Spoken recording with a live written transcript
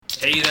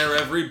Hey there,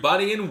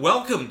 everybody, and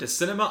welcome to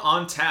Cinema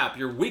on Tap,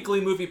 your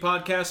weekly movie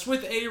podcast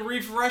with a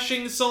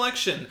refreshing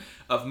selection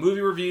of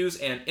movie reviews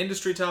and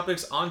industry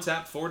topics on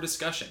tap for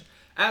discussion.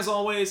 As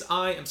always,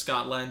 I am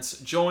Scott Lentz,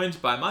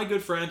 joined by my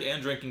good friend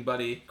and drinking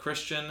buddy,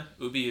 Christian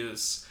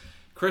Ubius.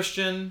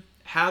 Christian,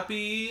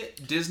 happy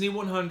Disney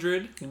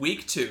 100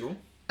 Week 2.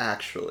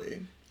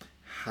 Actually,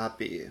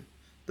 happy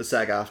the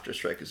SAG-AFTRA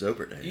strike is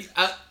over, Dave.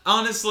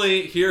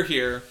 Honestly, here.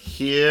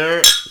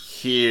 Here.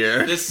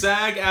 The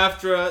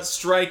SAG-AFTRA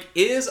strike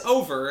is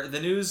over.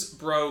 The news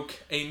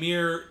broke a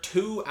mere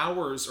 2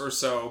 hours or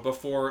so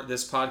before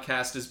this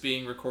podcast is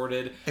being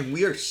recorded. And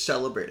we are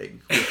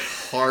celebrating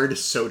with hard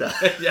soda.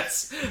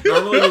 Yes.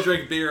 Normally we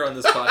drink beer on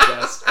this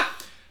podcast,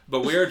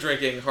 but we are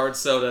drinking hard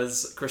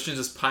sodas. Christian's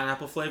is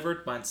pineapple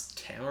flavored. Mine's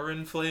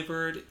tamarind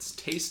flavored. It's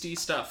tasty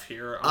stuff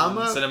here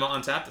on Cinema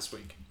on Tap this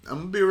week. I'm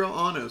going to be real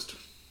honest.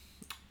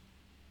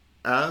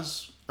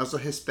 As a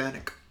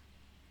Hispanic.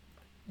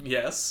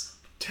 Yes.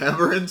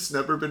 Tamarind's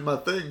never been my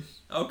thing.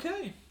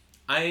 Okay.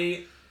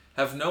 I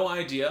have no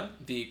idea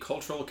the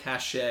cultural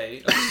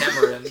cachet of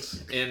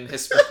tamarind in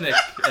Hispanic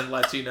and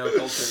Latino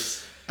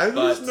cultures. I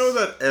just know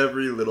that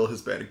every little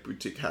Hispanic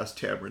boutique has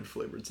tamarind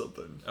flavored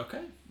something.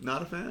 Okay.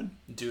 Not a fan.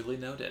 Duly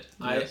noted.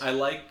 Yes. I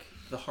like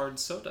the hard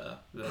soda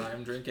that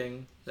I'm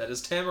drinking that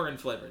is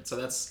tamarind flavored, so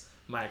that's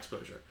my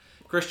exposure.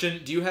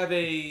 Christian, do you have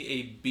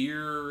a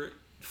beer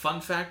fun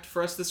fact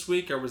for us this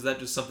week, or was that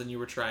just something you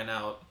were trying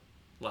out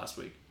last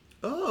week?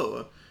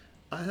 Oh,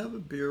 I have a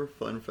beer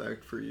fun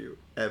fact for you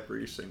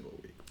every single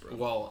week, bro.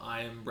 Well,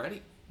 I am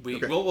ready.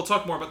 Okay. We'll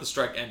talk more about the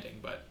strike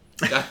ending, but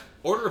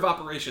order of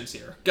operations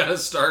here. Gotta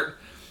start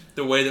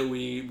the way that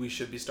we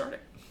should be starting.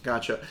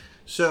 Gotcha.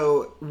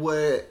 So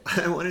what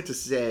I wanted to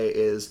say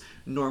is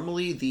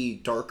normally the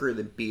darker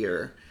the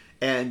beer,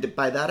 and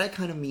by that I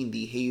kind of mean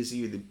the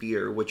hazier the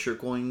beer, what you're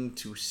going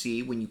to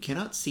see when you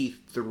cannot see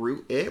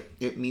through it,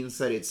 it means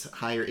that it's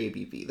higher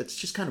ABV. That's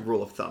just kind of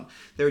rule of thumb.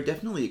 There are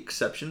definitely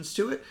exceptions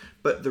to it,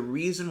 but the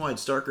reason why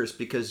it's darker is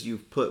because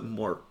you've put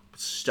more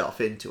stuff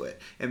into it.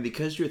 And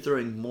because you're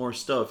throwing more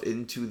stuff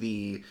into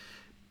the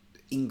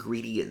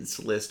ingredients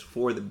list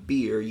for the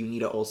beer, you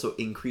need to also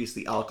increase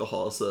the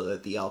alcohol so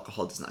that the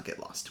alcohol does not get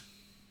lost.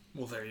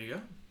 Well, there you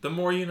go. The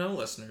more you know,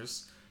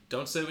 listeners.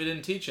 Don't say we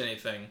didn't teach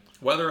anything,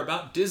 whether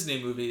about Disney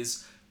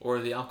movies or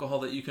the alcohol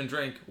that you can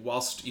drink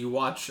whilst you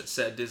watch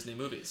said Disney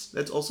movies.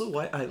 That's also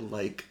why I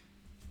like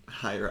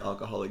higher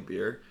alcoholic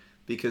beer,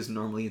 because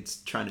normally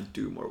it's trying to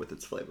do more with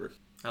its flavor.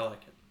 I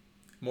like it.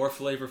 More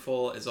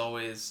flavorful is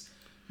always,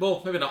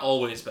 well, maybe not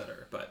always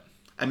better, but...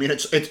 I mean,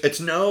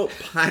 it's no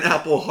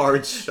pineapple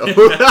hard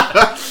soda.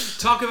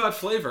 Talk about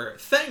flavor.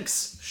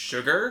 Thanks,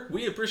 sugar.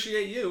 We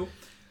appreciate you.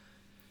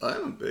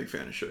 I'm a big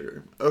fan of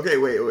sugar. Okay,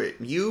 wait.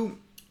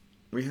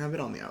 We have it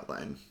on the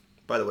outline.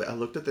 By the way, I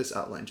looked at this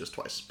outline just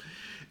twice.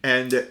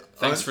 And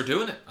thanks for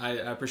doing it. I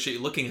appreciate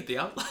you looking at the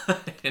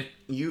outline.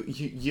 You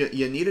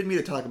needed me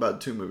to talk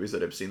about 2 movies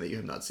that I've seen that you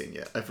have not seen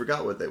yet. I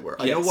forgot what they were.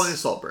 Yes. I know one is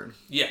Saltburn.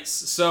 Yes.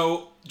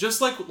 So,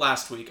 just like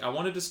last week, I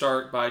wanted to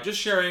start by just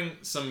sharing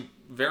some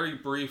very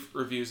brief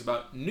reviews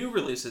about new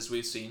releases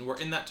we've seen. We're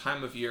in that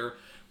time of year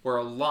where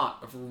a lot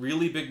of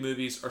really big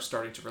movies are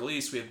starting to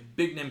release. We have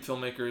big-name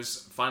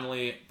filmmakers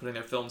finally putting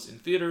their films in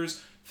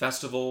theaters.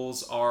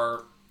 Festivals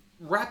are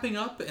wrapping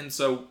up, and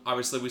so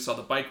obviously we saw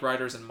the Bike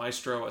Riders and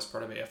Maestro as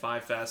part of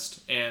AFI Fest,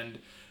 and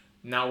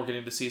now we're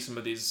getting to see some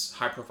of these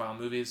high-profile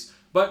movies.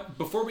 But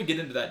before we get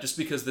into that, just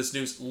because this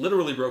news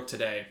literally broke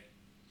today,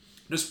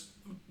 just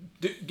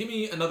give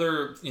me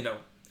another,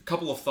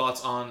 couple of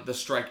thoughts on the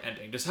strike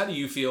ending. Just how do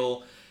you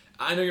feel?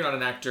 I know you're not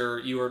an actor,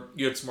 you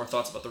had some more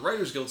thoughts about the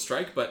Writers Guild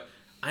strike, but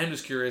I'm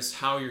just curious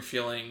how you're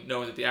feeling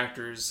knowing that the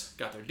actors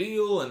got their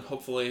deal, and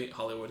hopefully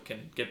Hollywood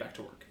can get back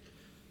to work.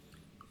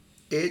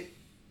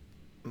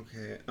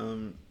 Okay,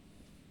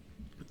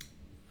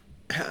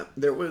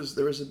 there was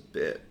a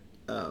bit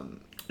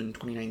in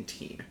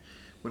 2019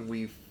 when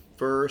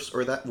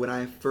when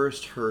I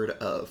first heard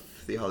of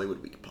the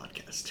Hollywood Week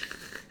podcast.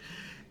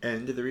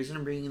 And the reason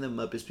I'm bringing them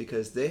up is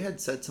because they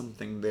had said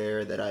something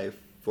there that I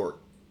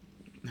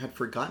had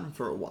forgotten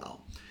for a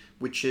while,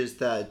 which is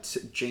that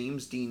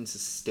James Dean's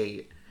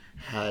estate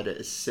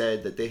had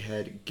said that they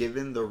had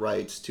given the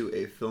rights to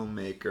a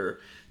filmmaker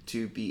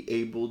to be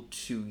able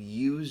to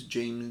use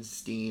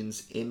James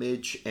Dean's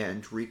image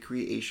and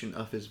recreation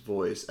of his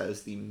voice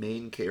as the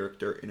main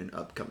character in an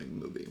upcoming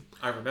movie.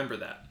 I remember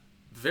that.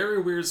 Very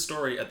weird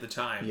story at the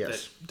time.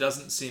 Yes. That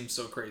doesn't seem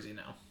so crazy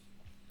now.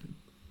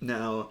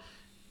 Now,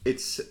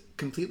 it's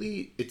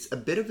a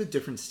bit of a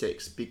different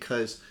stakes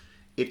because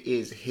it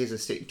is his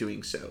estate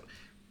doing so.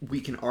 We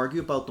can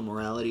argue about the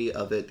morality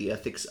of it, the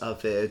ethics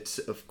of it,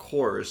 of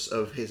course,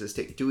 of his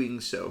estate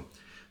doing so.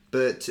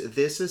 But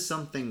this is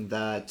something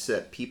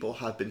that people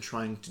have been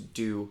trying to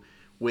do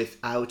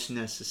without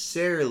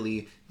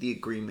necessarily the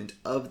agreement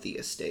of the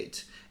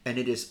estate. And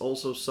it is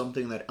also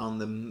something that on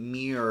the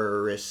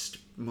merest,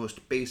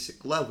 most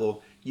basic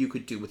level, you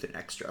could do with an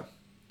extra.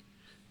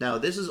 Now,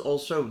 this is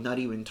also not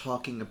even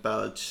talking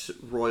about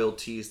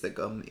royalties that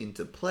come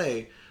into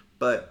play,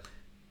 but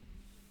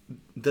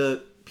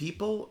the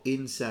people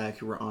in SAG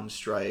who were on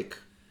strike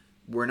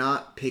were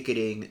not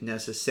picketing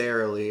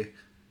necessarily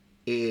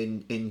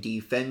in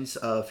defense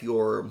of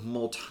your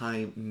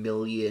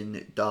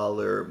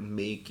multi-million-dollar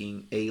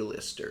making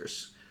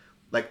A-listers.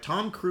 Like,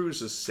 Tom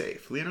Cruise is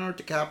safe.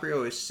 Leonardo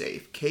DiCaprio is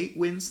safe. Kate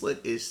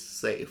Winslet is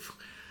safe.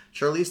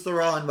 Charlize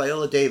Theron and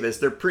Viola Davis,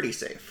 they're pretty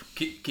safe.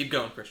 Keep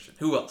going, Christian.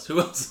 Who else? Who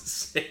else is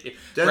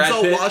safe?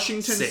 Denzel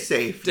Washington,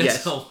 safe.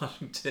 Denzel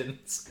Washington,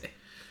 safe.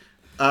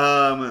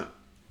 I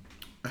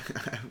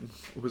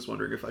was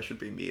wondering if I should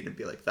be mean and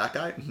be like, that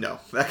guy? No,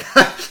 that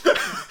guy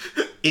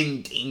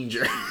in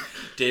danger.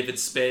 David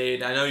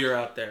Spade, I know you're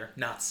out there.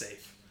 Not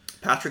safe.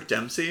 Patrick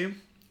Dempsey,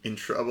 in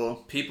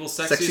trouble. People's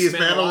sexiest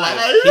man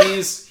alive.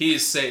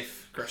 He's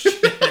safe, Christian.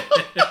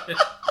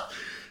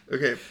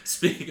 Okay.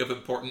 Speaking of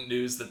important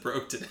news that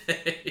broke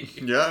today.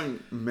 Yeah,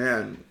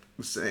 man.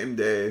 Same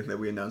day that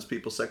we announced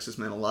People's Sexiest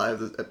Man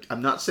Alive.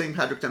 I'm not saying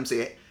Patrick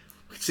Dempsey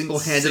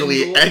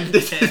single-handedly ended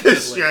the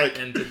strike.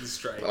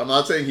 I'm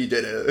not saying he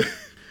did it.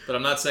 But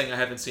I'm not saying I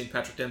haven't seen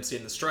Patrick Dempsey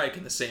in the strike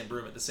in the same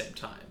room at the same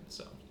time.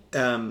 So,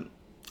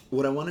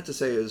 what I wanted to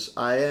say is,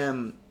 I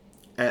am,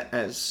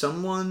 as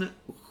someone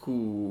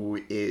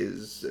who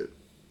is,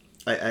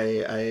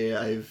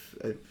 I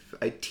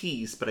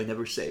tease, but I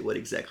never say what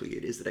exactly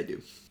it is that I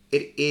do.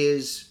 It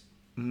is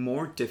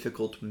more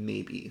difficult,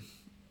 maybe.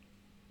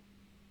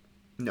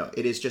 No,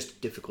 it is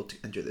just difficult to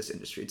enter this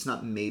industry. It's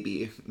not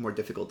maybe more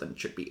difficult than it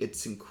should be.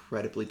 It's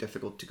incredibly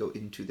difficult to go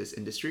into this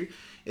industry.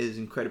 It is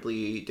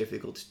incredibly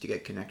difficult to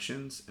get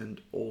connections, and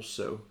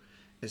also,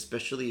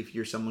 especially if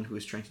you're someone who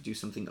is trying to do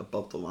something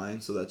above the line,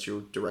 so that's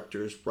your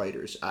directors,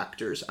 writers,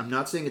 actors. I'm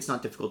not saying it's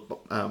not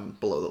difficult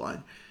below the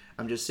line.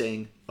 I'm just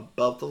saying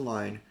above the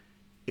line,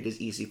 it is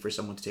easy for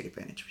someone to take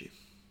advantage of you.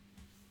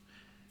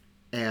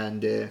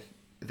 And the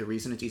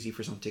reason it's easy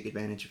for someone to take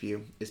advantage of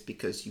you is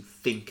because you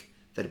think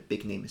that a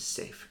big name is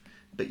safe,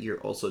 but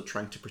you're also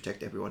trying to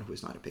protect everyone who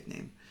is not a big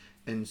name.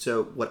 And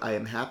so what I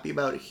am happy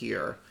about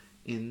here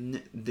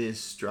in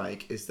this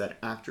strike is that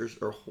actors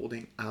are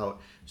holding out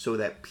so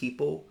that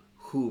people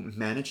who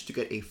manage to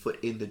get a foot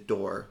in the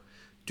door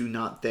do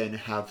not then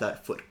have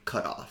that foot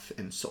cut off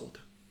and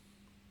sold.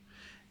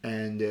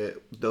 And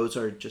those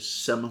are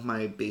just some of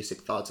my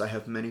basic thoughts. I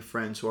have many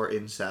friends who are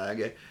in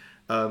SAG,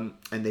 and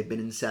they've been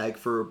in SAG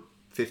for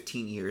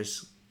 15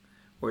 years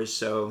or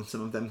so.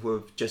 Some of them who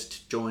have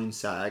just joined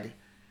SAG,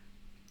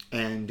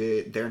 and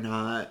they're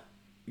not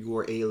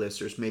your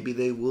A-listers. Maybe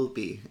they will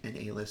be an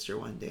A-lister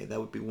one day. That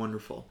would be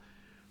wonderful.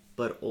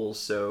 But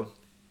also,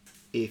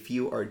 if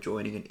you are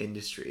joining an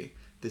industry,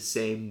 the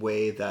same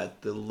way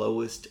that the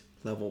lowest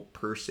level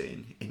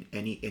person in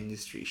any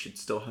industry should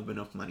still have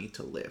enough money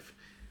to live,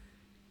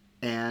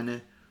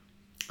 and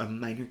a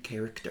minor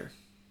character,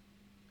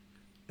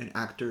 an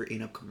actor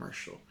in a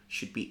commercial,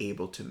 should be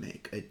able to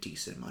make a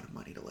decent amount of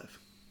money to live.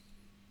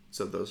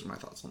 So those are my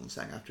thoughts on the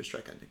SAG-AFTRA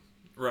strike ending.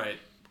 Right.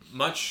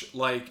 Much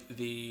like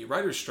the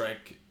writer's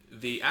strike,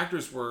 the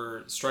actors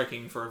were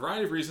striking for a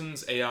variety of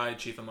reasons, AI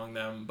chief among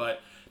them,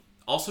 but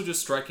also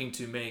just striking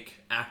to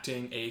make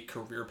acting a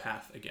career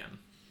path again.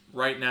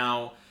 Right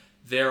now,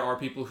 there are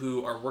people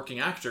who are working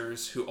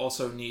actors who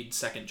also need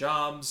second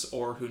jobs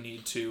or who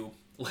need to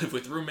live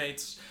with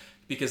roommates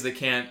because they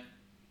can't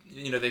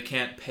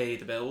pay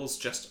the bills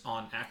just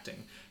on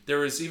acting. There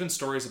was even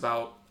stories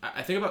about,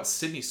 I think about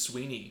Sydney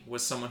Sweeney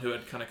was someone who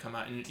had kind of come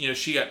out, and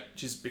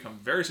she's become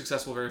very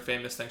successful, very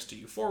famous thanks to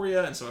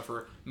Euphoria and some of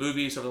her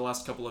movies over the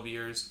last couple of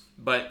years.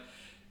 But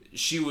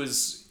she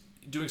was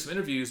doing some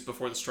interviews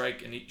before the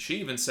strike, and she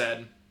even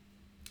said,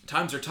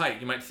 times are tight.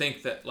 You might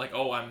think that, like,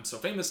 oh, I'm so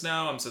famous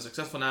now, I'm so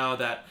successful now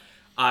that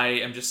I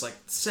am just, like,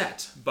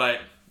 set. But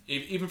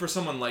even for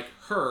someone like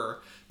her,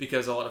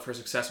 because a lot of her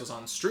success was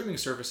on streaming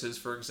services,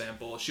 for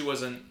example, she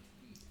wasn't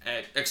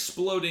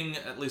exploding,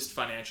 at least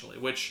financially,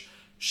 which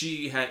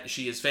she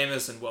is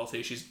famous and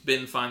wealthy. She's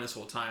been fine this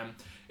whole time.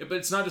 But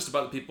it's not just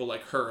about the people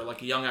like her,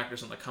 like young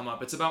actors on the come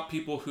up. It's about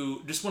people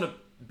who just want to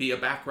be a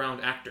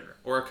background actor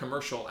or a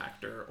commercial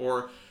actor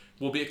or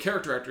will be a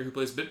character actor who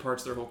plays bit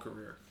parts their whole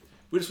career.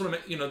 We just want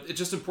to make, it's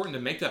just important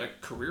to make that a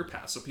career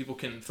path so people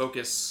can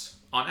focus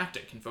on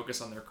acting, can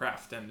focus on their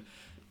craft. And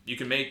you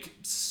can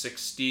make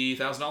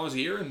 $60,000 a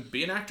year and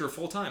be an actor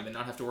full time and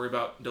not have to worry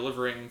about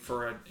delivering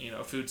for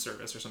a food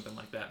service or something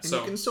like that. And so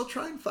you can still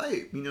try and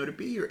fight, to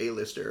be your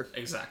A-lister.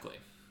 Exactly.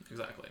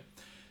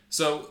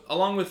 So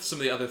along with some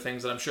of the other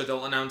things that I'm sure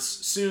they'll announce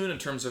soon in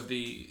terms of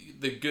the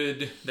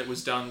good that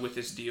was done with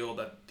this deal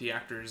that the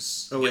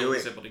actors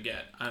was able to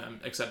get, I'm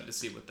excited to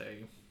see what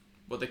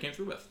they came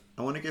through with.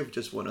 I want to give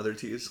just one other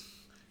tease.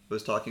 I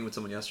was talking with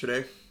someone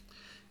yesterday,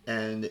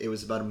 and it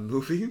was about a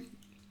movie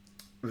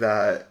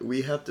that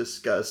we have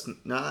discussed,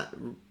 not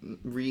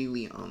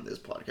really on this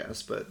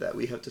podcast, but that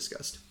we have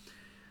discussed.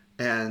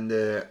 And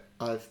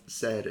I've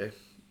said,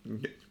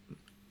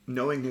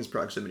 knowing his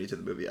proximity to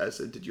the movie, I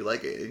said, "Did you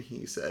like it?" And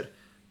he said,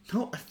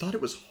 "No, I thought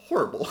it was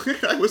horrible."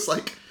 And I was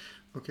like,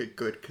 okay,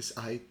 good, because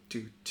I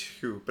do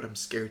too, but I'm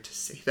scared to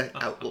say that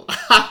out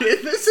loud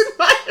in this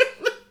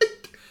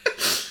environment.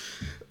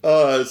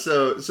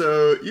 So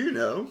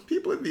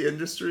people in the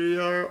industry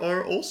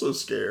are also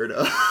scared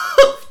of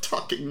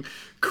talking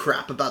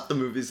crap about the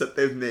movies that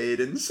they've made,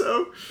 and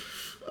so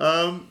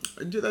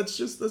that's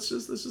just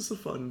a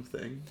fun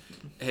thing.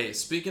 Hey,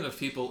 speaking of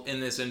people in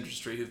this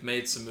industry who've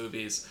made some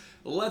movies,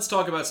 let's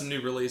talk about some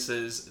new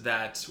releases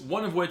that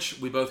one of which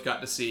we both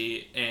got to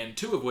see, and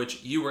two of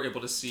which you were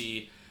able to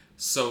see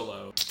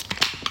solo.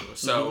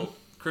 So,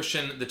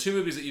 Christian, the two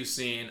movies that you've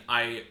seen,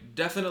 I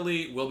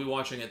definitely will be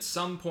watching at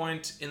some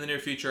point in the near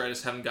future. I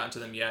just haven't gotten to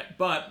them yet,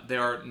 but they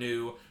are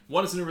new.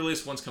 One is a new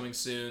release, one's coming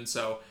soon,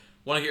 so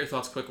want to get your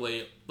thoughts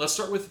quickly. Let's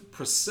start with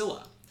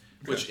Priscilla,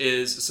 which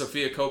is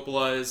Sofia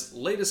Coppola's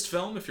latest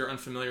film, if you're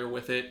unfamiliar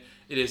with it.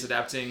 It is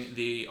adapting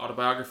the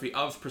autobiography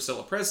of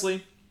Priscilla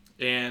Presley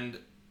and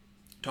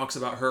talks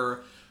about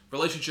her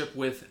relationship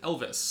with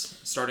Elvis,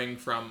 starting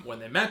from when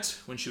they met,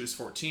 when she was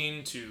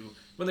 14, to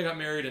when they got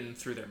married and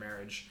through their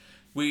marriage.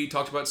 We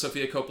talked about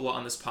Sofia Coppola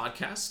on this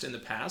podcast in the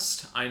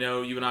past. I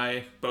know you and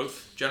I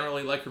both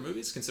generally like her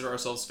movies, consider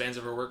ourselves fans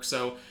of her work,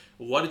 so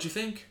what did you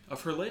think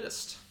of her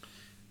latest?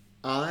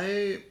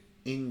 I,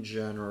 in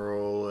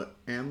general,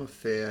 am a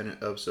fan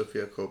of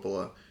Sofia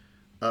Coppola.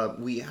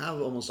 We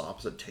have almost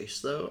opposite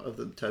tastes, though, of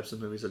the types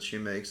of movies that she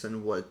makes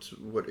and what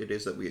it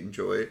is that we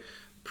enjoy.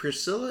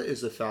 Priscilla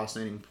is a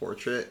fascinating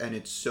portrait, and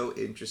it's so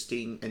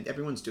interesting, and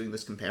everyone's doing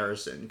this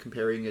comparison,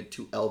 comparing it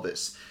to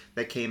Elvis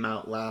that came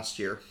out last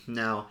year.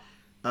 Now,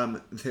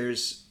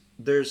 there's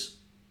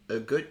a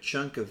good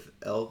chunk of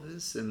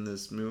Elvis in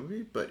this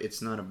movie, but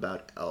it's not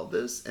about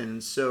Elvis,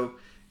 and so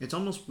it's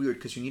almost weird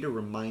because you need to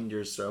remind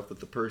yourself that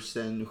the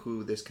person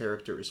who this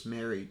character is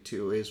married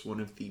to is one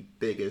of the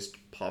biggest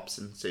pop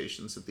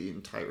sensations of the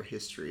entire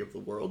history of the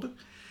world.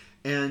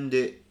 And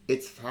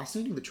it's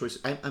fascinating, the choice.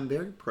 I'm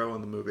very pro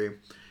on the movie.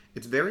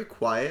 It's very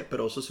quiet,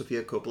 but also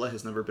Sofia Coppola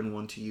has never been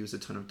one to use a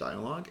ton of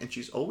dialogue. And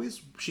she's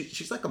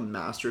like a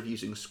master of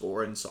using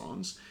score and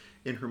songs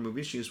in her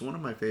movies. She's one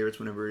of my favorites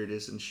whenever it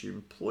is, and she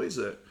employs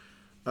it.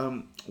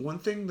 One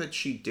thing that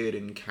she did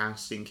in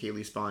casting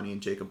Kaylee Spahney and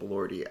Jacob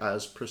Elordi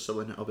as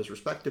Priscilla and Elvis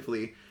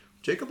respectively,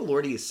 Jacob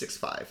Elordi is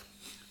 6'5".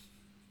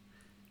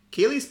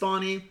 Kaylee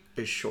Spahney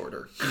is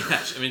shorter.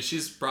 Yeah, I mean,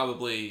 she's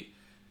probably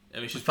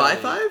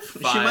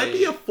 5'5"? She might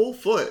be a full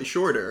foot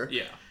shorter.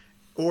 Yeah.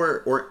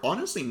 Or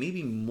honestly,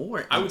 maybe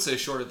more. I would say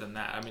shorter than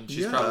that. I mean,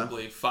 she's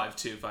probably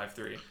 5'2",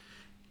 5'3".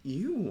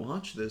 You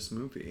watch this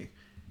movie,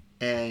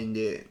 and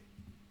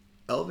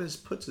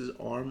Elvis puts his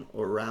arm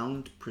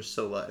around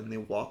Priscilla, and they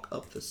walk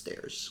up the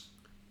stairs.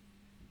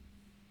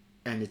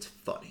 And it's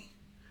funny.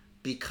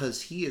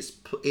 Because he is...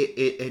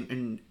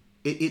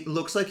 It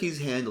looks like he's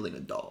handling a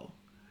doll.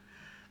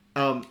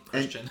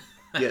 Christian.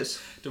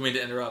 Yes? Don't mean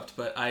to interrupt,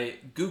 but I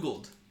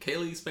Googled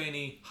Kaylee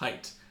Spahney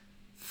height.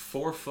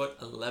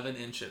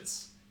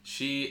 4'11".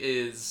 She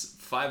is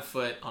 5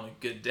 foot on a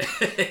good day,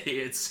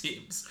 it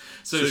seems.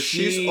 So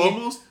she's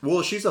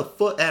she's a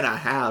foot and a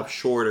half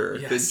shorter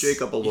than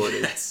Jacob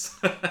Elordi. Yes.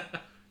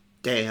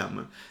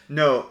 Damn.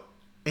 No,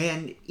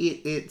 and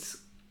it's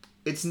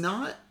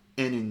not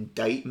an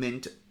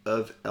indictment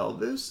of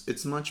Elvis.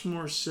 It's much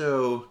more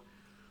so...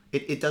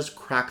 It does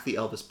crack the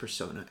Elvis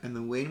persona, and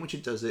the way in which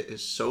it does it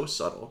is so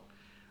subtle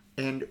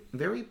and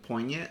very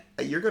poignant.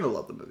 You're going to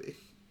love the movie.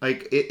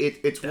 Like,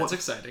 it's That's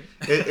exciting.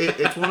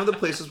 It's one of the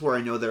places where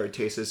I know that our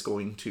taste is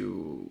going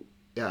to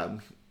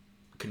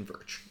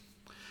converge.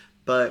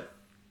 But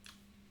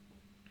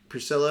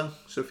Priscilla,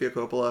 Sofia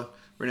Coppola,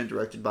 written and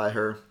directed by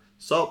her.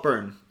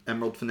 Saltburn,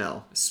 Emerald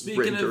Fennell.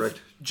 Speaking of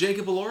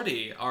Jacob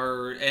Elordi,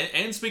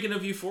 and speaking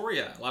of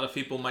Euphoria, a lot of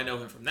people might know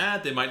him from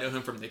that. They might know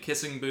him from The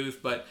Kissing Booth,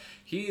 but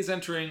he is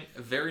entering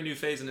a very new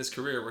phase in his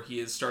career where he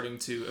is starting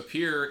to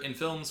appear in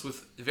films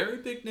with very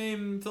big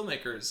name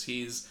filmmakers.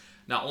 He's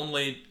not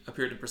only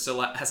appeared in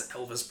Priscilla as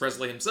Elvis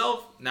Presley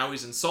himself, now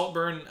he's in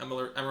Saltburn,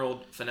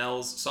 Emerald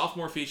Fennell's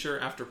sophomore feature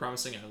after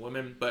Promising Young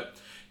Women, but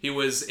he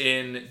was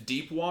in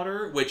Deep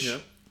Water, which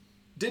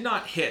did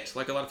not hit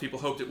like a lot of people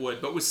hoped it would,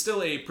 but was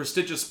still a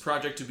prestigious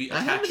project to be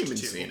attached to. I haven't even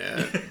seen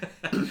it.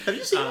 Have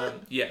you seen it?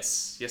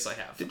 Yes, I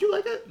have. Did you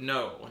like it?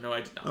 No,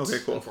 I did not. Okay,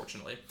 cool.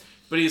 Unfortunately.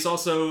 But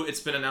it's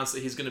been announced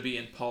that he's going to be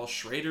in Paul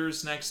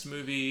Schrader's next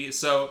movie,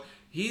 so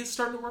he's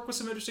starting to work with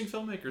some interesting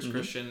filmmakers,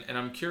 Christian, and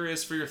I'm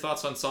curious for your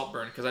thoughts on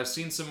Saltburn, because I've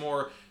seen some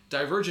more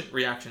divergent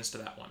reactions to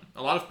that one.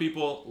 A lot of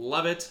people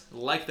love it,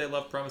 like they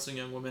love Promising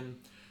Young Women.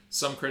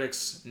 Some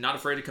critics not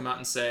afraid to come out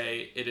and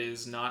say it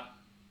is not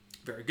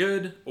very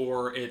good,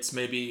 or it's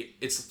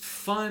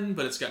fun,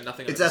 but it's got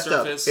nothing on the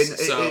surface.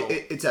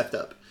 It's effed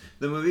up.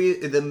 The movie,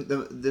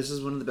 this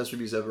is one of the best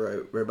reviews ever I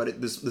read about it.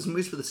 This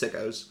movie's for the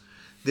sickos.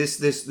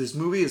 This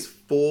movie is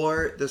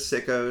for the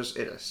sickos.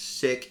 It is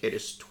sick. It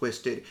is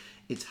twisted.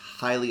 It's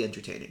highly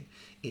entertaining.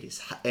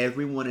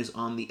 Everyone is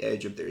on the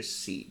edge of their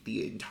seat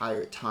the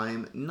entire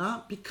time,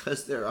 not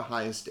because there are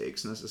high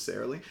stakes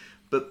necessarily,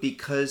 but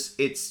because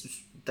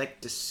it's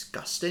like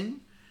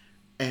disgusting,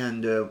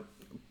 and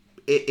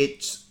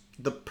it's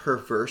the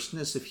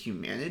perverseness of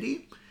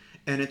humanity,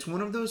 and it's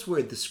one of those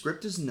where the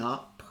script is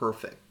not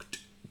perfect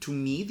to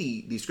me,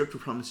 the script for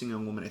Promising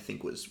Young Woman, I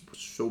think, was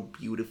so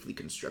beautifully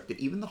constructed.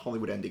 Even the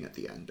Hollywood ending at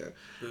the end.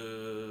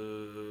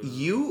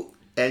 You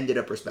ended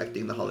up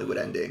respecting the Hollywood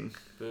ending.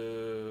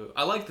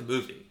 I liked the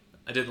movie.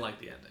 I didn't like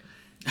the ending.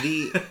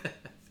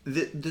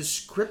 The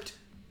script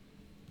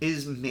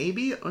is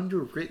maybe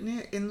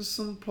underwritten in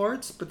some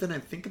parts, but then I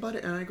think about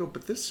it and I go,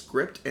 but this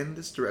script and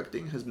this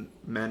directing has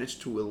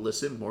managed to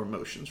elicit more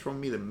emotions from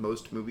me than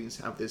most movies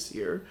have this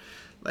year.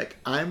 Like,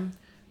 I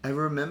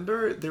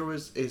remember there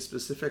was a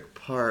specific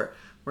part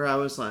where I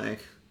was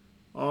like,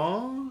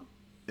 oh,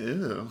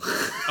 ew.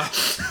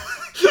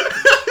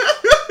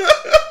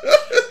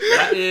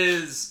 That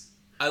is,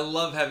 I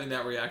love having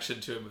that reaction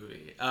to a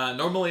movie.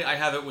 Normally I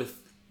have it with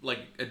like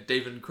a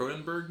David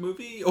Cronenberg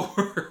movie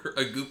or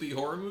a goopy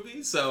horror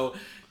movie, so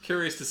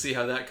curious to see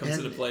how that comes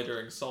into play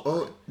during Saltburn.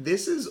 Oh,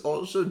 this is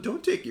also,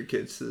 don't take your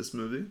kids to this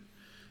movie.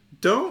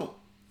 Don't.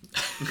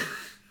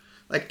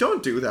 Like,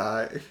 don't do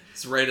that.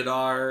 It's rated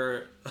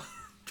R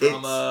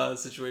drama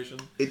situation.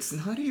 It's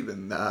not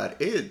even that.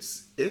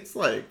 It's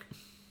like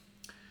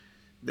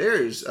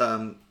there's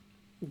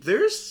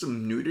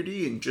some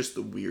nudity in just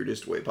the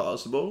weirdest way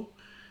possible.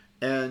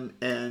 And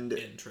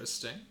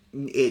interesting.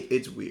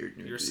 It's weird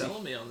nudity. You're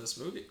selling me on this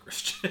movie,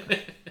 Christian.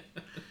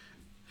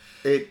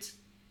 It's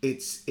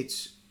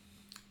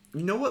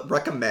you know what?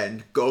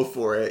 Recommend. Go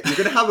for it. You're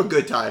gonna have a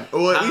good time.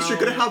 Or at least you're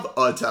gonna have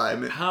a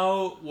time.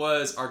 How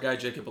was our guy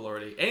Jacob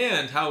Elordi?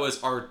 And how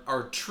was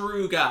our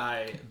true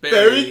guy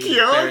Barry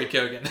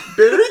Keoghan?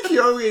 Barry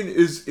Keoghan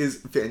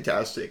is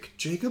fantastic.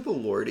 Jacob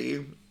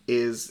Elordi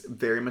is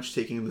very much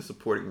taking the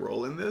supporting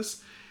role in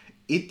this.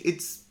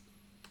 It's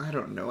I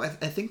don't know. I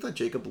think that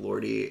Jacob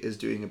Elordi is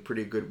doing a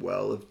pretty good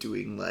well of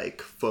doing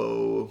like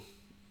faux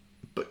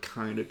but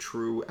kind of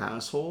true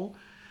asshole.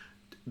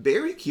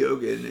 Barry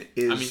Keoghan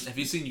is... I mean, have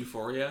you seen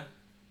Euphoria?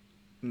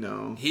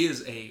 No. He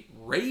is a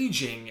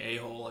raging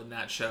a-hole in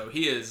that show.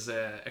 He is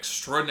an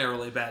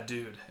extraordinarily bad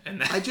dude.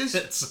 And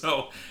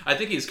so I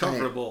think he's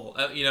comfortable.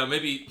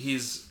 Maybe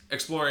he's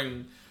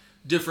exploring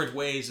different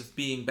ways of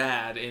being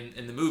bad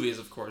in the movies,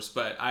 of course,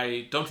 but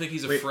I don't think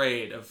he's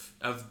afraid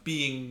of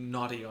being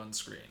naughty on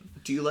screen.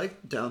 Do you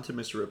like Down to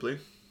Mr. Ripley?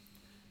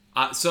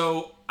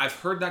 So I've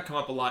heard that come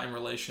up a lot in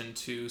relation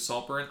to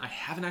Saltburn. I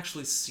haven't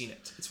actually seen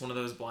it. It's one of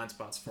those blind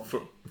spots for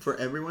me. For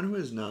everyone who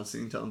has not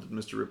seen Talented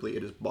Mr. Ripley,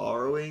 it is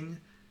borrowing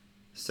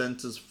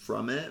senses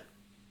from it.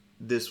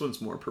 This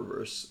one's more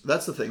perverse.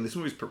 That's the thing. This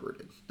movie's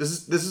perverted.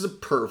 This is a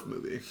perv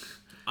movie.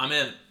 I'm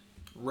in.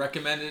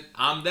 Recommend it.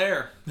 I'm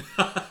there.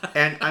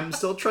 And I'm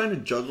still trying to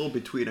juggle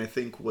between, I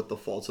think, what the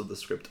faults of the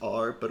script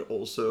are, but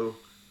also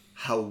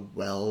how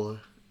well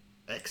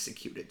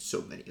executed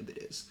so many of it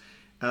is.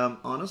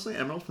 Honestly,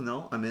 Emerald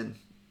Fennell, I'm in.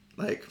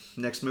 Like,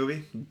 next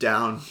movie,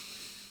 down.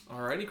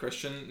 Alrighty,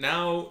 Christian.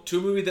 Now, to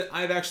a movie that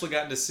I've actually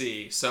gotten to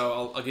see.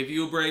 So I'll give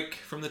you a break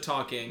from the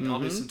talking. I'll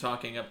do some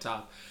talking up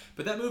top.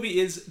 But that movie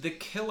is The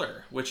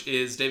Killer, which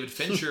is David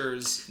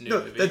Fincher's new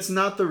movie. That's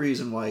not the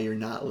reason why you're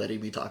not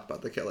letting me talk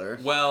about The Killer.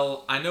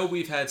 Well, I know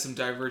we've had some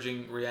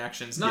diverging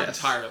reactions. Not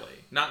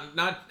entirely.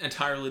 Not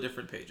entirely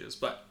different pages,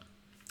 but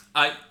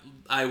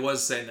I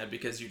was saying that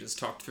because you just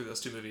talked through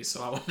those two movies,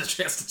 so I wanted a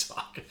chance to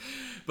talk.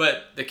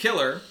 But The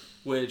Killer,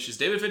 which is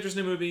David Fincher's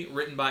new movie,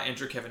 written by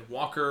Andrew Kevin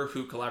Walker,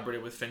 who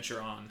collaborated with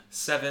Fincher on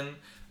Seven.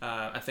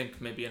 I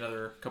think maybe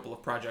another couple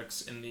of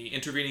projects in the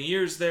intervening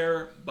years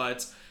there,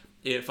 but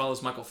it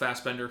follows Michael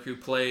Fassbender, who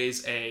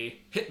plays a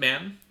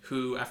hitman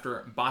who,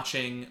 after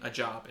botching a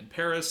job in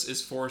Paris,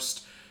 is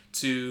forced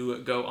to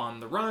go on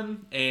the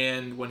run,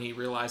 and when he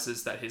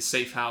realizes that his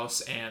safe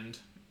house and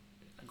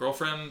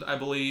girlfriend, I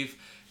believe,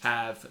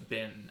 have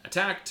been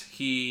attacked,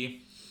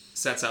 he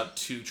sets out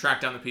to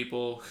track down the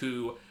people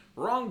who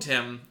wronged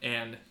him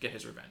and get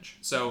his revenge.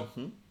 So,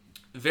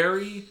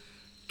 very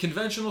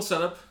conventional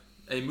setup,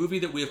 a movie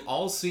that we have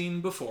all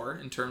seen before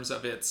in terms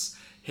of its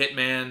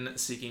hitman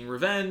seeking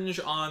revenge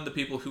on the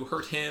people who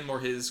hurt him or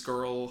his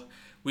girl.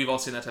 We've all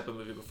seen that type of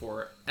movie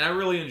before, and I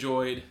really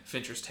enjoyed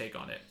Fincher's take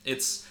on it.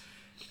 It's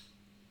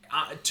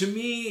to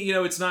me,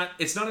 it's not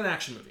an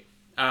action movie.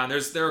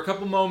 There are a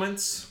couple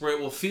moments where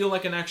it will feel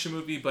like an action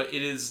movie, but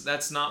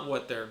that's not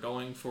what they're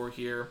going for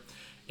here.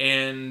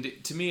 And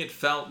to me, it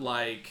felt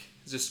like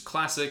just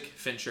classic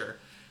Fincher,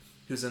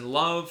 who's in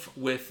love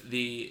with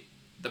the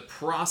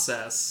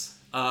process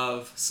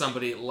of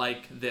somebody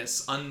like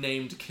this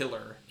unnamed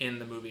killer in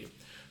the movie,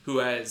 who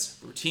has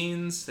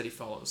routines that he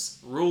follows,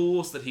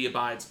 rules that he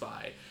abides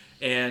by,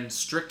 and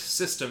strict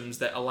systems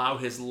that allow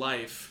his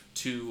life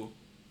to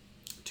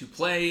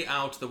play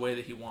out the way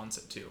that he wants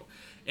it to.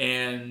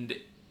 And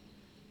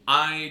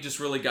I just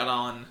really got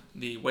on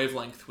the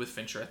wavelength with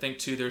Fincher. I think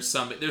too there's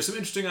some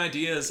interesting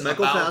ideas.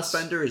 Michael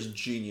Fassbender is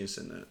genius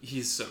in it.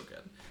 He's so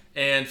good.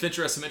 And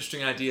Fincher has some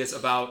interesting ideas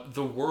about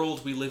the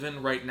world we live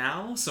in right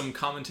now. Some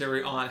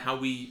commentary on how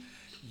we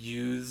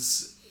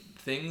use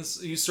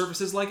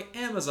services like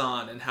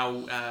Amazon, and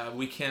how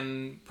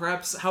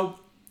how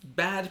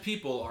bad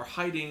people are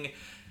hiding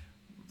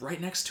right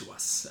next to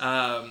us.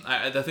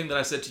 The thing that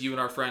I said to you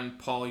and our friend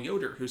Paul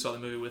Yoder, who saw the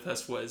movie with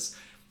us, was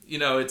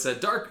it's a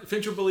dark...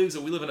 Fincher believes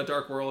that we live in a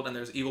dark world and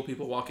there's evil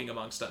people walking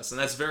amongst us. And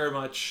that's very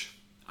much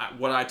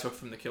what I took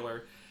from The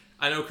Killer.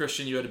 I know,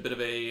 Christian, you had a bit of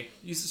a...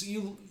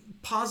 You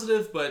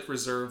positive but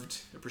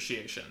reserved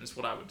appreciation is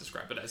what I would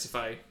describe it as, if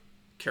I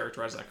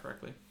characterize that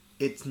correctly.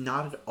 It's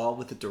not at all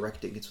with the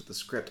directing, it's with the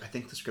script. I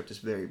think the script is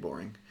very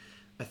boring.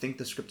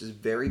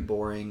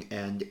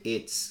 And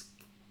it's...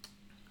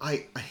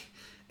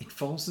 It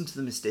falls into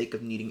the mistake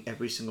of needing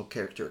every single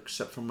character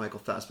except for Michael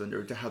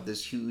Fassbender to have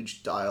this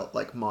huge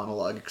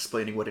monologue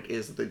explaining what it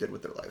is that they did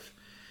with their life.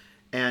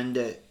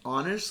 And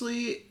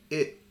honestly,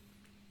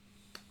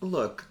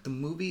 look, the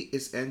movie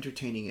is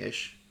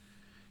entertaining-ish.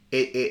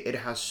 It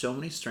has so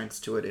many strengths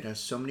to it. It has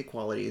so many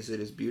qualities. It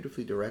is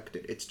beautifully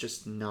directed. It's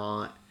just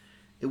not...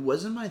 It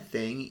wasn't my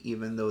thing,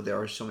 even though there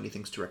are so many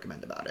things to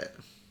recommend about it.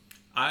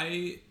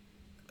 I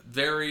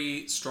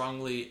very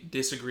strongly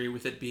disagree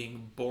with it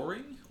being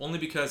boring, only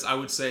because I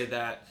would say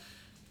that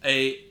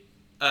a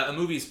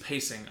movie's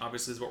pacing,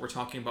 obviously, is what we're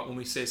talking about when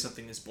we say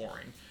something is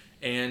boring.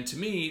 And to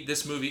me,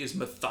 this movie is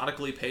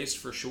methodically paced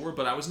for sure,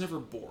 but I was never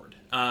bored.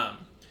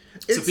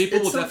 So people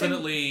will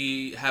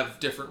definitely have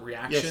different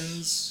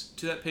reactions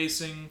to that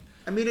pacing.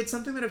 I mean, it's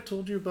something that I've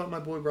told you about my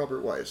boy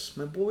Robert Weiss.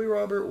 My boy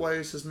Robert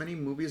Weiss has many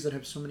movies that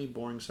have so many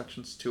boring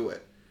sections to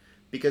it.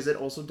 Because it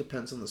also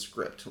depends on the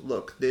script.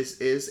 Look,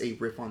 this is a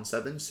riff on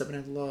Seven. Seven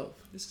had love.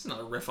 This is not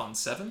a riff on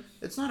Seven.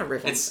 It's not a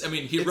riff on... I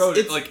mean, he wrote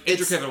it, like,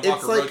 Andrew Kevin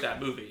Walker wrote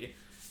that movie,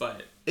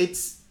 but...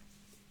 It's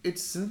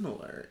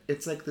similar.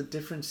 It's like the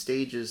different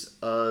stages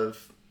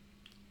of...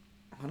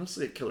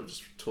 Honestly, a killer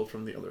just told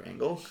from the other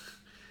angle.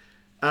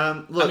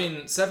 Look, I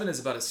mean, Seven is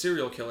about a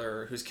serial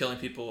killer who's killing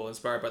people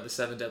inspired by the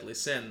 7 deadly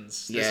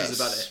sins. This is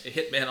about a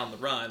hitman on the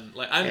run.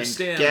 Like, I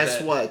understand. And guess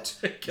that what?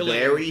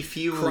 Very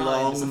few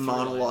long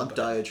monologue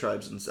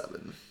diatribes in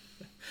Seven.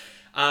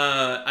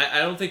 I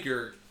don't think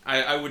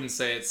I wouldn't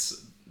say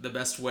it's the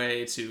best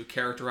way to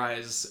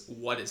characterize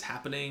what is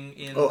happening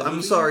in the I'm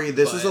movie, sorry.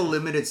 This is a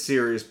limited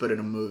series, but in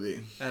a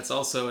movie. That's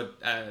also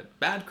a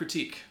bad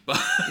critique.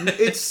 But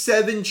it's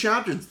 7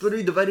 chapters. It's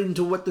literally divided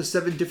into what the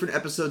 7 different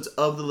episodes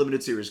of the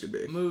limited series could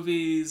be.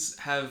 Movies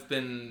have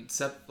been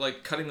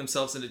cutting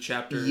themselves into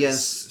chapters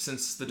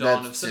since the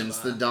dawn of cinema.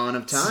 Since the dawn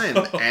of time.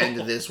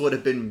 And this would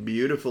have been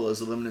beautiful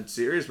as a limited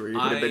series where you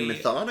could have been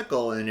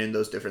methodical and in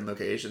those different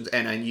locations.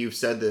 And you've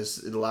said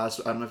this I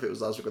don't know if it was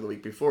last week or the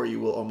week before,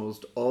 you will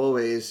almost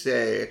always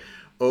say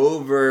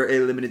over a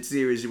limited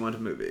series you want a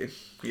movie.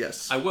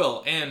 Yes. I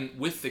will. And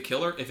with The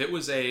Killer, if it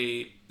was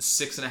a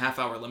 6.5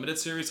 hour limited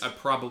series, I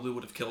probably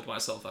would have killed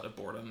myself out of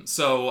boredom.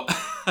 So,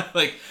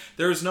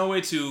 there's no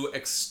way to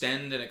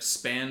extend and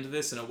expand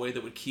this in a way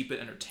that would keep it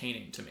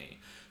entertaining to me.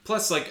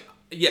 Plus,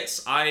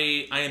 yes,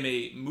 I am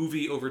a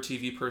movie over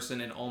TV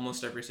person in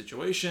almost every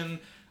situation.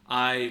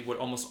 I would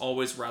almost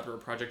always rather a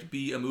project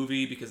be a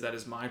movie because that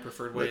is my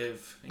preferred way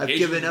of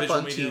engaging with the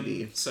visual medium.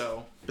 TV.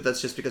 So, but that's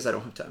just because I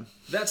don't have time.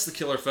 That's The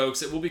Killer,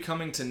 folks. It will be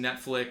coming to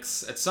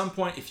Netflix at some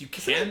point if you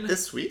can.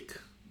 This week?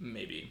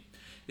 Maybe.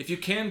 If you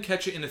can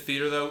catch it in a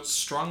theater, though,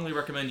 strongly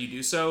recommend you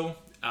do so.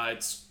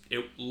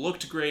 It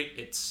looked great.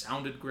 It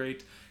sounded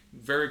great.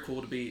 Very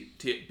cool to be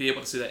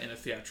able to see that in a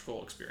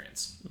theatrical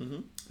experience. Mm-hmm.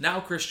 Now,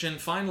 Christian,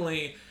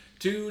 finally,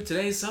 to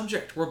today's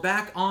subject. We're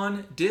back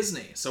on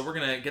Disney. So we're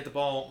going to get the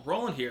ball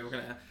rolling here. We're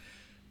going to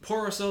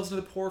pour ourselves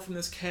into the pour from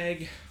this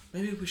keg.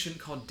 Maybe we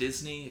shouldn't call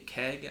Disney a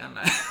keg. I don't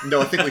know.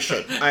 No, I think we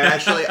should.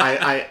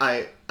 I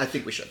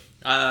think we should.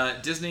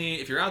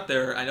 Disney, if you're out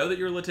there, I know that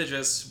you're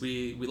litigious.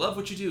 We love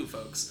what you do,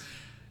 folks.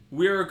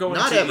 We're going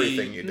Not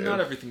everything you do. Not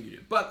everything you do,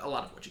 but a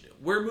lot of what you do.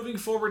 We're moving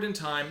forward in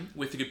time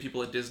with the good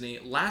people at Disney.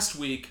 Last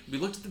week, we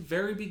looked at the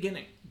very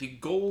beginning, the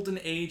golden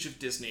age of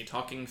Disney,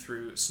 talking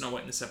through Snow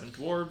White and the Seven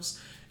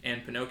Dwarfs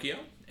and Pinocchio.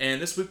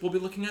 And this week, we'll be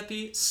looking at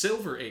the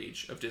Silver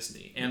Age of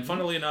Disney. And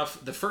funnily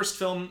enough, the first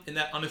film in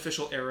that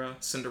unofficial era,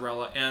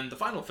 Cinderella, and the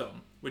final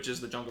film, which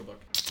is The Jungle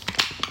Book.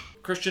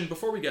 Christian,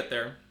 before we get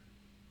there,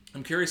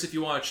 I'm curious if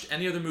you watched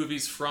any other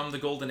movies from the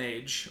Golden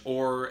Age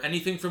or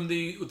anything from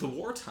the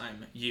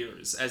wartime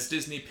years as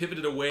Disney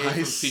pivoted away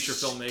from feature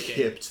filmmaking. I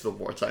skipped the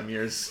wartime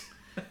years.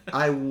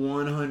 I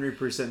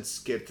 100%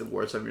 skipped the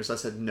wartime years. I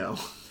said no.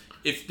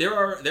 If there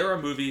are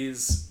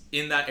movies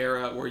in that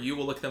era where you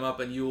will look them up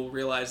and you will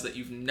realize that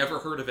you've never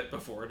heard of it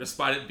before,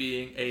 despite it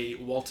being a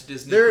Walt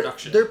Disney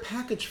production. They're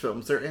package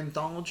films. They're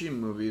anthology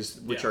movies,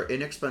 which are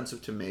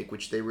inexpensive to make,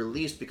 which they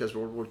released because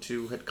World War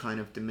II had kind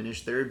of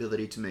diminished their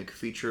ability to make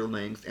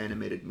feature-length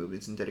animated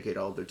movies and dedicate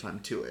all of their time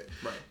to it.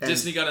 Right. And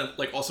Disney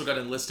also got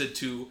enlisted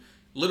to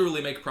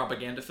literally make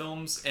propaganda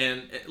films,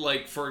 and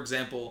for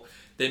example,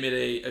 they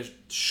made a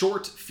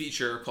short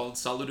feature called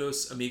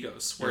Saludos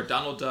Amigos, where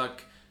Donald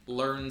Duck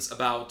learns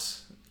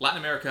about Latin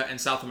America and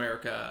South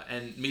America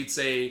and meets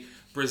a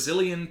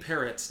Brazilian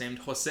parrot named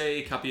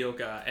Jose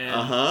Capioca.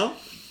 And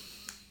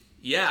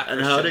yeah,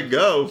 and how'd it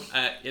go?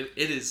 It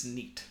is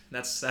neat.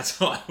 That's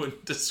how I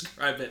would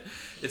describe it.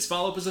 Its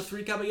follow-up is a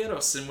Three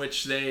Caballeros, in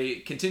which they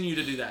continue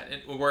to do that,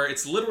 where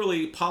it's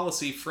literally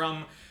policy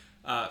from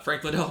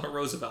Franklin Delano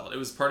Roosevelt. It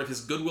was part of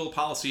his goodwill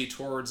policy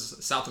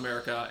towards South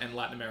America and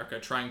Latin America,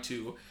 trying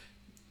to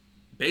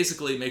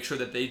basically make sure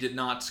that they did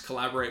not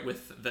collaborate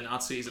with the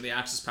Nazis and the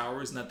Axis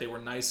powers, and that they were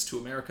nice to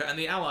America and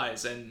the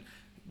Allies, and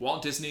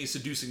Walt Disney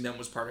seducing them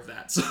was part of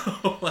that.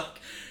 So, like,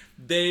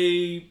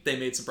 they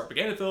made some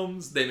propaganda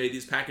films, they made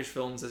these package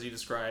films, as you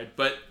described,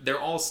 but they're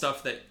all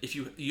stuff that if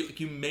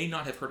you may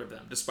not have heard of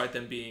them, despite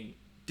them being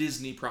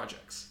Disney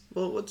projects.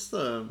 Well, what's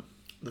the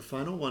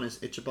final one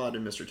is Ichabod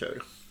and Mr.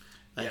 Toad,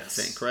 I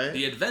think, right?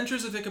 The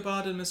Adventures of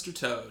Ichabod and Mr.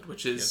 Toad,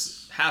 which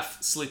is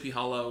half Sleepy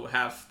Hollow,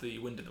 half The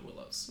Wind in the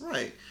Willows.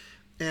 Right.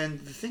 And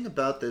the thing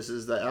about this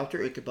is that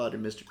after Ichabod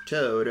and Mr.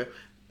 Toad,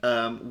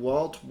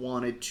 Walt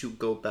wanted to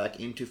go back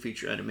into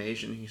feature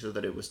animation. He said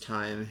that it was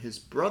time. His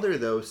brother,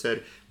 though,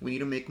 said, we need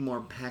to make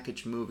more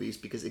package movies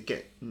because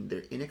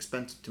they're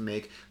inexpensive to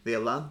make. They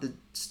allowed the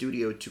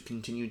studio to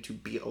continue to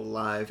be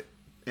alive,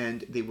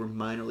 and they were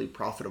minorly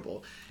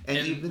profitable. And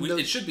even though,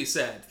 it should be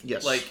said,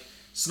 yes, like,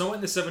 Snow White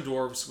and the Seven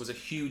Dwarfs was a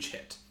huge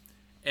hit,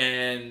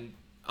 and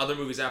other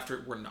movies after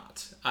it were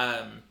not.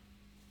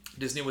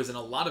 Disney was in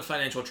a lot of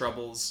financial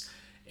troubles,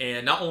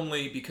 and not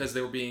only because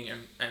they were being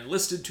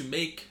enlisted to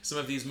make some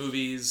of these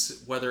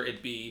movies, whether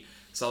it be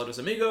Saludos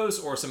Amigos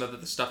or some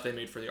of the stuff they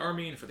made for the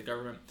army and for the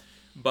government,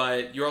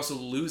 but you also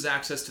lose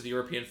access to the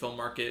European film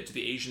market, to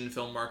the Asian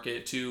film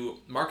market, to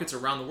markets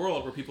around the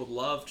world where people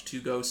loved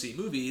to go see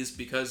movies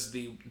because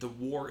the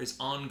war is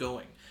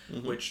ongoing,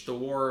 which the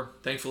war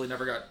thankfully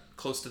never got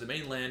close to the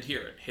mainland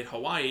here. It hit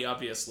Hawaii,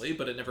 obviously,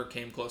 but it never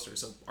came closer.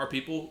 So our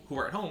people who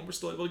are at home were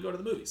still able to go to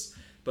the movies.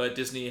 But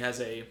Disney has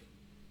a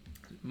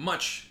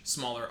much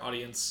smaller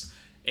audience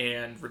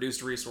and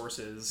reduced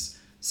resources.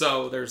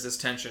 So there's this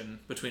tension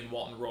between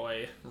Walt and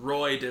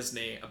Roy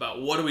Disney,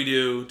 about what do we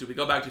do? Do we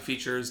go back to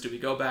features? Do we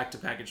go back to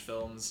package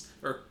films?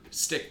 Or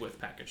stick with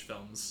package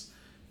films?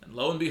 And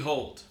lo and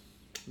behold,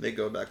 they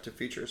go back to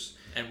features.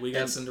 And we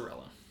got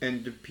Cinderella.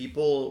 And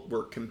people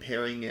were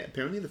comparing it.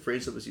 Apparently the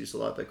phrase that was used a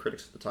lot by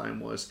critics at the time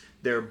was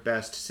their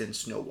best since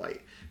Snow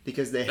White.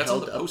 Because That's on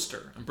the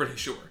poster, I'm pretty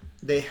sure.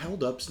 They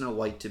held up Snow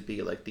White to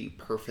be like the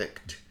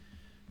perfect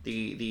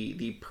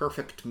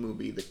perfect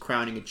movie, the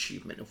crowning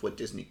achievement of what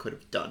Disney could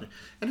have done.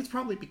 And it's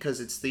probably because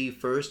it's the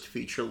first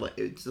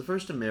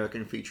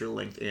American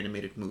feature-length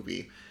animated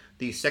movie.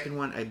 The second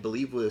one, I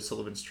believe, was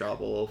Sullivan's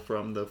Travel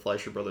from the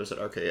Fleischer Brothers at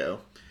RKO.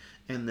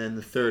 And then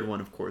the third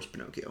one, of course,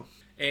 Pinocchio.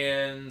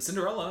 And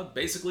Cinderella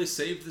basically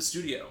saved the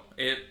studio.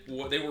 They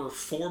were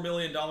 $4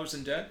 million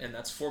in debt, and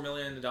that's $4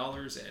 million in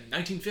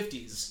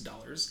 1950s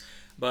dollars.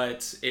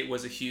 But it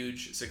was a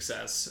huge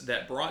success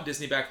that brought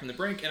Disney back from the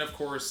brink and, of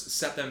course,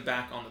 set them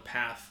back on the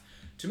path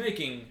to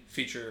making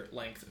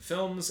feature-length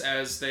films,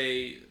 as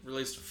they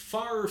released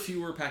far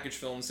fewer package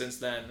films since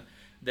then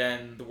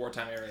than the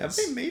wartime eras. Have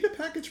they made a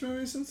package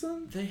movie since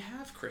then? They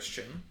have,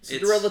 Christian.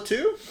 Cinderella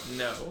 2?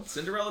 No.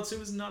 Cinderella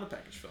 2 is not a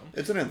package film.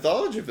 It's an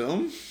anthology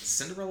film.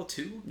 Cinderella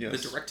 2? Yes.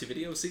 The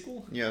direct-to-video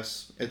sequel?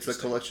 Yes. It's a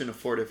collection of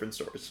 4 different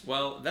stories.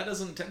 Well, that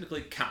doesn't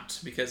technically count,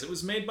 because it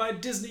was made by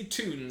Disney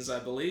Toons, I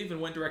believe, and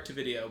went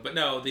direct-to-video. But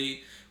no,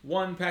 the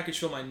one package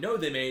film I know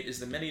they made is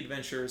The Many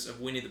Adventures of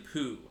Winnie the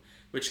Pooh,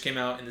 which came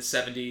out in the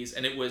 70s,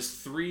 and it was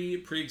 3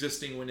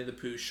 pre-existing Winnie the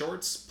Pooh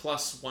shorts,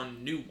 plus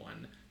 1 new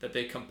one, that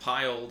they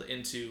compiled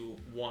into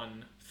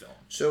one film.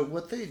 So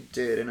what they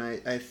did, and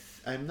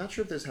I'm not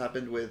sure if this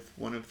happened with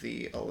one of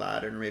the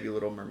Aladdin or maybe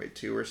Little Mermaid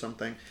 2 or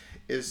something,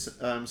 is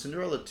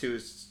Cinderella 2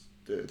 is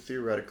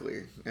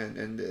theoretically,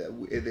 and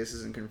this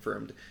isn't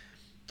confirmed,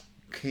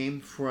 came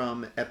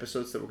from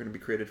episodes that were going to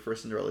be created for a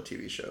Cinderella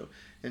TV show.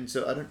 And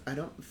so I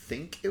don't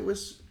think it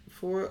was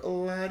for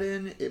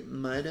Aladdin. It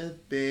might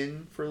have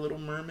been for Little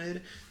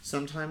Mermaid.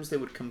 Sometimes they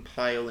would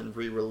compile and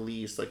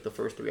re-release like the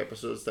first 3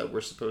 episodes that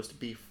were supposed to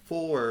be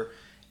for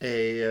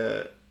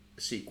a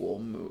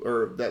sequel,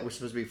 or that were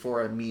supposed to be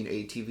for a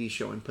TV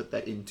show, and put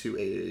that into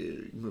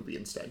a movie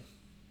instead.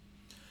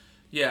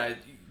 Yeah,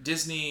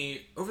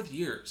 Disney, over the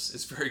years,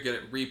 is very good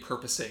at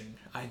repurposing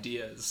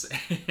ideas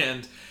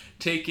and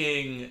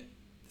taking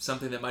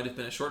something that might have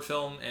been a short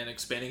film and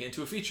expanding it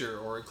into a feature,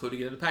 or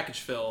including it in a package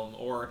film,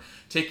 or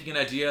taking an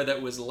idea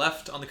that was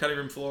left on the cutting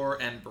room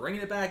floor and bringing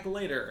it back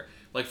later.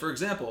 Like, for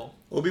example,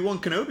 Obi-Wan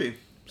Kenobi.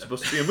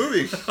 Supposed to be a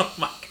movie. Oh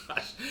my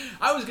gosh.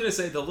 I was going to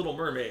say The Little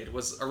Mermaid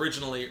was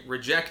originally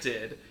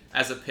rejected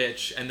as a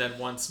pitch, and then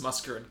once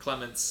Musker and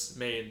Clements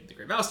made The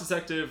Great Mouse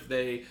Detective,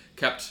 they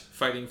kept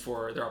fighting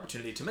for their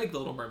opportunity to make The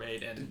Little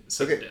Mermaid, and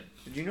so they did.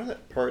 Did you know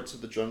that parts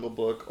of The Jungle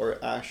Book are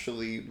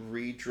actually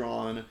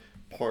redrawn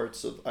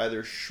parts of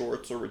either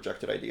shorts or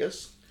rejected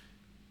ideas?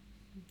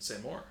 Say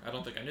more. I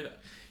don't think I knew that.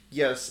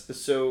 Yes,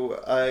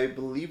 so I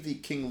believe the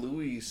King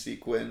Louis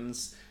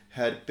sequence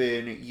had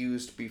been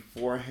used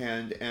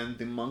beforehand, and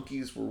the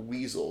monkeys were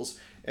weasels,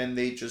 and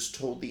they just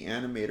told the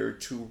animator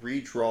to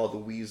redraw the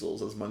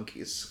weasels as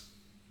monkeys.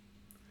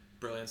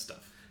 Brilliant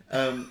stuff.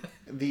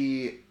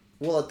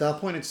 Well, at that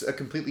point, it's a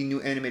completely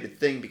new animated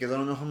thing, because I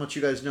don't know how much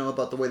you guys know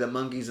about the way that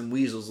monkeys and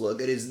weasels look.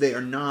 They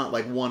are not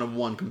like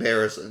one-of-one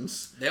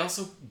comparisons. They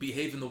also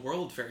behave in the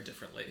world very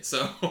differently,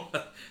 so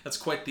that's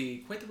quite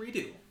the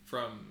redo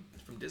from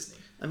Disney.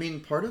 I mean,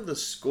 part of the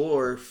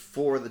score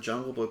for The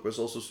Jungle Book was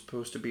also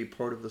supposed to be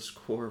part of the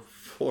score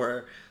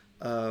for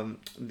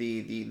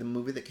the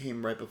movie that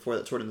came right before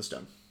that, Sword in the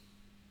Stone.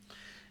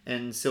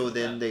 And so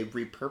then they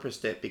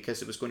repurposed it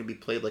because it was going to be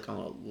played like on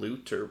a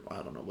lute or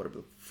I don't know, whatever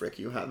the frick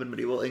you have in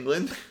medieval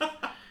England.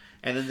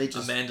 And then they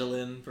just... A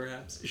mandolin,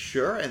 perhaps?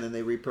 Sure, and then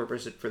they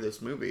repurposed it for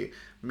this movie.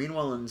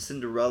 Meanwhile, in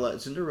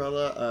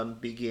Cinderella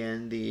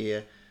began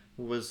the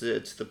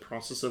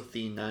process of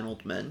the Nine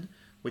Old Men,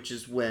 which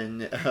is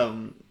when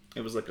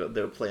it was like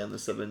their play on the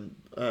seven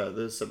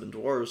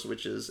dwarves,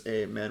 which is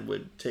a man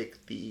would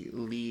take the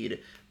lead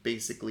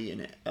basically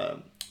in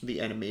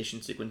the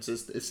animation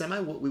sequences. It's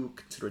what we would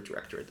consider a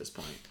director at this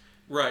point.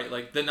 Right,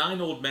 like the Nine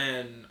Old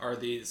Men are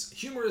these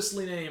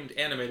humorously named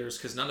animators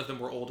because none of them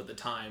were old at the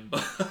time,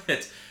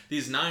 but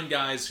these 9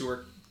 guys who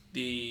are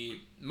the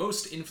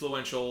most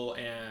influential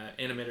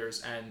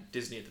animators at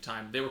Disney at the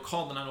time. They were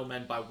called the Nine Old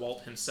Men by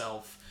Walt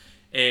himself,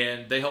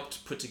 and they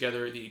helped put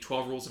together the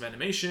 12 rules of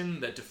animation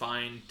that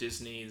define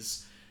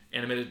Disney's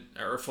animated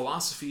or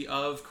philosophy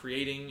of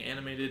creating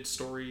animated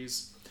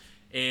stories.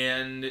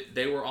 And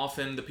they were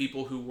often the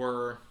people who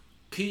were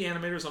key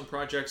animators on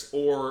projects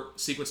or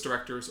sequence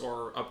directors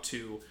or up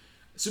to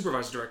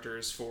supervisor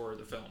directors for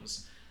the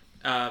films.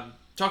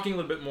 Talking a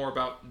little bit more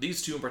about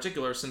these two in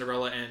particular,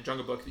 Cinderella and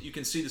Jungle Book, you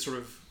can see the sort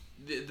of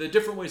the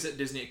different ways that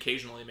Disney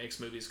occasionally makes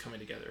movies coming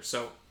together.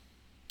 So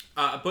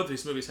both of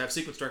these movies have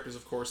sequence directors,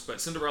 of course,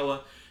 but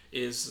Cinderella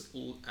is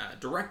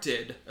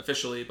directed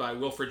officially by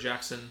Wilfred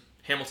Jackson,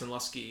 Hamilton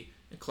Lusky,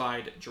 and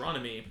Clyde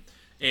Geronimi,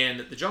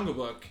 and The Jungle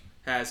Book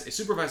has a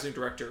supervising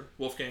director,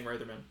 Wolfgang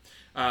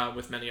Reitherman,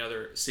 with many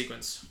other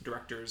sequence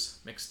directors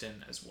mixed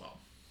in as well.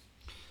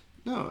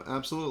 No,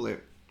 absolutely.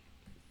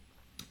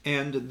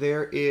 And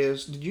there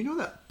is... Did you know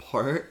that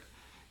part...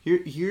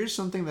 Here's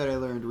something that I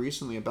learned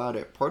recently about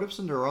it. Part of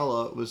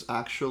Cinderella was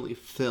actually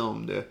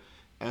filmed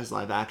as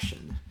live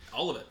action.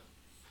 All of it.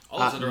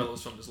 All of Cinderella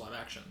was filmed as live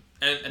action.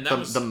 And that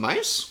was... The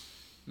mice?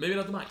 Maybe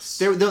not the mice.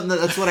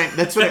 That's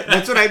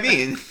what I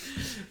mean.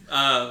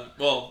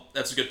 Well,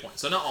 that's a good point.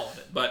 So not all of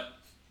it, but...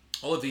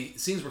 all of the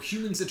scenes where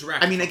humans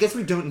interact. I mean, I guess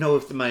we don't know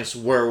if the mice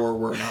were or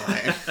were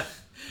not.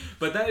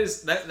 But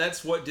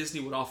that's what Disney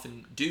would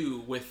often do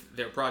with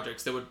their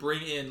projects. They would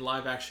bring in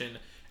live action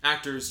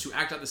actors to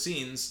act out the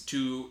scenes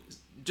to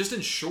just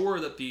ensure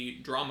that the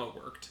drama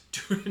worked,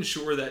 to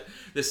ensure that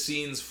the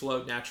scenes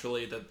flowed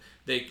naturally, that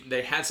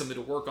they had something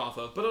to work off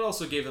of. But it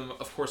also gave them,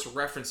 of course,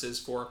 references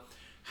for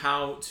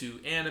how to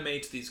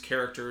animate these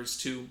characters,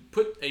 to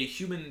put a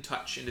human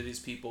touch into these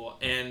people.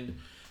 And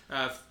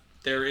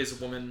there is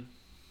a woman...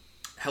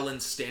 Helen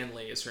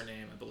Stanley is her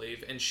name, I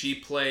believe, and she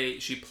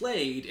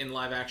played in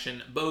live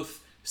action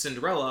both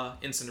Cinderella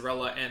and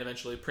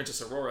eventually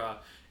Princess Aurora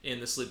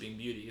in The Sleeping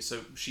Beauty. So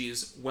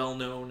she's well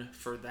known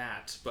for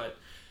that. But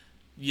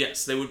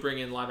yes, they would bring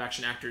in live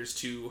action actors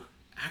to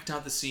act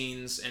out the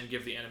scenes and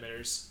give the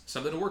animators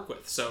something to work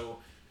with. So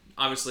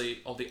obviously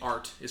all the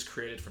art is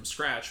created from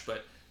scratch,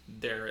 but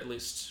they're at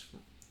least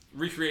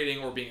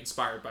recreating or being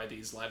inspired by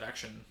this live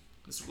action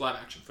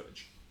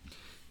footage.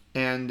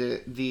 And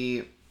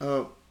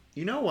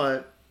you know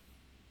what?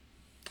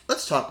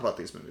 Let's talk about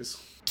these movies.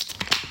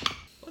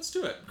 Let's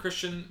do it.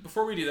 Christian,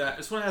 before we do that, I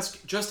just want to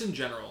ask, just in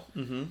general,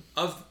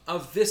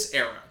 of this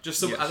era,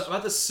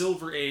 about the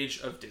silver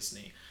age of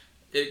Disney.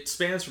 It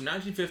spans from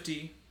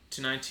 1950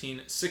 to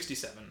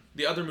 1967.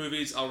 The other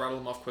movies, I'll rattle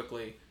them off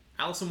quickly.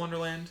 Alice in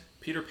Wonderland,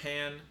 Peter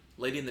Pan,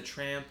 Lady and the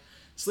Tramp,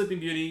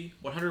 Sleeping Beauty,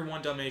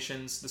 101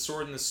 Dalmatians, The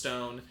Sword in the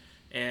Stone,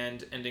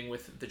 and ending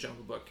with The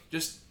Jungle Book.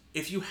 Just...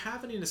 if you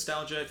have any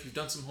nostalgia, if you've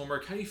done some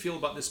homework, how do you feel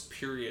about this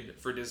period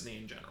for Disney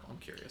in general? I'm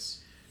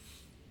curious.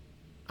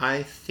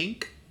 I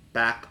think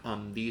back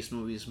on these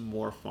movies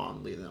more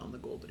fondly than on the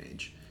Golden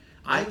Age.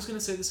 I was going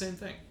to say the same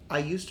thing. I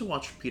used to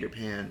watch Peter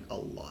Pan a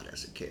lot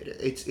as a kid.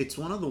 It's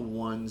one of the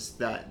ones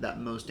that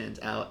most stands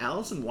out.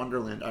 Alice in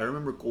Wonderland, I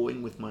remember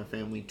going with my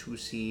family to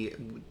see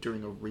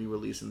during a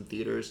re-release in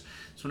theaters.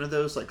 It's one of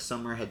those, like,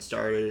 summer had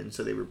started, and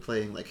so they were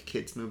playing, like,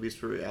 kids' movies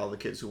for all the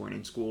kids who weren't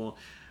in school.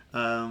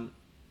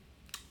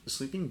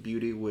 Sleeping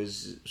Beauty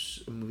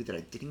was a movie that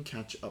I didn't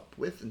catch up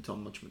with until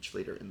much, much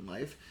later in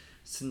life.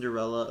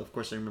 Cinderella, of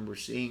course, I remember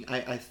seeing.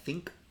 I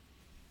think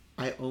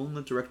I own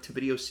the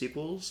direct-to-video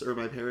sequels, or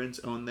my parents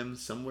own them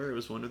somewhere. It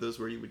was one of those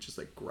where you would just,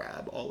 like,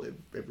 grab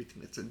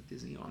everything that's in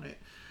Disney on it.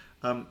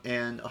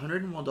 And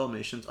 101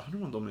 Dalmatians I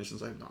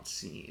have not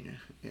seen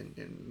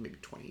in maybe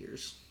 20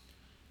 years.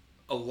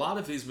 A lot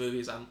of these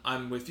movies,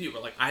 I'm with you,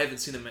 but, like, I haven't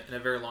seen them in a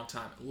very long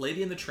time.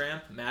 Lady and the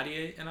Tramp,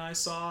 Maddie and I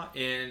saw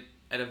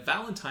at a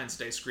Valentine's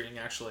Day screening,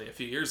 actually, a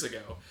few years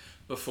ago.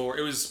 Before,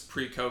 it was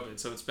pre-COVID,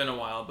 so it's been a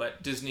while,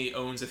 but Disney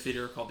owns a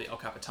theater called the El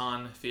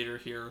Capitan Theater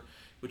here,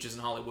 which is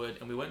in Hollywood,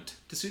 and we went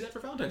to see that for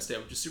Valentine's Day,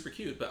 which is super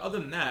cute. But other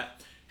than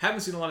that,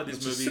 haven't seen a lot of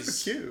these movies.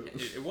 Super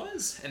cute. It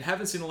was, and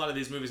haven't seen a lot of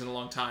these movies in a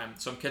long time,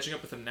 so I'm catching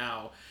up with them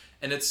now.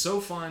 And it's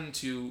so fun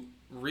to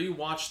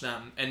rewatch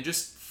them and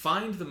just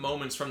find the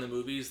moments from the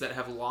movies that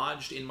have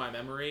lodged in my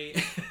memory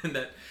and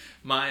that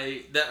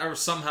are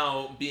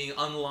somehow being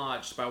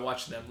unlodged by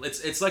watching them.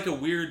 It's like a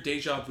weird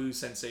deja vu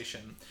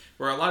sensation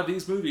where a lot of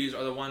these movies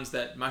are the ones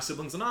that my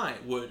siblings and I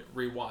would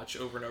rewatch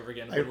over and over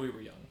again when we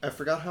were young. I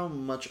forgot how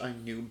much I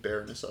knew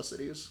Bare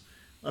Necessities.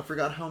 I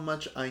forgot how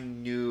much I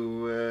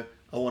knew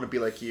I Want to Be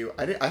Like You.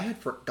 I had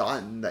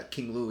forgotten that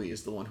King Louis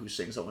is the one who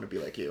sings I Want to Be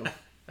Like You.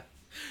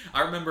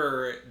 I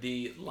remember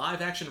the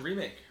live-action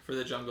remake for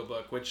The Jungle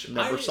Book, which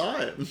Never saw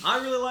it.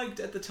 I really liked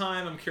at the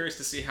time. I'm curious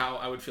to see how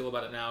I would feel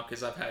about it now,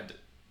 because I've had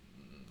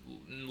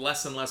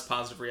less and less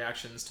positive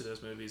reactions to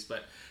those movies.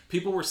 But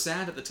people were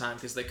sad at the time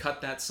because they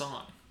cut that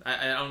song.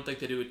 I don't think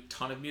they do a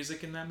ton of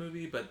music in that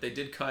movie, but they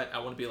did cut I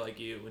Want to Be Like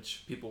You,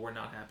 which people were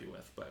not happy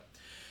with. But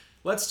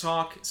let's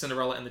talk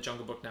Cinderella and The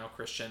Jungle Book now,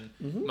 Christian.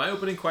 Mm-hmm. My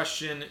opening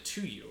question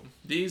to you.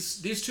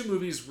 These two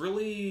movies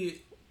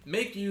really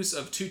make use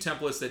of two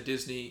templates that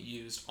Disney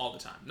used all the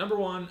time. Number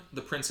one, the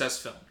princess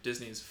film.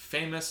 Disney is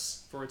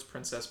famous for its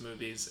princess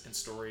movies and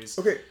stories.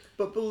 Okay,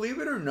 but believe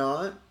it or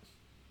not,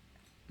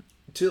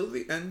 till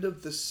the end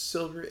of the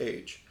Silver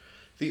Age,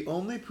 the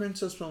only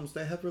princess films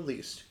they have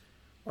released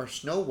are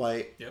Snow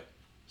White, Yep.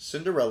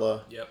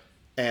 Cinderella, Yep.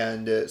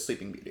 and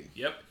Sleeping Beauty.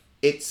 Yep.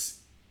 It's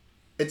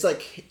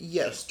like,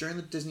 yes, during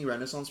the Disney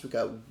Renaissance we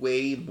got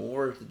way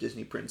more of the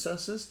Disney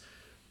princesses,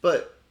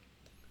 but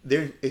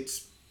they're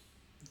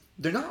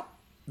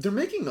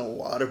making a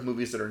lot of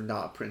movies that are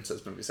not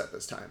princess movies at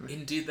this time.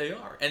 Indeed they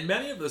are. And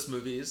many of those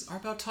movies are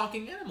about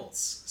talking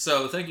animals.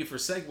 So thank you for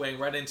segueing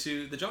right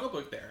into The Jungle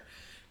Book there.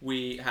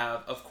 We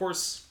have, of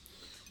course,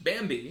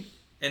 Bambi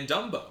and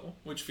Dumbo,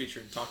 which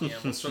featured talking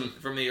animals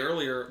from the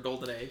earlier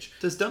Golden Age.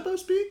 Does Dumbo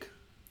speak?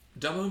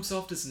 Dumbo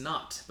himself does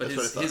not, but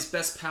his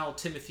best pal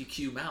Timothy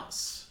Q.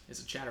 Mouse is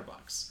a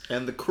chatterbox.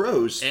 And the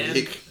crows speak. And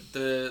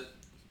the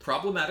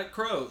problematic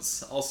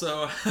crows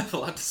also have a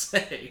lot to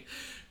say.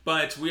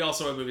 But we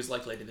also have movies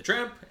like Lady and the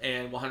Tramp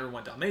and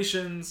 101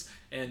 Dalmatians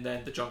and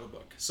then The Jungle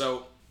Book.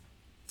 So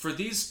for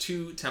these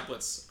two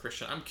templates,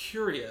 Christian, I'm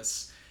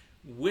curious,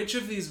 which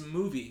of these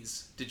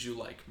movies did you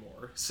like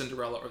more,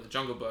 Cinderella or The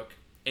Jungle Book?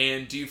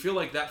 And do you feel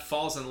like that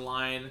falls in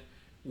line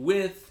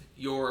with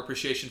your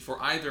appreciation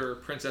for either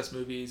princess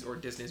movies or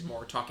Disney's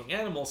more talking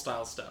animal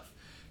style stuff?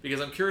 Because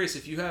I'm curious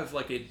if you have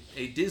like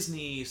a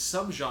Disney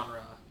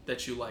subgenre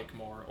that you like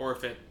more, or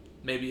if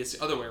maybe it's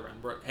the other way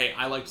around, where, hey,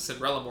 I liked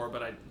Cinderella more,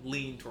 but I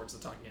lean towards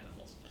the talking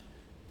animals.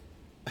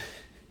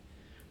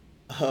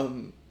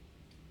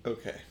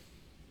 Okay.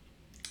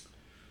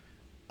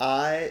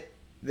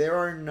 There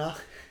are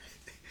not...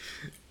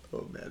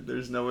 Oh man,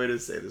 there's no way to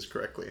say this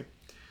correctly.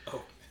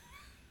 Oh.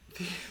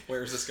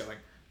 Where is this going?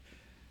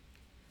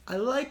 I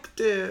liked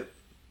it...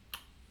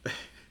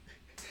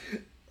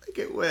 like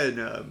it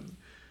when,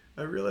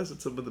 I realize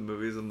that some of the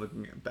movies I'm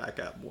looking back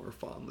at more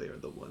fondly are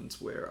the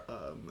ones where,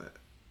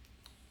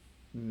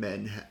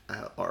 men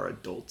are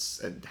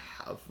adults and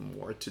have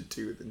more to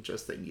do than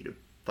just they need to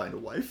find a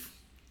wife.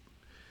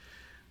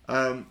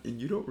 And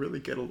you don't really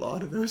get a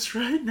lot of those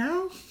right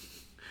now.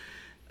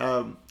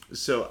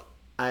 So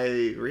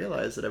I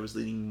realized that I was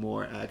leaning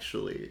more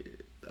actually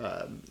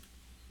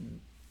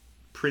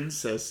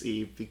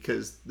princess-y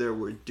because there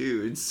were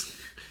dudes.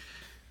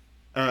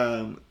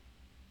 Talking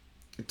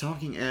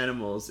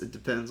animals, it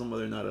depends on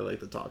whether or not I like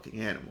the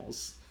talking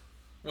animals.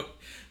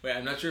 Wait,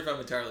 I'm not sure if I'm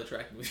entirely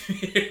tracking with you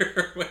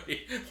here.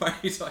 Wait, why are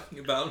you talking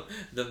about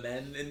the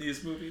men in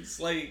these movies?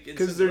 Like,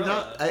 because they're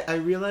not. I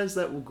realized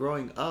that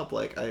growing up,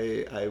 like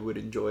I would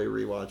enjoy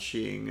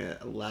rewatching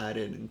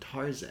Aladdin and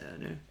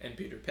Tarzan and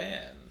Peter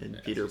Pan.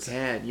 And Peter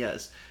Pan,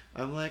 yes.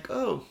 I'm like,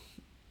 oh,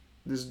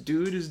 this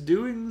dude is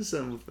doing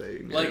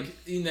something. Like,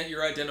 in that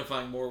you're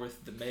identifying more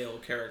with the male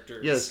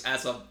characters, yes,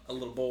 as a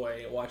little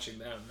boy watching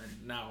them,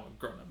 and now a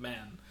grown-up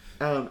man.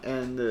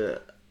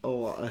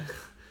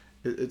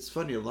 It's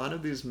funny, a lot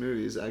of these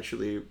movies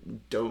actually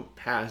don't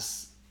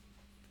pass...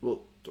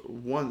 Well,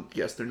 one,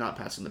 yes, they're not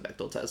passing the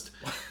Bechdel test.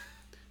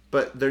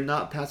 But they're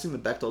not passing the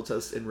Bechdel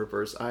test in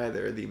reverse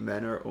either. The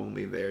men are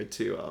only there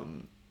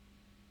to...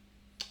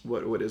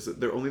 What is it?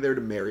 They're only there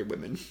to marry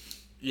women.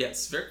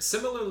 Yes, very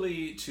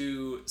similarly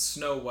to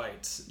Snow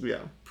White. Yeah.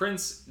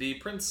 The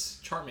Prince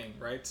Charming,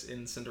 right?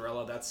 In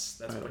Cinderella, that's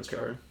Prince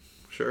Charming.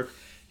 Sure.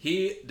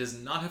 He does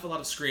not have a lot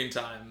of screen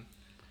time.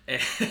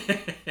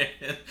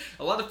 And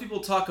a lot of people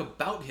talk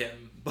about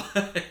him,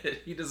 but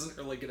he doesn't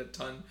really get a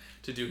ton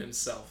to do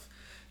himself.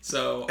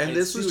 So and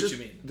this was what you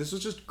mean. This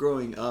was just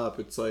growing up.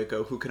 It's like,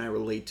 who can I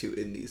relate to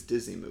in these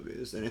Disney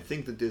movies? And I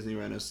think the Disney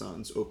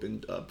Renaissance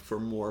opened up for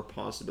more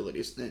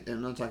possibilities. And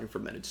I'm not talking for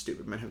men. It's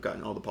stupid. Men have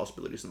gotten all the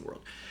possibilities in the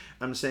world.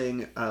 I'm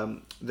saying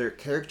their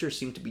characters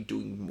seem to be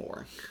doing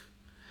more.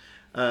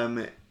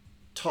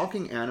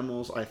 Talking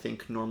animals, I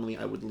think normally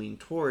I would lean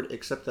toward,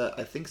 except that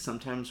I think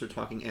sometimes their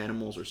talking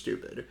animals are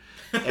stupid.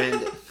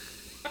 And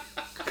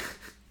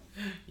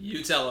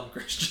you tell them,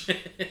 Christian.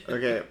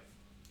 Okay.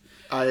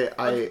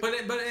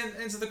 But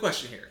answer the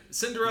question here: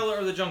 Cinderella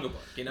or The Jungle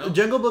Book? You know, The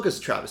Jungle Book is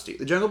a travesty.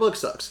 The Jungle Book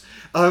sucks.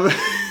 Wow,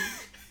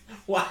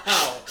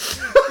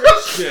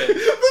 Christian.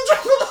 The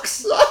Jungle Book sucks.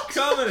 sucks.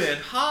 Coming in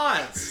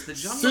hot. The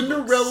Jungle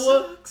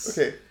Cinderella. Book sucks.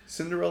 Okay,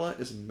 Cinderella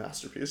is a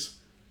masterpiece.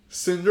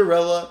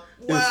 Cinderella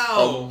is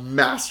a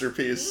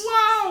masterpiece.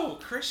 Wow,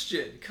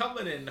 Christian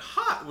coming in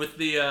hot with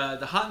the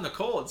hot and the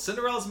cold.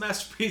 Cinderella's a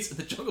masterpiece, and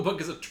the Jungle Book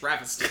is a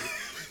travesty.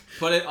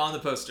 Put it on the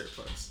poster,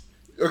 folks.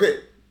 Okay,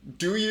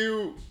 do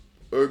you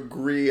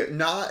agree?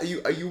 Not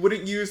you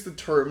wouldn't use the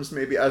terms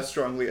maybe as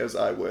strongly as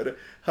I would.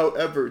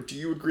 However, do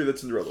you agree that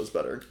Cinderella is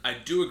better? I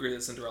do agree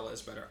that Cinderella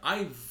is better.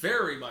 I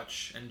very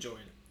much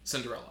enjoyed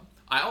Cinderella.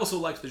 I also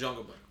liked the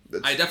Jungle Book.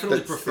 I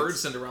definitely preferred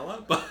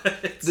Cinderella, but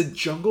the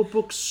Jungle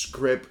Book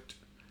script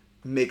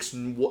makes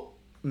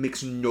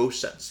no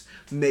sense.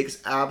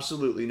 Makes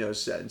absolutely no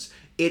sense.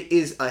 It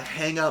is a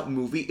hangout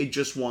movie. It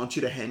just wants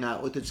you to hang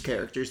out with its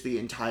characters the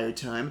entire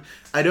time.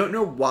 I don't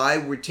know why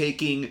we're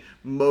taking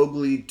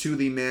Mowgli to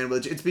the Man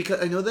Village. It's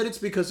because I know that it's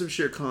because of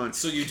Shere Khan.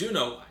 So you do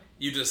know why.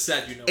 You just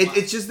said you know why.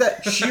 It's just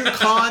that Shere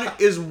Khan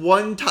is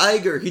one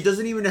tiger. He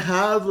doesn't even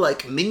have,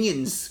 like,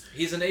 minions.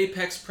 He's an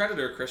apex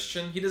predator,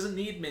 Christian. He doesn't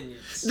need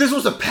minions. This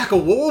was a pack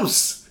of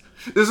wolves.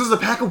 This was a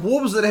pack of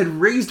wolves that had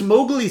raised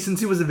Mowgli since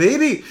he was a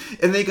baby.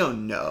 And they go,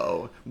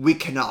 no, we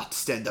cannot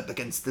stand up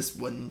against this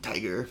one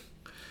tiger.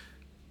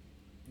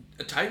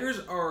 Tigers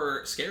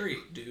are scary,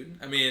 dude.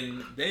 I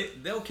mean,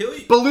 they'll kill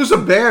you. Baloo's a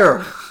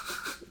bear.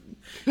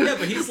 Yeah,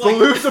 but he's like...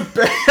 Baloo's a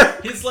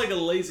bear. He's like a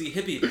lazy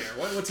hippie bear.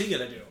 What's he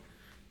gonna do?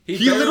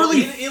 He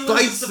literally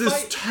fights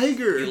this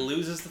tiger. He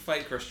loses the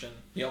fight, Christian.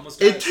 He almost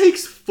dies. It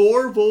takes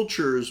 4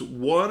 vultures,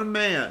 1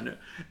 man,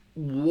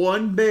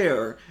 1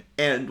 bear,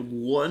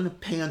 and 1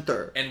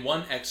 panther. And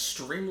 1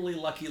 extremely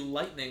lucky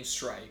lightning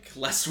strike,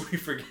 lest we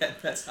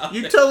forget that's how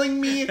You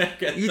telling me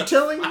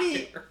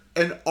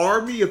an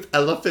army of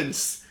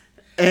elephants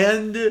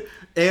and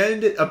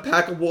a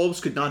pack of wolves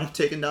could not have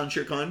taken down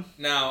Shere Khan?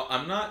 Now,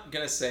 I'm not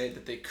going to say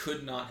that they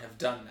could not have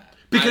done that.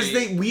 Because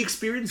we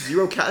experienced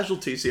 0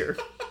 casualties here.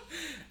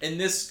 In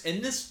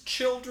this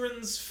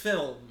children's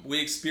film,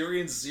 we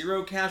experienced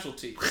 0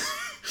 casualties.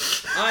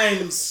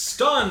 I'm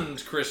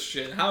stunned,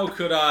 Christian. How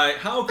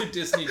could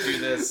Disney do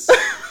this?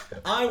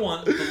 I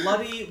want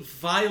bloody,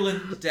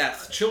 violent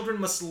death.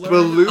 Children must learn.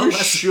 Baloo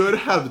should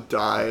have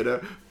died.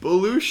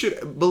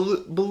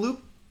 Baloo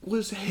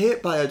was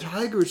hit by a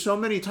tiger so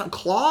many times.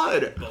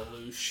 Claude.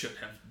 Baloo should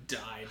have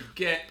died.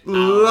 Get out.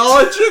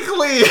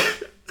 Logically.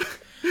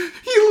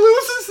 He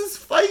loses his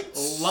fight.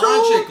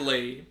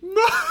 Logically.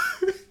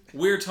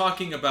 We're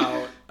talking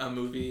about a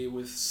movie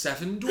with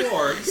 7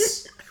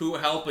 dwarves who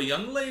help a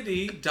young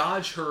lady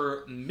dodge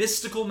her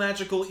mystical,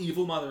 magical,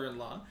 evil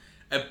mother-in-law,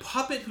 a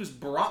puppet who's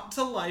brought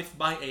to life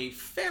by a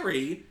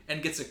fairy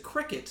and gets a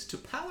cricket to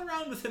pal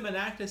around with him and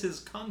act as his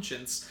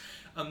conscience.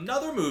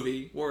 Another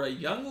movie where a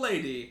young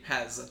lady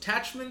has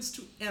attachments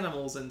to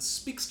animals and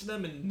speaks to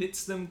them and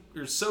knits them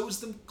or sews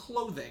them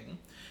clothing.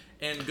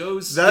 And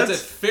goes as a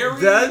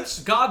fairy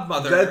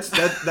godmother.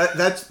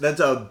 That's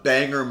a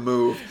banger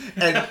move.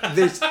 And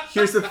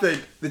here's the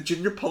thing: the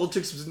gender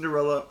politics of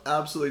Cinderella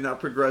absolutely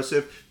not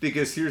progressive.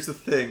 Because here's the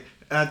thing: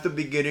 at the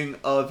beginning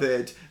of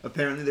it,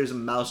 apparently there's a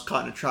mouse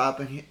caught in a trap,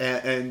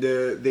 and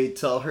they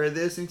tell her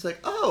this, and he's like,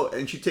 oh,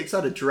 and she takes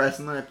out a dress,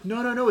 and they're like,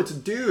 no, it's a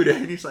dude,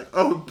 and he's like,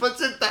 oh,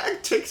 puts it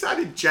back, takes out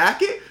a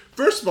jacket.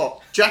 First of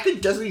all,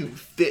 jacket doesn't even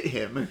fit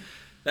him.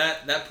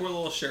 That poor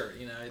little shirt,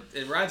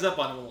 it rides up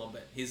on him a little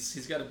bit.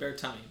 He's got a bare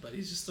tummy, but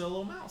he's just a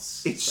little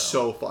mouse. It's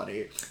so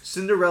funny.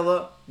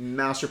 Cinderella,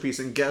 masterpiece,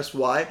 and guess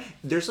why?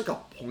 There's like a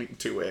point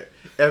to it.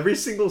 Every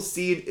single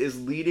scene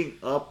is leading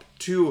up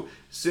to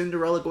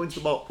Cinderella going to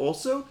the ball.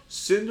 Also,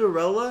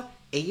 Cinderella,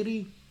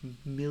 80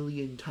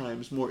 million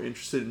times more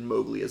interested in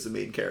Mowgli as the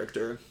main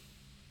character.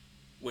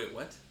 Wait,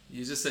 what?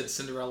 You just said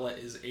Cinderella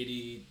is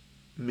 80...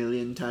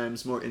 million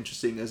times more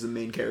interesting as the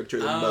main character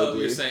than Mowgli. Oh,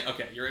 you're saying,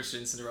 okay, you're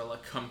interested in Cinderella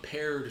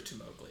compared to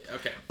Mowgli.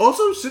 Okay.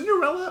 Also,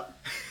 Cinderella,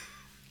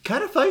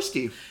 kind of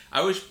feisty.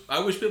 I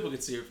wish people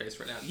could see her face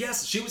right now.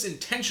 Yes, she was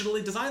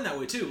intentionally designed that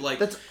way too. Like,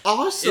 that's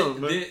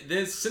awesome.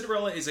 This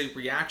Cinderella is a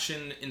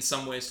reaction in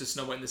some ways to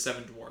Snow White and the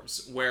Seven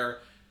Dwarfs, where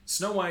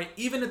Snow White,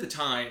 even at the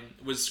time,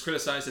 was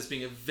criticized as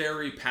being a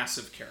very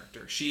passive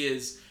character. She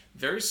is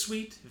very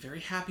sweet,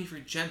 very happy,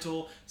 very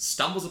gentle,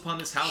 stumbles upon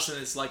this house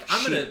and is like,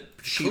 I'm going to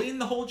clean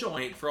the whole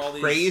joint for all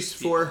these prays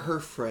people. for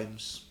her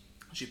friends.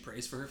 She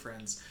prays for her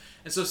friends.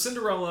 And so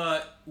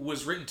Cinderella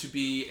was written to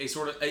be a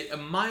sort of a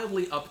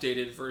mildly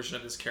updated version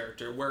of this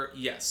character where,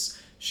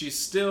 yes, she's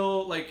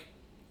still, like,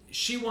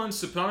 she wants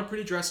to put on a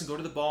pretty dress and go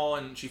to the ball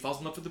and she falls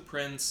in love with the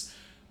prince.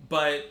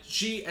 But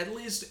she, at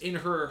least in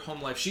her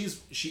home life, she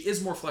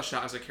is more fleshed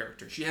out as a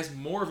character. She has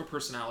more of a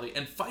personality,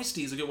 and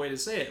feisty is a good way to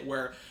say it,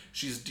 where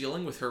she's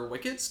dealing with her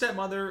wicked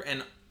stepmother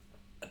and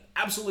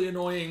absolutely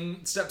annoying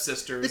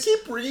stepsisters. They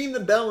keep ringing the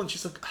bell, and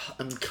she's like,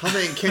 I'm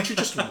coming, can't you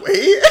just wait? And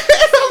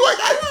I'm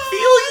like, I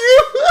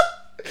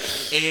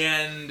feel you!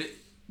 And...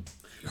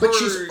 But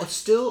she's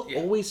still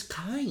always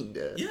kind.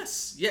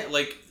 Yes. Yeah,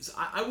 like,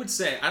 I would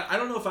say, I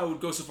don't know if I would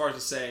go so far as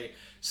to say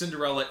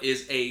Cinderella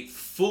is a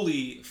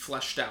fully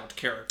fleshed out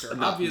character.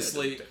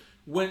 Obviously,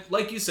 when,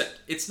 like you said,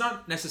 it's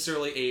not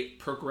necessarily a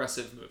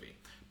progressive movie.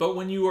 But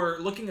when you are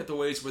looking at the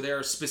ways where they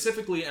are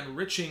specifically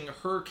enriching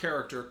her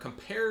character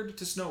compared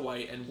to Snow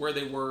White and where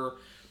they were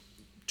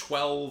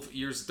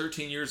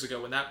 13 years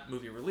ago when that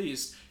movie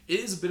released, it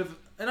is a bit of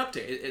an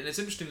update. And it's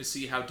interesting to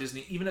see how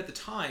Disney, even at the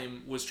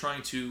time, was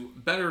trying to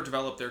better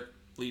develop their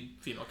lead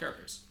female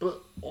characters.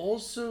 But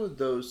also,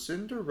 though,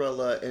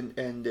 Cinderella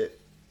and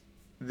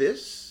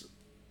this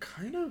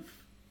kind of...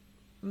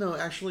 No,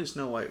 actually,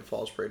 Snow White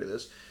falls prey to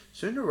this.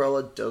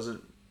 Cinderella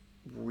doesn't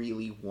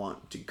really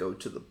want to go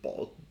to the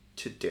ball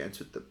to dance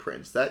with the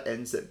prince. That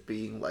ends up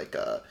being like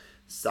a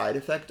side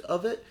effect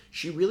of it.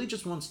 She really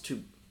just wants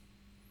to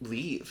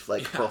leave,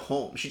 for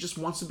home. She just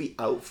wants to be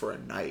out for a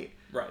night.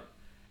 Right.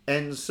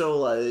 And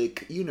so,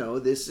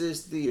 this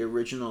is the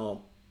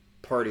original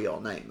Party All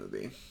Night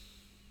movie.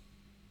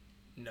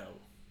 No.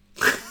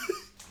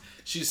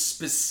 She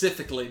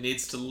specifically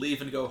needs to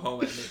leave and go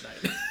home at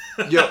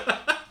midnight. Yo,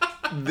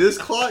 this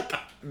clock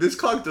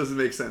doesn't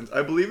make sense.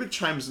 I believe it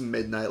chimes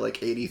midnight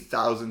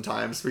 80,000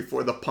 times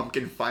before the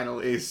pumpkin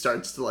finally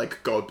starts to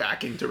go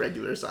back into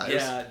regular size.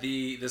 Yeah,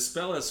 the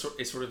spell is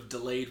a sort of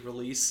delayed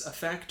release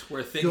effect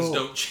where things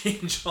don't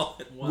change all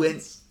at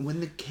once. When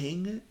the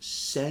king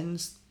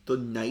sends the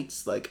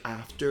knights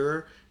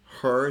after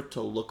her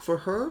to look for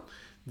her,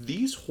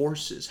 these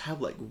horses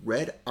have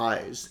red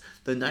eyes.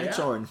 The knights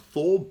are in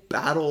full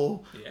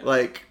battle,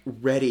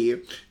 ready.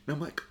 And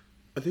I'm like,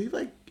 are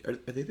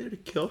they there to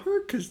kill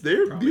her? Because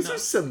these are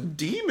some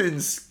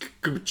demons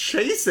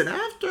chasing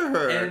after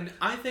her. And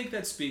I think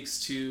that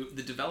speaks to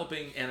the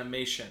developing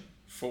animation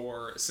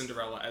for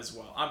Cinderella as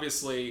well.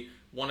 Obviously,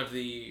 one of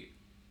the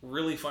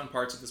really fun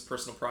parts of this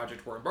personal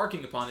project we're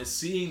embarking upon is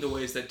seeing the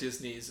ways that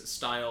Disney's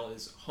style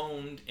is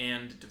honed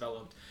and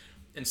developed.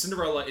 And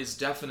Cinderella is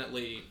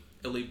definitely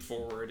a leap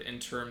forward in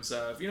terms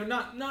of,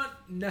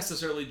 not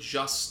necessarily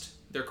just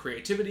their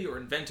creativity or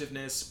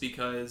inventiveness,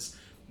 because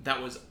that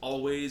was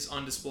always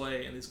on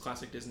display in these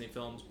classic Disney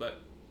films, but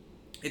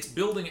it's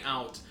building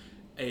out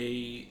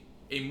a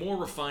more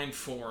refined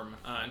form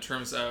in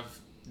terms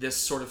of this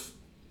sort of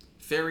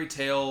fairy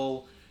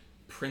tale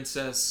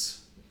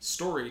princess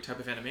story type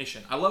of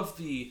animation. I love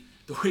the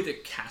way the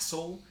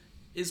castle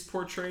is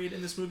portrayed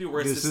in this movie,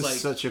 where it's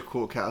this such a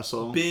cool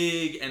castle,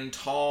 big and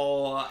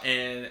tall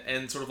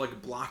and sort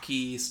of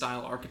blocky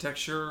style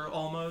architecture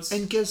almost.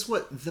 And guess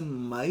what? The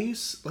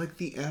mice,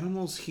 the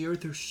animals here,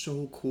 they're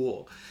so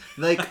cool.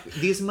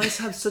 These mice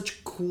have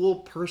such cool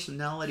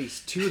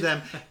personalities to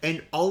them,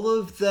 and all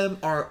of them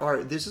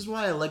are. This is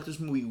why I like this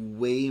movie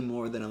way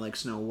more than I like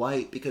Snow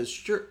White, because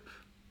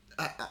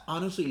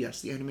honestly,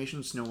 yes, the animation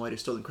of Snow White is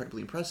still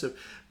incredibly impressive,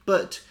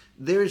 but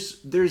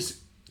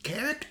there's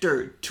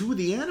character to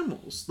the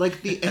animals.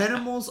 The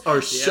animals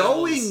are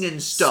showing and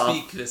stuff.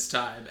 Speak this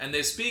time, and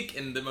they speak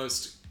in the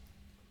most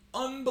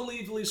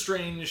unbelievably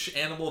strange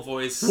animal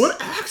voice. What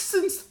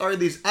accents are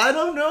these? I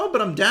don't know, but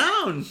I'm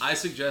down. I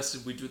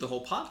suggested we do the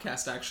whole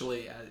podcast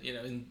actually,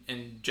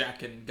 in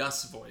Jack and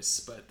Gus' voice,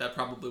 but that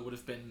probably would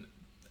have been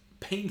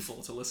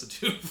painful to listen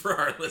to for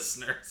our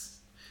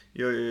listeners.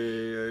 Yeah.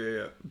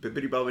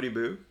 Bibbidi bobbidi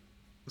boo.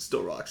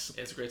 Still rocks.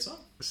 It's a great song.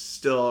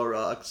 Still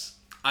rocks.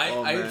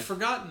 I had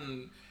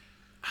forgotten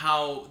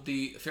how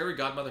the fairy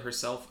godmother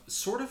herself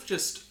sort of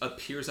just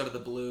appears out of the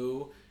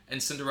blue,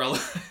 and Cinderella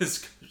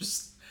is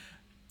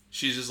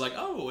she's just like,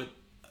 oh,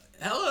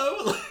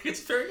 hello, it's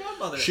fairy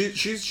godmother.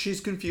 She's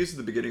confused at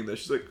the beginning though.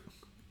 She's like,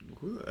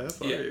 who the F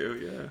are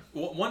you? Yeah.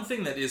 Well, one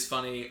thing that is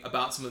funny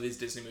about some of these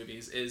Disney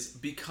movies is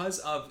because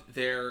of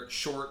their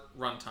short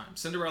runtime.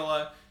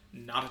 Cinderella,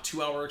 not a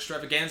 2-hour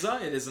extravaganza.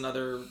 It is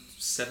another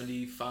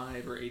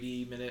 75 or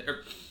 80 minute,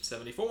 or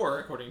 74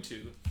 according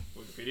to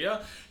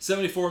Wikipedia,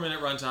 74-minute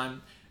runtime.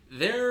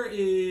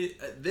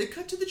 They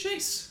cut to the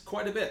chase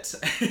quite a bit.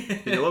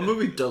 You know what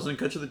movie doesn't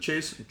cut to the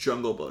chase?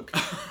 Jungle Book.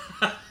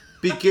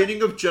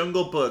 Beginning of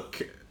Jungle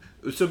Book.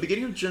 So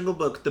beginning of Jungle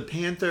Book, the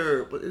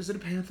panther. Is it a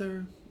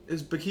panther?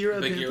 Is Bagheera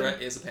a panther? Bagheera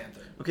is a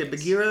panther. Okay, yes.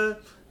 Bagheera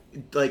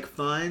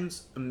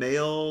finds a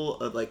male,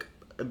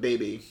 a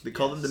baby. They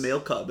call them the male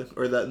cub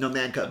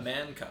man cub. A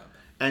man cub.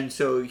 And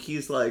so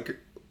he's like,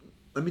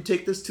 let me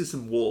take this to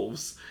some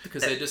wolves.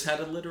 Because they just had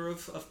a litter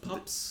of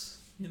pups,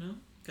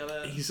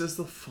 He says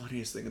the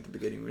funniest thing at the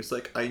beginning, where he's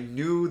like, I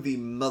knew the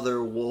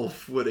mother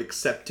wolf would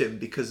accept him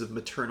because of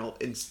maternal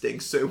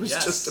instincts, so it was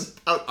just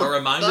about a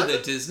reminder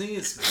that Disney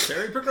is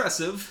very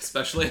progressive,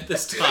 especially at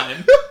this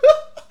time.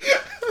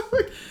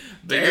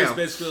 Bagheera's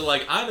basically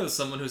like, I know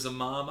someone who's a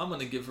mom, I'm going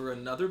to give her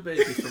another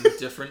baby from a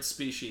different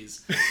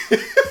species.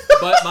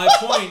 But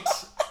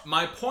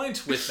my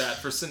point with that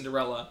for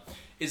Cinderella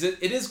is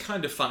that it is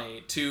kind of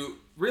funny to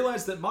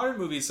realize that modern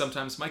movies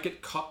sometimes might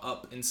get caught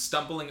up in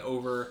stumbling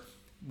over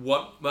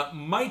what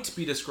might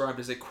be described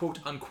as a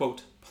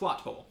quote-unquote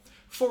plot hole.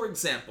 For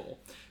example,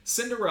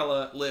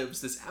 Cinderella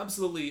lives this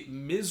absolutely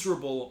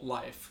miserable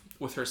life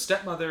with her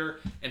stepmother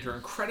and her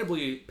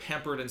incredibly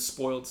pampered and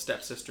spoiled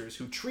stepsisters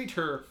who treat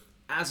her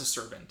as a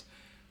servant.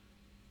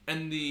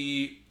 And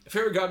the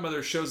fairy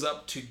godmother shows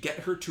up to get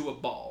her to a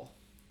ball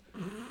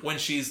when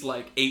she's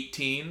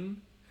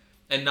 18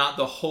 and not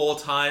the whole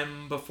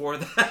time before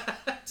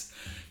that.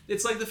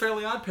 It's like the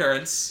Fairly Odd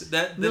Parents,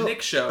 the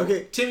Nick show.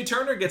 Okay. Timmy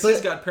Turner gets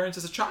his godparents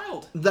as a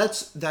child.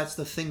 That's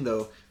the thing,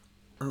 though.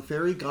 Her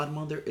fairy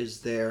godmother is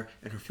there,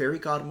 and her fairy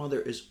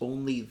godmother is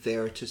only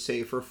there to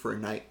save her for a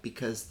night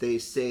because they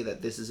say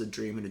that this is a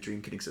dream and a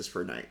dream can exist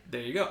for a night.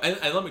 There you go. And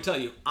let me tell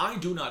you, I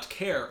do not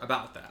care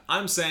about that.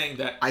 I'm saying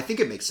that I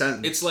think it makes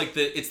sense. it's like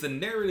it's the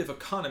narrative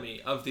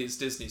economy of these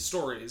Disney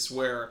stories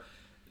where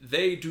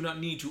they do not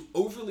need to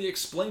overly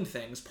explain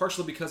things,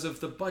 partially because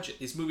of the budget.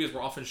 These movies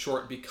were often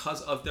short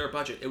because of their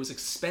budget. It was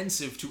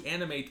expensive to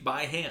animate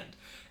by hand,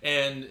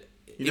 and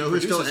you know who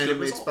still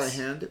animates by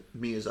hand?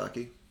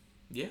 Miyazaki.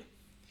 Yeah.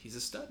 He's a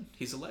stud.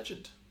 He's a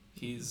legend.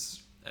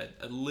 He's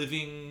a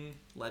living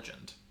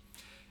legend.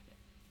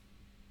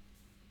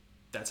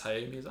 That's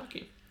Hayao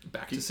Miyazaki.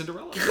 Back to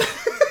Cinderella.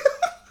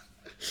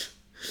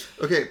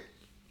 Okay.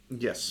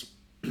 Yes.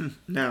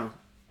 Now,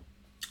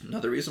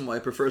 another reason why I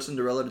prefer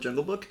Cinderella to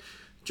Jungle Book.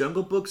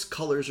 Jungle Book's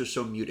colors are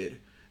so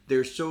muted.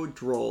 They're so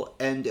droll.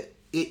 And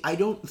I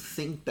don't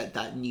think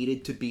that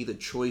needed to be the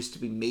choice to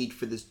be made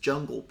for this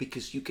jungle.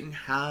 Because you can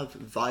have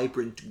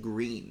vibrant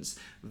greens.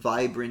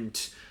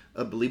 Vibrant...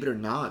 believe it or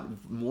not,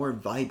 more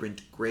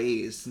vibrant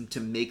grays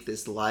to make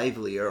this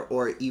livelier,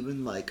 or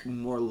even like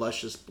more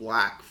luscious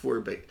black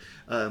for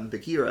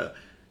Bagheera.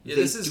 Yeah,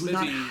 they this is do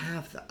not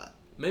have that.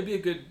 Maybe a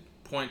good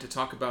point to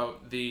talk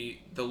about the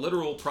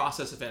literal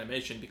process of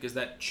animation, because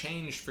that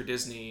changed for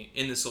Disney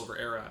in the Silver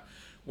Era,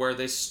 where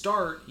they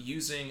start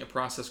using a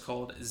process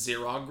called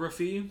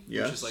xerography,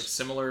 yes. which is like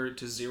similar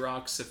to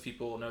Xerox, if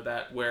people know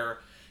that,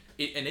 where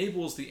it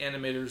enables the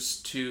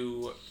animators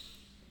to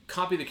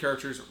copy the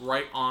characters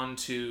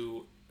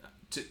onto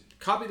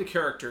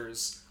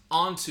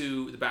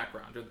the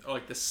background, or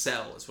like the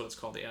cell is what it's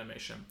called, the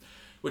animation,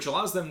 which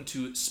allows them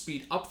to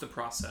speed up the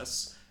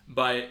process,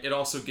 but it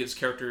also gives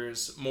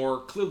characters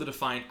more clearly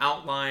defined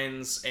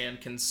outlines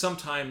and can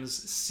sometimes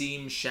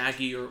seem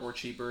shaggy or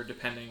cheaper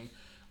depending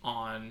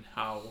on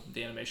how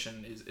the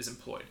animation is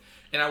employed.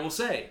 And I will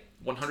say,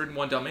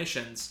 101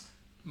 Dalmatians,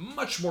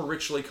 much more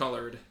richly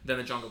colored than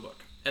the Jungle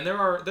Book. And there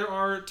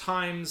are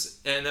times,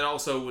 and that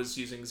also was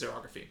using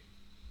xerography.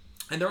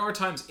 And there are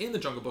times in the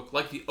Jungle Book,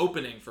 like the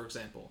opening, for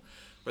example,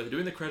 where they're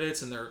doing the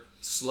credits and they're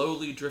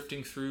slowly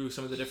drifting through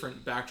some of the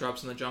different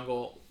backdrops in the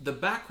jungle. The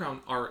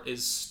background art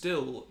is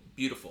still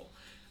beautiful.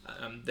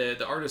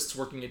 The artists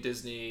working at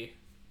Disney,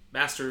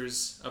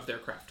 masters of their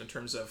craft in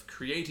terms of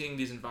creating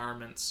these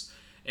environments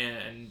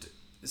and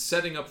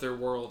setting up their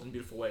world in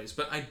beautiful ways.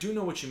 But I do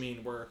know what you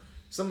mean, where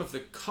some of the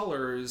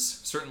colors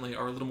certainly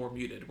are a little more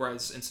muted,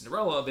 whereas in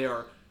Cinderella, they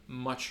are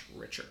much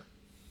richer.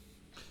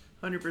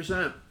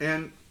 100%.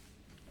 And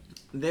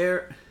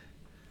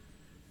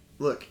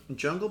look,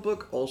 Jungle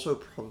Book also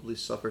probably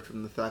suffered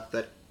from the fact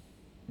that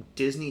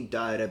Disney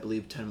died, I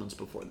believe, 10 months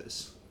before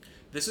this.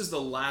 This is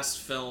the last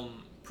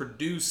film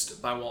produced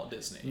by Walt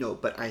Disney. No,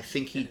 but I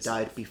think he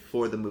died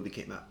before the movie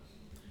came out.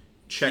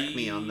 Check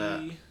me on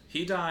that.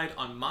 He died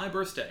on my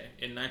birthday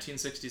in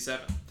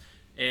 1967.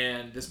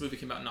 And this movie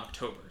came out in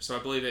October. So I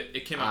believe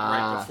it came out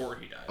right before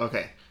he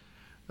died.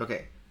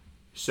 Okay.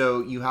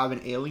 So you have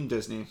an ailing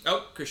Disney.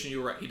 Oh, Christian,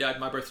 you were right. He died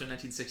my birthday in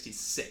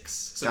 1966.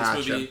 So Gotcha.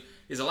 This movie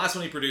is the last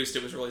one he produced.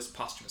 It was released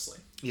posthumously.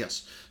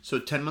 Yes. So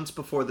 10 months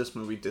before this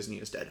movie, Disney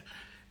is dead.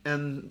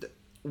 And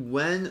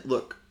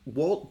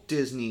Walt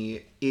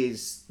Disney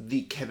is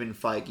the Kevin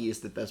Feige is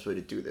the best way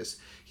to do this.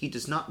 He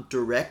does not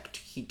direct,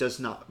 he does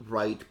not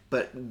write,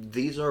 but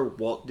these are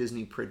Walt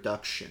Disney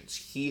productions.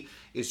 He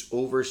is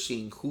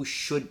overseeing who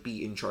should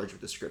be in charge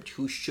of the script,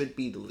 who should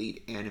be the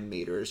lead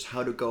animators,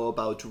 how to go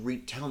about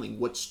retelling,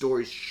 what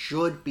stories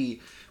should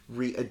be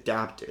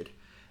readapted.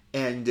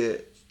 And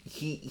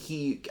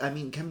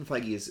Kevin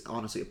Feige is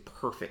honestly a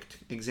perfect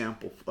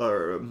example,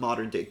 or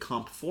modern day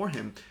comp for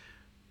him.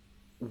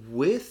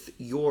 With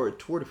your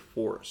tour de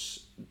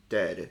force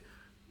dead,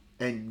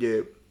 and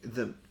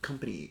the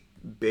company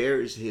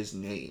bears his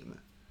name,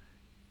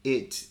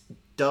 it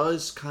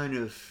does kind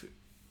of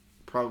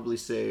probably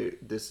say,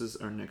 this is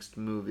our next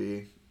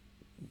movie.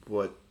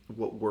 What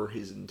were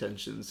his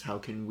intentions? How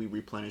can we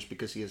replenish?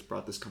 Because he has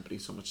brought this company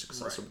so much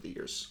success over the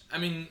years. I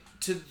mean,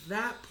 to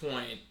that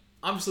point,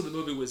 obviously the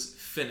movie was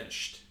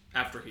finished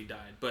after he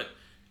died, but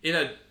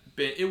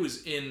it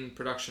was in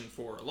production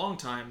for a long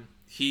time.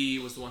 He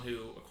was the one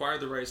who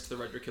acquired the rights to the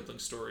Rudyard Kipling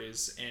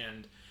stories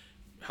and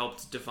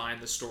helped define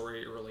the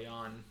story early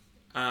on.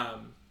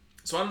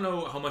 So I don't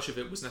know how much of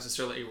it was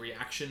necessarily a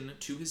reaction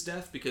to his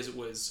death, because it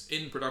was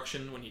in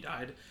production when he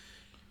died.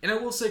 And I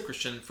will say,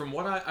 Christian, from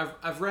what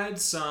I've read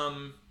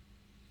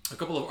a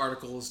couple of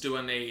articles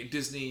doing a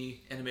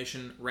Disney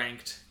animation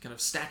ranked, kind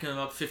of stacking them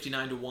up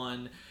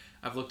 59-1.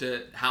 I've looked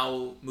at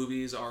how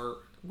movies are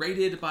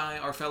rated by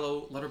our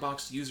fellow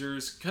Letterboxd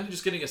users, kind of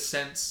just getting a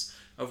sense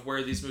of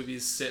where these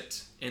movies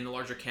sit in the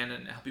larger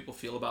canon and how people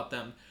feel about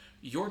them.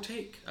 Your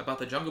take about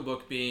The Jungle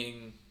Book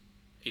being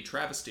a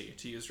travesty,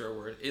 to use your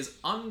word, is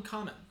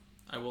uncommon,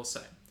 I will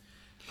say.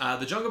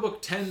 The Jungle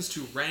Book tends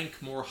to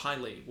rank more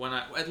highly,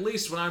 at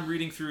least when I'm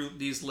reading through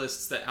these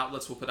lists that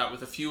outlets will put out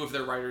with a few of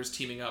their writers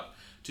teaming up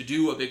to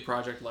do a big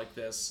project like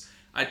this.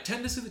 I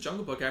tend to see the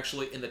Jungle Book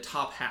actually in the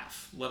top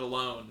half, let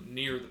alone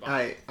near the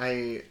bottom.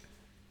 I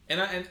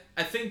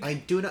think I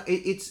do not.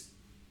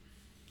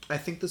 I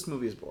think this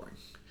movie is boring.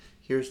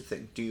 Here's the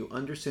thing. Do you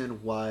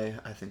understand why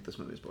I think this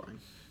movie is boring?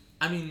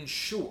 I mean,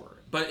 sure,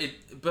 but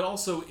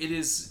also it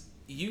is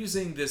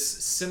using this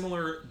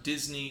similar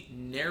Disney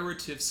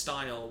narrative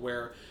style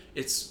where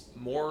it's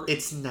more...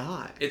 It's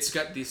not. It's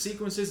got these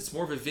sequences, it's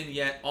more of a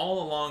vignette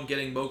all along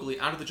getting Mowgli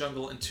out of the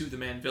jungle and to the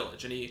man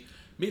village. And he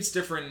meets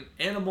different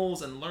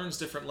animals and learns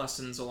different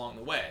lessons along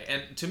the way.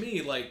 And to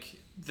me, like,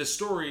 the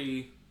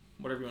story,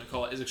 whatever you want to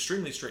call it, is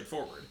extremely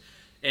straightforward.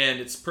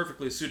 And it's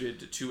perfectly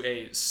suited to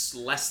a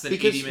less than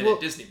 80-minute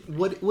Disney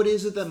movie. What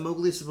is it that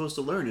Mowgli is supposed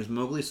to learn? Is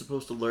Mowgli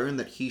supposed to learn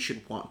that he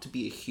should want to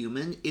be a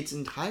human? It's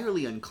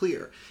entirely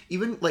unclear.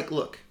 Even, like,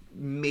 look,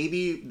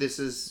 maybe this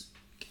is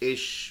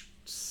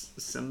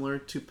similar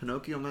to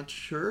Pinocchio, I'm not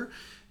sure.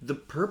 The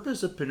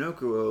purpose of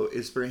Pinocchio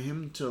is for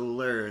him to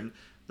learn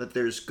that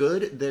there's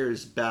good,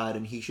 there's bad,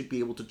 and he should be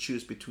able to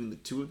choose between the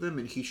two of them,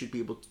 and he should be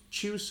able to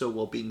choose so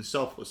while being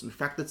selfless. In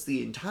fact, that's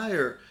the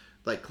entire,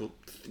 like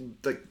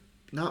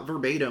not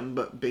verbatim,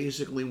 but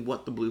basically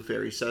what the Blue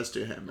Fairy says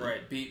to him.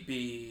 Right.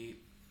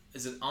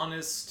 Is it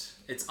honest?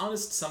 It's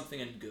honest, something,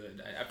 and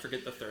good. I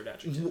forget the third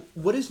adjective.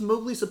 What is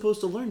Mowgli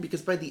supposed to learn?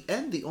 Because by the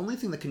end, the only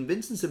thing that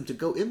convinces him to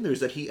go in there is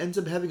that he ends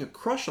up having a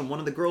crush on one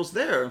of the girls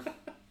there.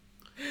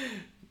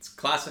 It's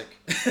classic.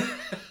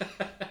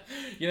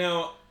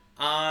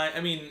 I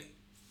mean,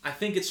 I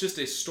think it's just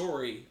a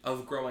story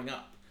of growing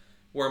up,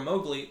 where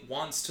Mowgli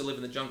wants to live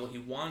in the jungle. He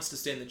wants to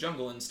stay in the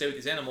jungle and stay with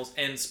these animals,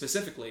 and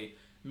specifically,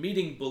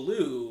 meeting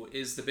Baloo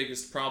is the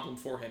biggest problem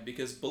for him,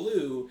 because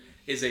Baloo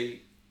is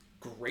a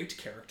great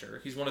character.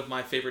 He's one of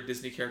my favorite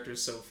Disney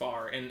characters so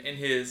far, and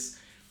his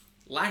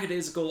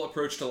lackadaisical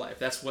approach to life.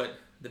 That's what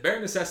the bare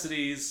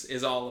necessities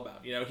is all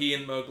about. He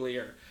and Mowgli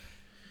are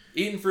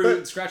eating fruit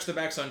and scratch their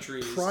backs on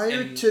trees.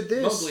 Prior to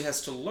this, Mowgli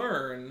has to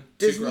learn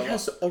Disney to grow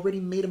has up.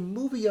 already made a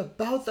movie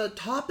about that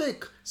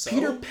topic. So?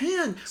 Peter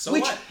Pan, So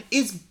which what?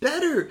 is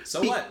better.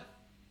 So what?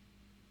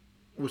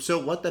 So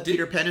what? That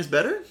Peter Pan is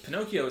better?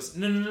 Pinocchio is...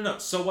 No.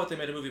 So what? They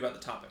made a movie about the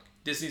topic.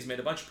 Disney's made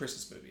a bunch of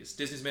Christmas movies.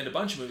 Disney's made a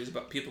bunch of movies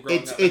about people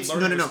growing up and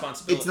learning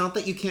responsibility. It's not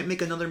that you can't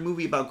make another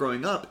movie about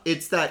growing up.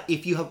 It's that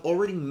if you have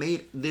already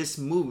made this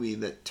movie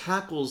that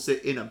tackles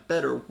it in a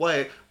better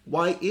way,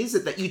 why is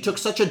it that you took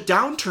such a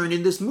downturn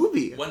in this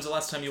movie? When's the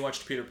last time you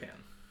watched Peter Pan?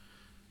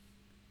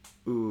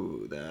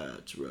 Ooh,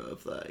 that's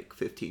rough. Like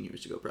 15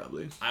 years ago,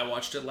 probably. I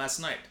watched it last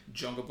night.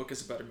 Jungle Book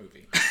is a better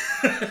movie.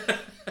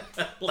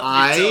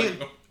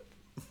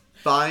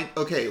 Fine.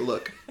 Okay,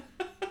 look.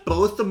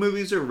 Both the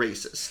movies are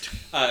racist.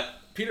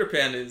 Peter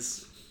Pan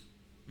is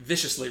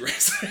viciously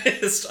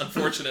racist,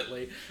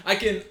 unfortunately. I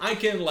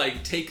can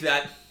like take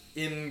that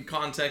in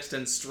context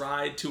and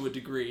stride to a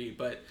degree,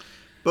 but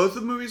both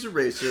the movies are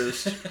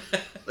racist.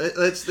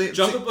 Let's think.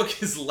 Jungle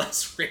Book is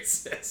less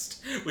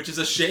racist, which is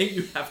a shame.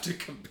 You have to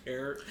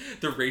compare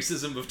the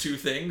racism of two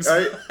things.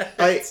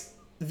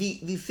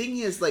 The thing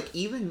is, like,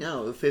 even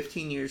now,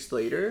 15 years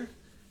later,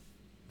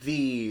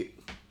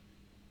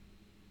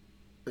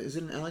 is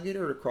it an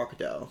alligator or a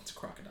crocodile? It's a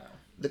crocodile.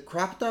 The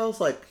crocodile's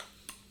like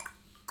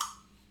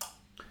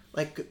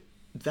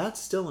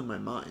that's still in my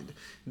mind.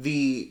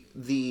 The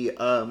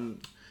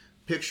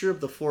picture of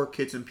the four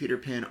kids and Peter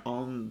Pan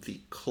on the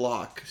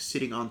clock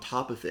sitting on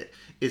top of it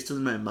is still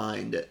in my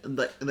mind.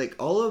 Like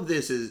all of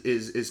this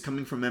is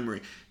coming from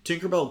memory.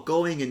 Tinkerbell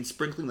going and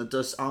sprinkling the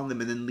dust on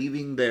them and then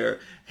leaving their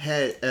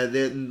head,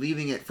 then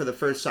leaving it for the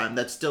first time.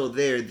 That's still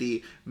there.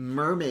 The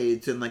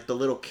mermaids and like the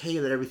little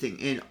cave and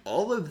everything. And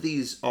all of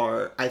these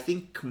are, I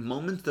think,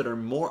 moments that are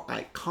more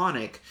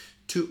iconic.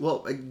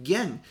 Well,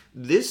 again,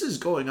 this is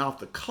going off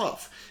the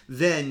cuff.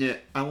 Then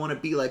I Want to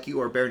Be Like You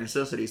or Bare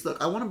Necessities.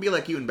 Look, I Want to Be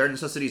Like You and Bare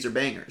Necessities are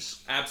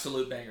bangers.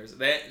 Absolute bangers.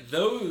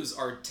 Those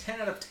are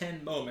 10 out of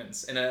 10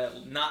 moments in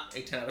not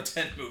a 10 out of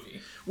 10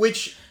 movie.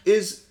 Which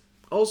is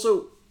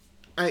also,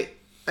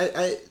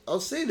 I'll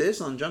say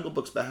this on Jungle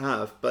Book's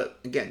behalf, but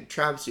again,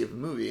 travesty of a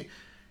movie.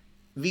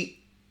 The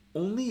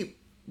only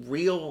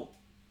real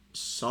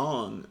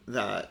song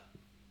that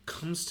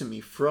comes to me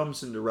from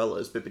Cinderella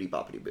is Bippity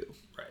Boppity Boo.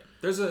 Right.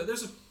 There's a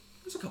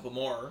couple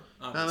more.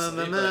 Mama,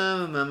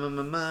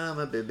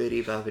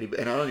 bippity boppity boo.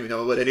 And I don't even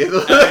know what any of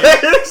those are.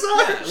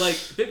 Yeah, like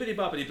Bippity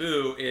Boppity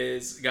Boo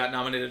got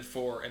nominated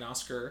for an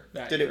Oscar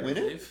that year. Did it win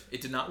it?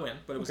 It did not win,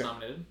 but it was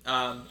nominated.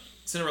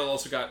 Cinderella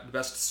also got the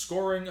best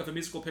scoring of a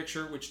musical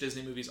picture, which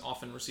Disney movies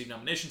often receive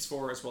nominations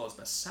for, as well as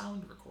best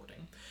sound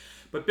recording.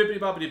 But Bippity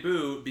Boppity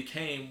Boo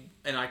became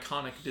an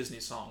iconic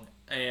Disney song,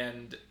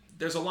 and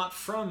there's a lot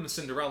from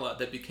Cinderella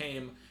that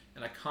became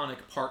an iconic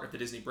part of the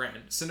Disney brand.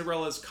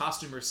 Cinderella's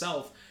costume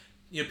herself,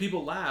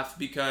 people laugh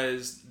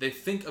because they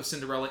think of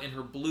Cinderella in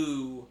her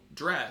blue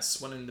dress,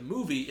 when in the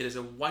movie it is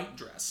a white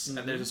dress. Mm-hmm.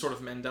 And there's a sort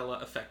of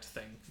Mandela effect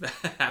thing that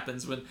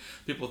happens when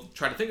people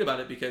try to think about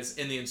it, because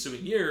in the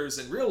ensuing years,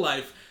 in real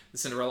life, the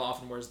Cinderella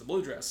often wears the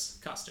blue dress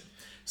costume.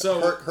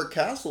 So her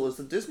castle is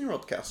the Disney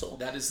World castle.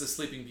 That is the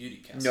Sleeping Beauty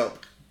castle.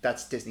 Nope,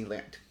 that's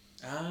Disneyland.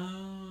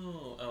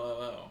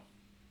 Oh.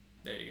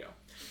 There you go.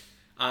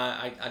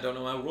 I don't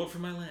know my world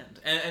from my land.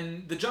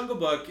 And the Jungle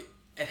Book,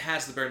 it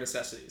has the bare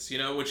necessities,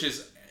 which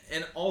is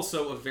and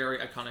also a very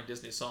iconic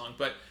Disney song,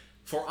 but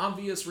for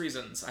obvious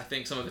reasons, I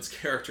think some of its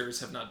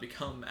characters have not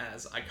become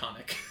as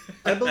iconic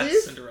I believe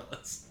as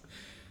Cinderella's.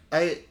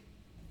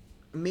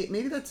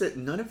 Maybe that's it.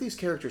 None of these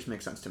characters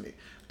make sense to me.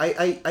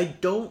 I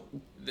don't...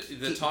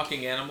 The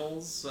talking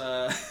animals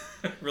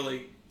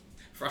really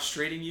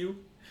frustrating you?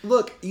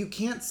 Look, you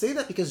can't say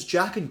that because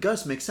Jack and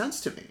Gus make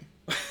sense to me.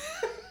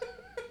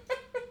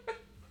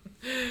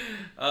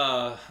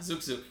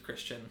 Zook Zook,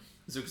 Christian.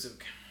 Zook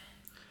Zook.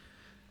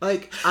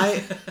 Like,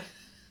 I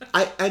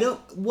don't...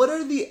 What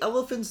are the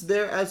elephants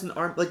there as an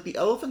army? Like, the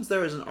elephants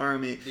there as an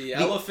army... The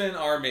elephant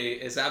army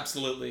is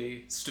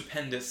absolutely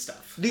stupendous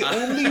stuff. The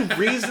only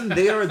reason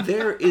they are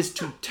there is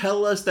to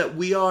tell us that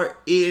we are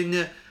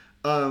in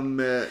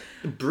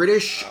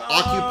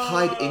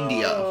British-occupied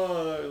India.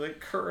 Oh, the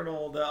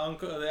colonel,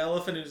 the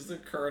elephant is the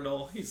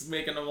colonel. He's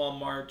making them all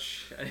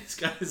march, and he's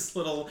got his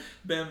little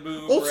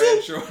bamboo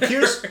branch or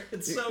whatever.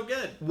 It's so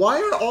good.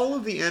 Why are all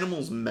of the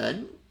animals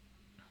men?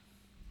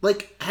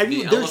 Like,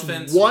 the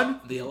there's one...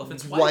 The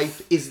elephant's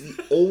wife is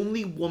the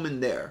only woman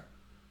there.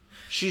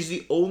 She's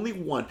the only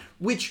one.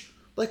 Which,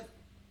 like,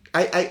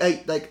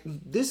 I like,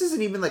 this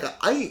isn't even like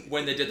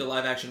When they did the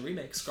live-action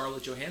remake,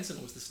 Scarlett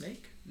Johansson was the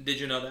snake. Did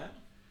you know that?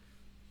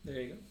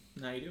 There you go.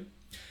 Now you do.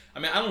 I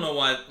mean, I don't know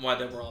why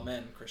they were all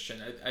men, Christian.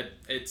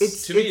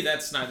 To me,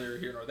 that's neither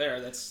here nor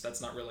there.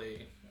 That's not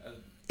really...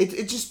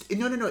 It just...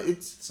 No.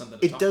 It's something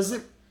it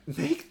doesn't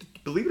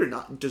make... Believe it or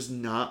not, it does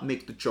not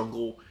make the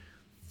jungle...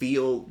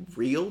 feel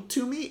real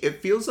to me.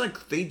 It feels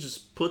like they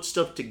just put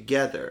stuff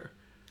together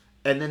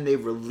and then they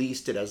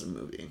released it as a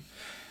movie.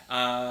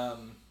 I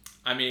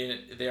mean,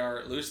 they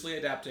are loosely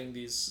adapting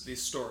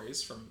these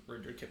stories from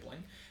Rudyard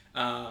Kipling,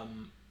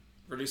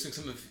 reducing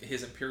some of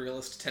his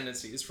imperialist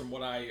tendencies from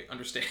what I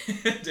understand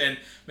and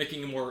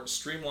making a more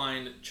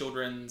streamlined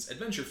children's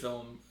adventure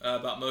film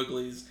about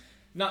Mowgli's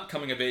not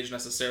coming of age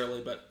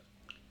necessarily, but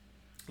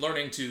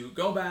learning to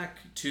go back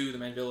to the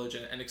man village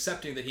and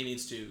accepting that he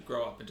needs to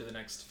grow up into the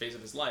next phase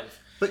of his life.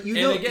 But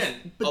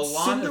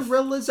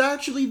Cinderella's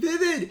actually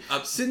vivid.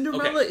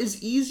 Cinderella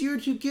is easier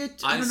to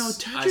get, attach yourself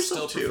to. I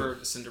still prefer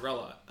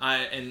Cinderella.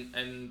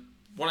 And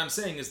what I'm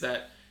saying is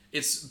that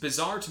it's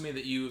bizarre to me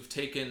that you've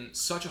taken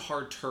such a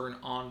hard turn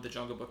on the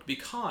Jungle Book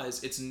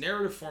because its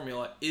narrative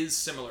formula is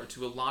similar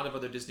to a lot of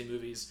other Disney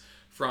movies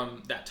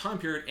from that time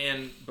period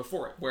and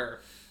before it,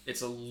 where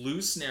it's a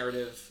loose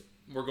narrative.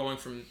 We're going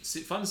from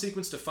fun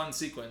sequence to fun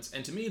sequence.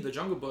 And to me, the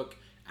Jungle Book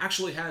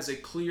actually has a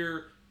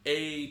clear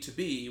A to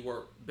B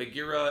where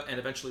Bagheera and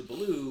eventually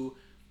Baloo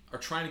are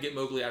trying to get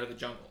Mowgli out of the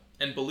jungle.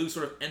 And Baloo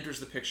sort of enters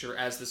the picture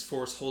as this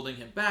force holding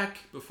him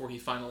back before he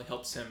finally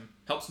helps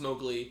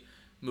Mowgli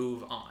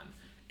move on.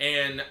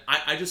 And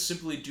I just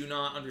simply do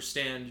not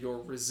understand your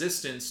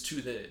resistance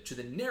to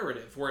the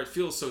narrative where it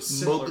feels so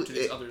similar to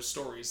these other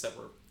stories that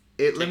were...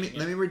 Let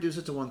me reduce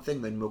it to one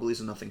thing then. Mowgli's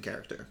a nothing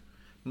character.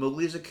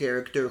 Mowgli is a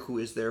character who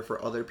is there for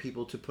other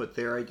people to put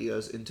their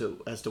ideas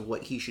into as to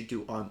what he should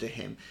do onto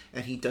him,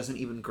 and he doesn't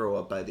even grow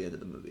up by the end of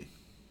the movie.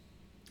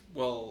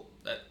 Well,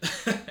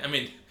 I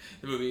mean,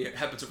 the movie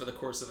happens over the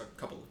course of a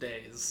couple of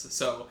days,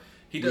 so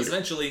he does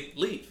eventually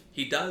leave.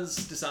 He does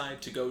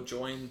decide to go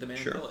join the man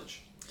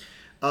village.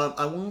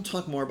 I want to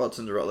talk more about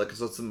Cinderella because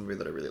that's the movie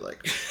that I really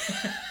like.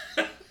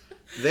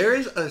 There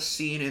is a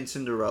scene in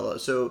Cinderella,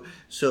 so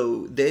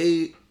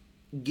they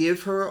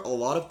give her a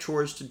lot of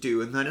chores to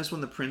do, and that is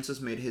when the princess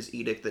made his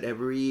edict that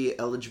every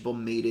eligible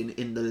maiden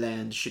in the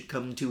land should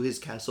come to his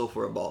castle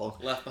for a ball.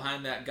 Left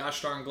behind that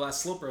gosh darn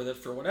glass slipper that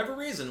for whatever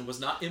reason was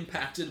not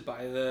impacted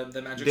by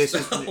the magic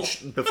spell.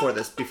 Before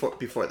this.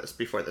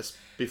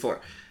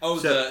 Oh,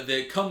 so,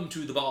 the come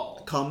to the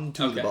ball. Come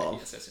to the ball.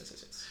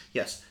 Yes.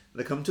 Yes.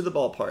 The come to the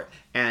ball part.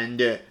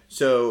 And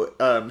so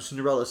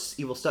Cinderella's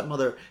evil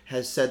stepmother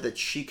has said that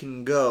she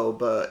can go,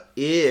 but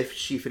if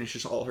she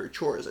finishes all her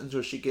chores. And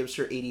so she gives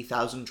her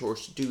 80,000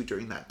 chores to do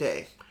during that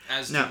day.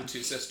 As do the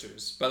two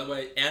sisters. By the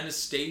way,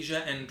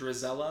 Anastasia and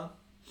Drizella,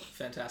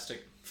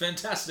 fantastic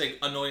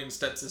annoying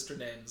stepsister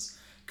names.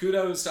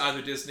 Kudos to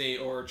either Disney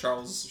or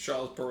Charles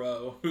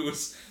Perrault,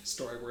 whose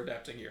story we're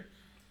adapting here.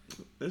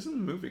 There's a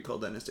movie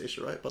called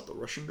Anastasia, right? About the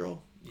Russian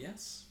girl?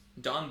 Yes.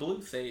 Don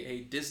Bluth,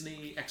 a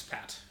Disney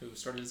expat who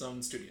started his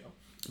own studio.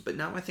 But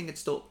now I think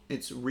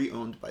it's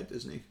re-owned by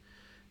Disney.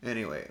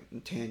 Anyway,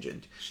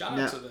 tangent. Shout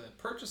out to the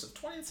purchase of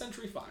 20th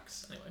Century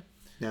Fox. Anyway.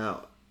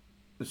 Now,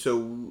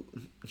 so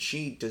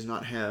she does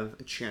not have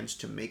a chance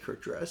to make her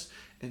dress,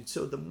 and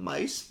so the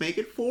mice make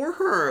it for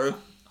her.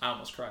 I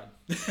almost cried.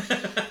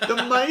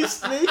 The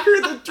mice make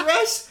her the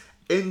dress,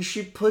 and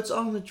she puts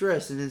on the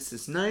dress, and it's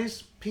this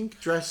nice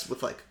pink dress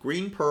with like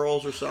green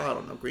pearls or so, I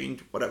don't know,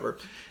 green whatever.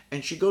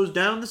 And she goes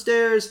down the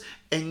stairs,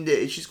 and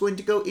she's going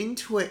to go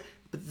into it.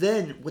 But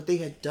then, what they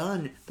had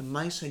done, the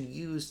mice had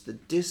used the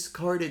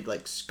discarded,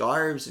 like,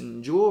 scarves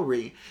and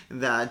jewelry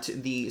that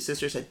the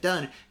sisters had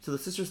done. So the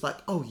sisters like,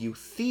 oh, you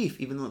thief,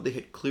 even though they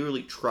had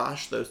clearly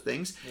trashed those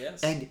things.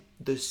 Yes. And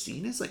the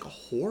scene is like a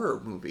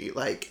horror movie.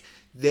 Like,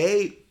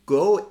 they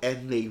go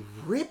and they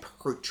rip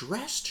her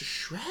dress to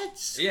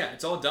shreds. Yeah,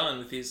 it's all done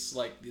with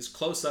these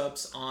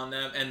close-ups on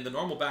them, and the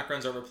normal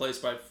backgrounds are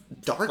replaced by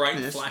Darkness,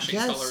 bright flashing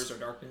colors or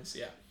darkness.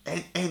 Yeah,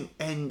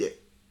 and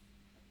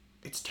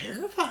it's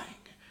terrifying.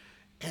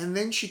 And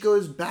then she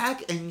goes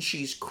back and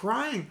she's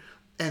crying.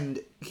 And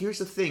here's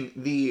the thing: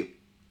 the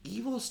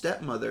evil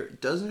stepmother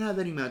doesn't have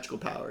any magical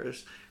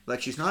powers.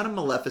 Like, she's not a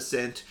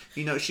Maleficent.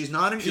 You know, she's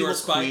not an pure evil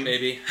spite, queen.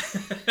 baby.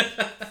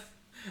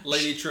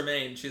 Lady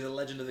Tremaine, she's a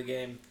legend of the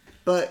game.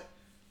 But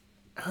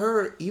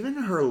even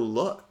her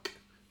look,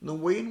 the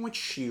way in which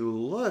she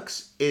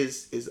looks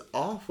is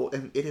awful,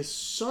 and it is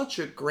such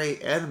a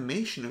great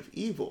animation of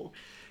evil.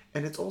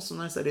 And it's also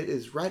nice that it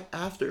is right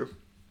after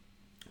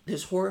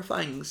this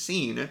horrifying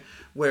scene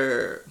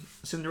where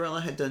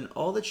Cinderella had done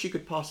all that she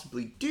could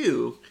possibly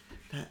do.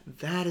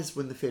 That is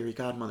when the fairy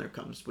godmother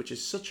comes, which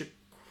is such a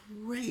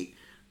great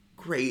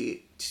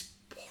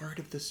part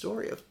of the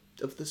story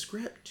of the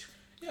script.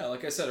 Yeah,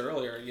 like I said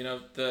earlier, you know,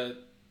 the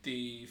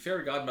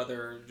fairy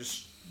godmother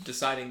just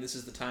deciding this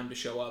is the time to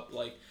show up,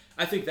 like,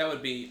 I think that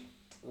would be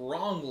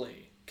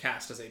wrongly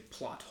cast as a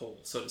plot hole,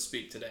 so to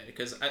speak, today,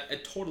 because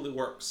it totally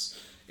works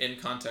in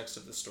context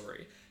of the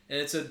story. And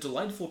it's a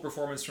delightful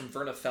performance from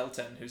Verna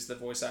Felton, who's the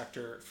voice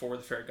actor for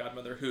the fairy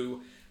godmother,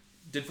 who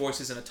did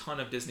voices in a ton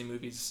of Disney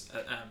movies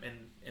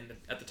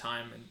at the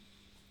time, and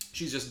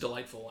she's just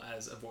delightful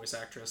as a voice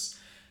actress.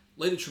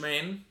 Lady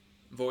Tremaine,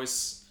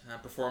 voice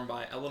performed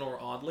by Eleanor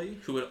Audley,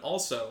 who would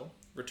also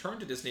return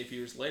to Disney a few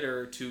years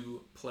later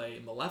to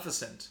play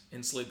Maleficent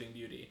in Sleeping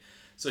Beauty.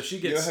 So she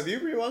gets... Have you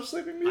rewatched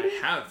Sleeping Beauty?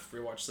 I have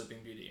rewatched Sleeping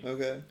Beauty.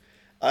 Okay.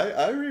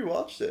 I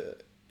rewatched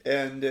it,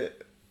 and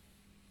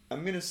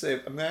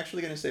I'm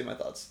actually gonna say my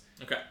thoughts.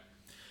 Okay.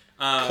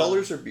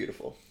 Colors are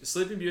beautiful.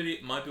 Sleeping Beauty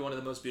might be one of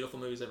the most beautiful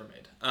movies ever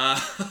made. I'm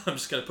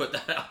just going to put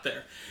that out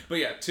there. But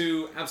yeah,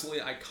 two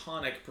absolutely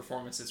iconic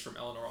performances from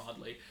Eleanor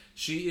Audley.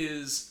 She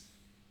is...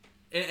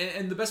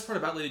 And the best part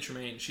about Lady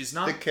Tremaine, she's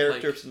not... The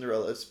character of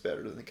Cinderella is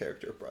better than the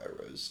character of Briar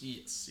Rose.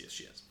 Yes,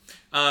 she is.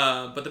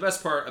 But the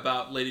best part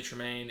about Lady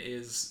Tremaine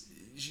is,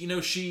 you know,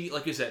 she,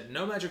 like you said,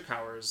 no magic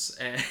powers,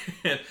 and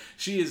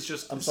she is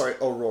just... I'm sorry,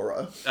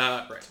 Aurora.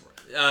 Right.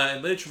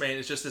 And Lady Tremaine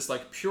is just this,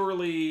 like,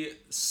 purely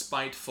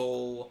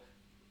spiteful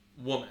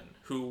woman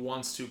who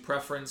wants to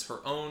preference her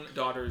own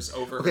daughters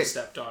over her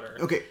stepdaughter.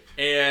 Okay.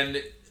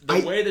 And the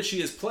way that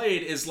she is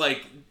played is,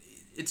 like,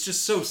 it's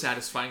just so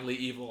satisfyingly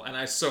evil, and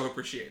I so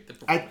appreciate the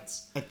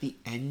performance. At the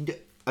end,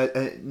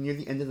 near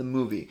the end of the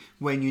movie,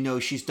 when, you know,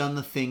 she's done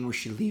the thing where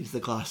she leaves the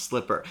glass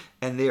slipper,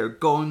 and they are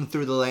going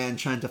through the land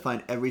trying to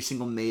find every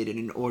single maiden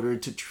in order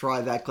to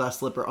try that glass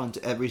slipper onto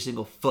every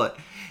single foot.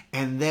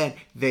 And then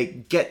they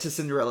get to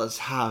Cinderella's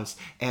house,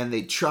 and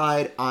they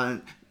tried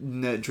on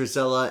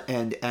Drizella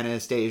and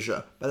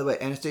Anastasia. By the way,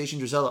 Anastasia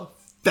and Drizella,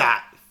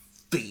 fat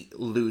feet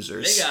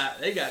losers.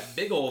 They got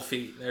big old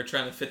feet. They're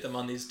trying to fit them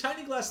on these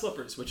tiny glass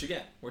slippers, which,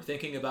 again, we're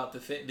thinking about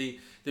the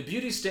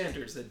beauty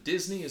standards that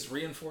Disney is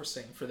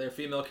reinforcing for their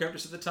female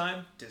characters at the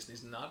time.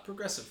 Disney's not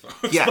progressive,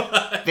 folks.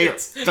 Yeah, they're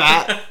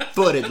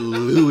fat-footed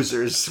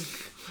losers.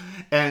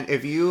 And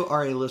if you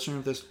are a listener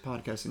of this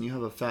podcast and you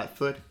have a fat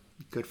foot,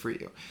 good for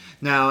you.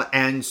 Now,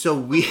 and so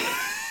we...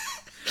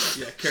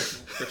 Yeah,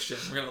 careful, Christian.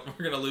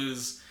 We're gonna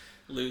lose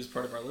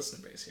part of our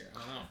listener base here. I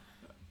don't know.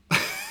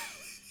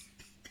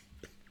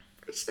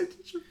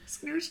 Percentage of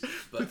listeners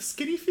with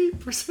skinny feet.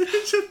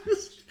 Percentage of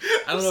listeners.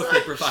 I don't know if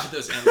they provide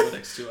those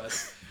analytics to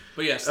us,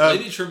 but yes,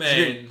 Lady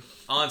Tremaine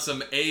on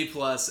some A+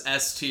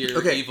 S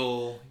tier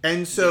evil.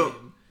 And so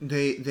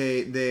they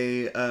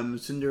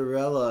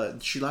Cinderella.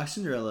 She locks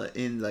Cinderella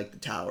in, like, the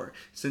tower.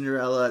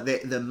 Cinderella.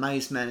 The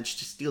mice managed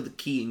to steal the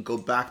key and go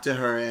back to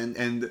her,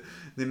 and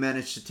they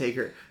managed to take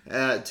her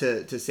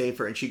to save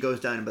her, and she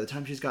goes down. And by the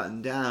time she's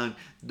gotten down,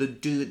 the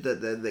dude,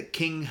 the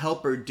king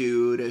helper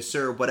dude,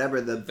 sir,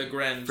 whatever, the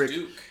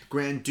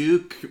Grand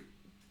Duke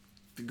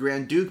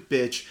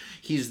bitch,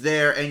 he's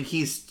there, and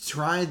he's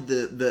tried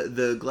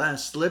the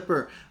glass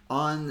slipper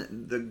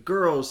on the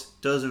girls,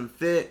 doesn't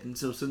fit, and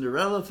so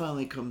Cinderella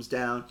finally comes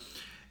down,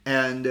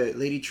 and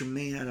Lady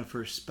Tremaine, out of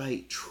her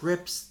spite,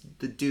 trips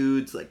the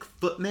dude's, like,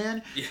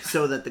 footman,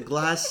 so that the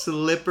glass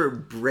slipper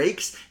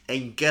breaks,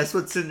 and guess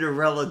what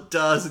Cinderella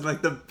does in,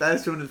 like, the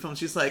best one in the film?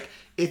 She's like,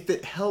 if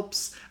it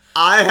helps,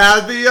 I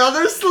have the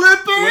other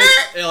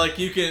slipper! Like,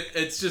 you can,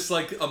 it's just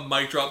like a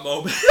mic drop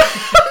moment.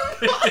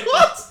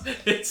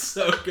 it's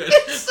so good.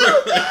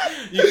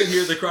 You can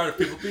hear the crowd of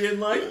people being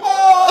like,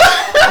 oh!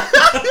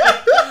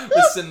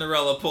 With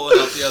Cinderella pulling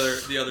out the other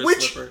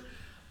slipper.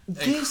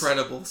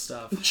 Incredible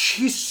stuff.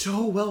 She's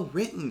so well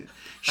written.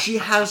 She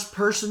has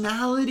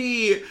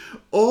personality.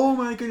 Oh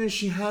my goodness,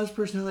 she has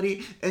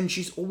personality. And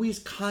she's always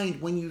kind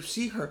when you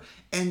see her.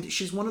 And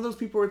she's one of those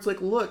people where it's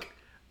like, look,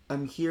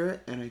 I'm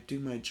here and I do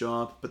my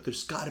job, but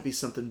there's got to be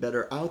something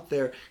better out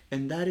there.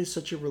 And that is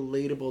such a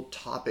relatable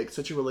topic,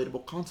 such a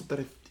relatable concept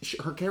that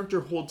her character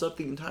holds up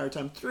the entire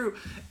time through.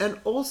 And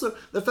also,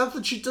 the fact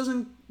that she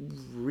doesn't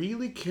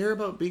really care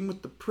about being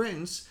with the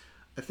prince,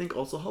 I think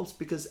also helps,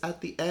 because at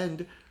the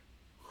end,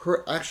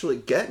 her actually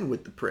getting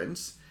with the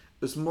prince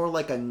was more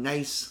like a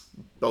nice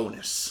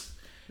bonus.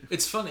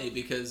 It's funny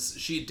because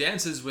she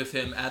dances with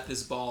him at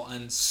this ball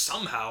and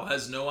somehow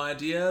has no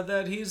idea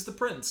that he's the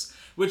prince.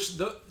 Which,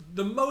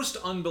 the most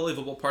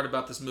unbelievable part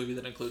about this movie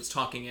that includes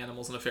talking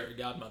animals and a fairy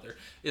godmother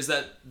is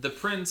that the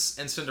prince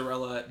and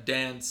Cinderella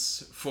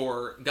dance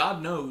for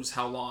God knows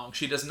how long.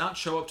 She does not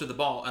show up to the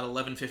ball at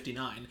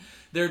 11:59.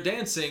 They're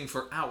dancing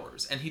for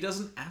hours, and he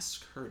doesn't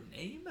ask her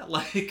name?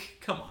 Like,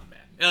 come on, man.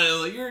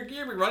 You're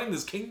going to be running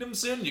this kingdom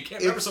soon? You can't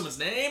remember someone's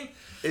name?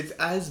 It's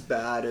as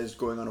bad as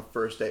going on a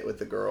first date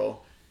with a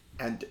girl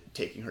and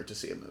taking her to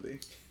see a movie.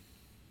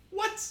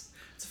 What?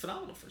 It's a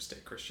phenomenal first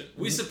date, Christian.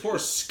 We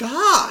support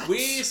Scott.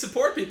 We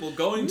support people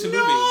going to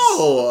movies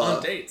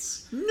on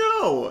dates.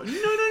 No.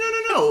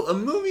 A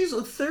movie's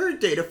a third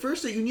date. A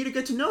first date, you need to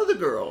get to know the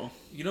girl.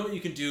 You know what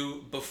you can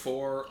do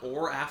before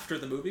or after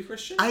the movie,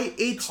 Christian?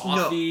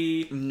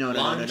 Coffee,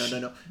 lunch,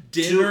 no.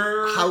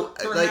 dinner,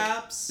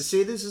 perhaps.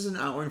 Say this is an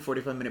hour and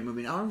 45-minute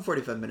movie. An hour and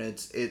 45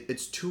 minutes,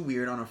 it's too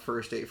weird on a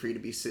first date for you to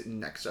be sitting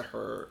next to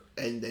her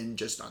and then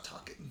just not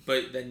talking.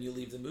 But then you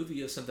leave the movie,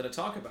 you have something to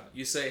talk about.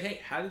 You say,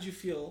 hey, how did you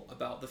feel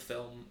about the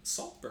film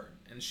Saltburn?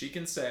 And she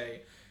can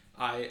say,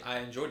 I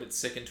enjoyed its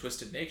sick and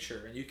twisted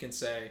nature. And you can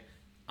say,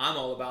 I'm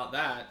all about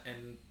that.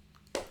 And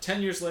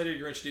 10 years later,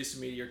 you're introducing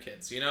me to your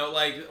kids.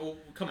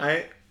 Come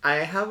on. I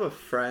have a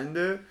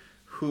friend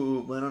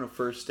who went on a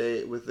first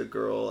date with a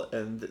girl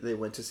and they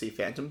went to see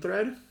Phantom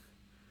Thread.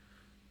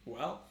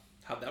 Well,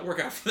 how'd that work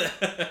out for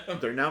them?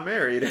 They're now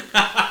married.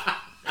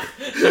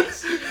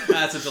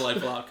 That's a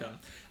delightful outcome.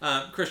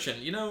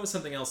 Christian, you know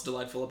something else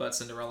delightful about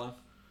Cinderella?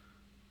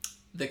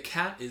 The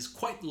cat is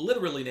quite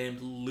literally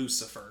named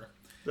Lucifer.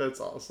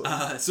 That's awesome.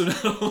 So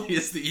not only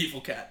is the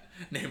evil cat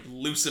named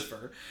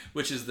Lucifer,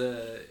 which is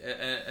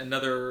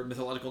another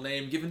mythological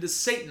name given to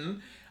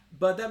Satan,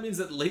 but that means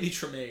that Lady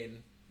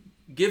Tremaine,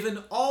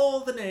 given all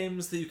the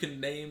names that you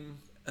can name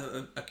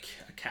a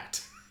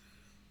cat,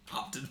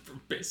 opted for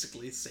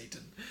basically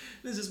Satan.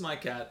 This is my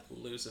cat,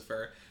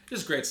 Lucifer.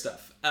 Just great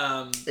stuff.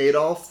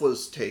 Adolf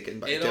was taken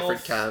by a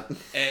different cat.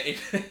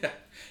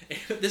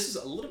 This is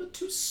a little bit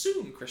too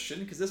soon, Christian,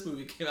 because this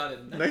movie came out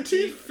in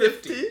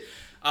 1950.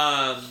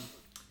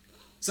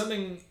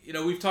 Something,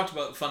 we've talked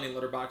about funny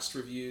letterboxd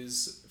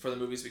reviews for the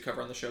movies we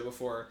cover on the show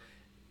before.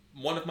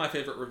 One of my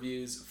favorite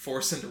reviews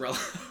for Cinderella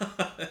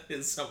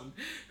is someone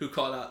who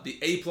called out the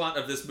A plot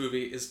of this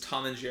movie is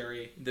Tom and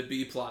Jerry, the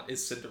B plot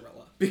is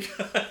Cinderella.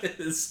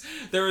 Because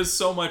there is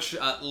so much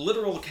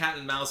literal cat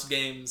and mouse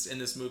games in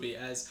this movie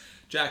as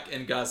Jack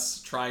and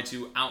Gus try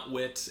to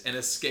outwit and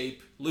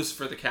escape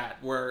Lucifer the cat,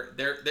 where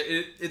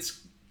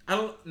it's I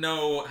don't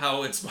know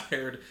how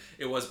inspired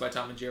it was by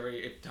Tom and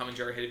Jerry. If Tom and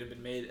Jerry had even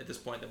been made at this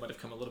point, that might have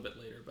come a little bit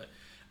later. But,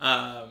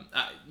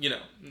 neither here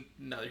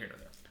nor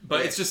there.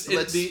 But it's just,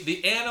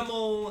 the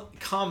animal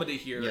comedy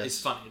here is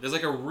funny. There's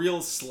like a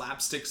real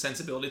slapstick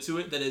sensibility to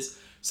it that is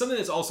something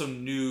that's also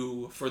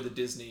new for the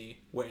Disney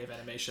way of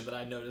animation that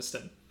I noticed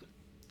and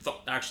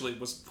thought actually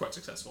was quite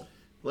successful.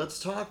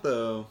 Let's talk,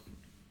 though,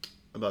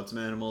 about some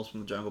animals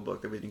from the Jungle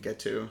Book that we didn't get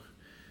to,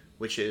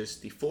 which is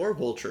the four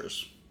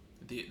vultures.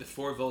 The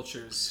four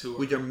vultures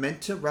who are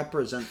meant to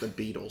represent the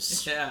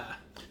Beatles. Yeah.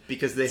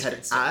 Because they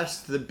had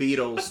asked the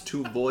Beatles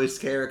to voice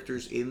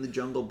characters in the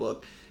Jungle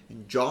Book.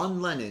 And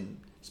John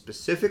Lennon,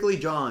 specifically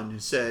John,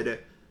 said,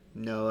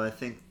 no, I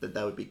think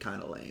that would be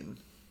kind of lame.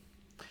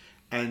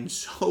 And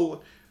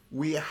so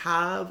we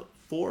have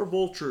four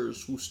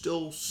vultures who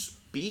still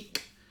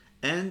speak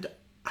and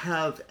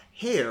have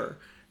hair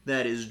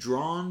that is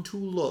drawn to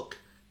look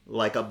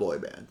like a boy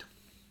band.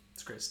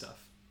 It's great stuff.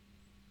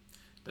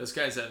 Those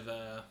guys have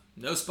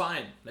no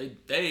spine.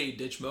 They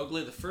ditched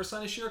Mowgli the first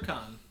sign of Shere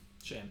Khan.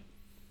 Shame.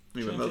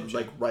 Even though,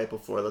 right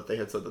before that, they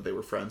had said that they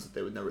were friends, that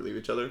they would never leave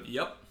each other.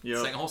 Yep.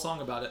 Sang a whole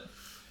song about it.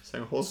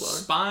 Sang a whole song.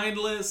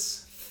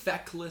 Spineless,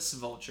 feckless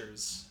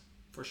vultures.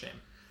 For shame.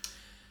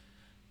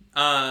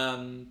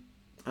 I'm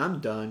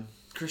done.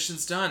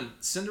 Christian's done.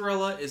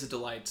 Cinderella is a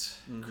delight.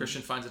 Mm-hmm.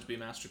 Christian finds it to be a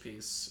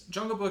masterpiece.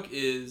 Jungle Book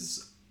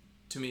is,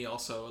 to me,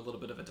 also a little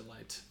bit of a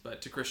delight.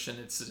 But to Christian,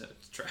 it's a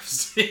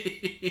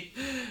travesty.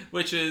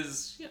 Which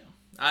is,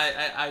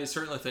 I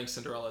certainly think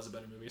Cinderella is a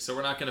better movie. So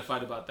we're not going to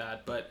fight about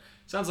that. But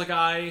sounds like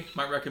I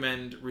might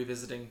recommend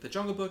revisiting The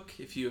Jungle Book.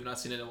 If you have not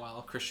seen it in a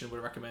while, Christian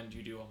would recommend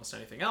you do almost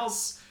anything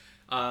else.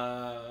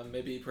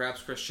 Maybe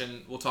perhaps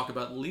Christian will talk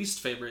about least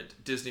favorite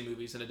Disney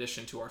movies in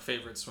addition to our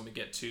favorites when we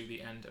get to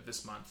the end of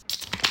this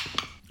month.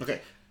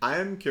 Okay, I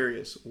am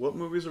curious. What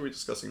movies are we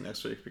discussing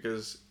next week?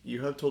 Because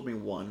you have told me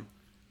one.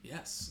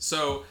 Yes.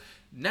 So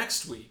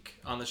next week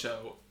on the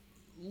show,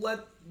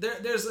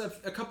 there's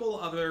a couple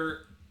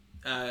other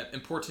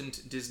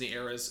important Disney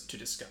eras to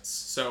discuss.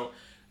 So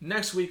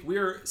next week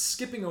we're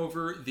skipping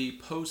over the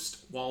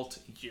post-Walt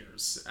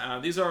years.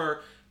 These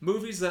are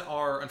movies that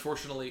are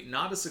unfortunately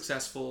not as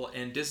successful,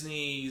 and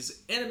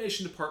Disney's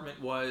animation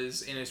department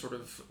was in a sort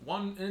of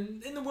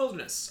in the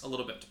wilderness a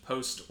little bit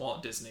post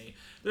Walt Disney.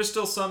 There's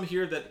still some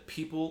here that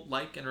people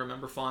like and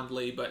remember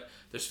fondly, but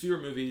there's fewer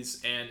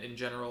movies, and in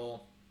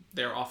general,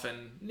 they're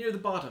often near the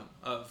bottom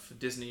of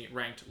Disney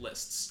ranked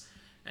lists.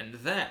 And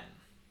then,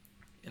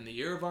 in the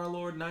year of our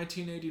Lord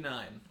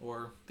 1989,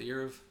 or the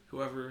year of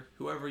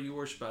whoever you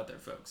worship out there,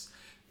 folks.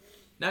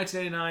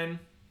 1989,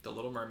 The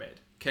Little Mermaid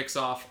kicks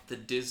off the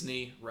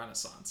Disney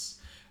Renaissance.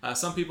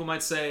 Some people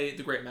might say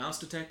The Great Mouse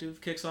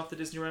Detective kicks off the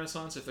Disney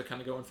Renaissance if they're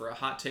kind of going for a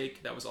hot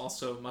take. That was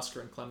also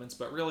Musker and Clements,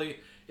 but really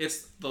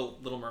it's The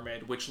Little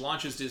Mermaid, which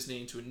launches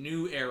Disney into a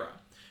new era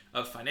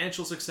of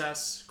financial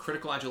success,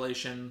 critical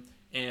adulation,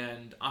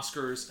 and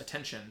Oscars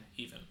attention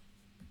even.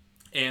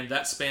 And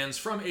that spans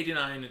from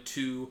 89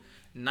 to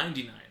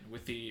 99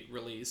 with the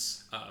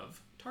release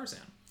of Tarzan.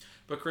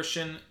 But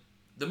Christian,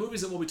 the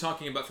movies that we'll be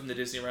talking about from the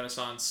Disney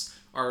Renaissance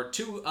are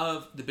two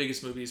of the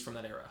biggest movies from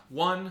that era.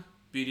 One,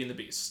 Beauty and the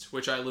Beast,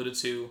 which I alluded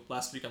to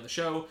last week on the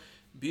show.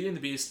 Beauty and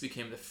the Beast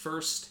became the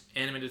first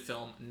animated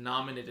film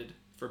nominated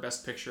for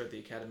Best Picture at the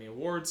Academy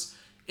Awards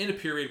in a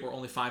period where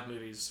only 5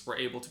 movies were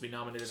able to be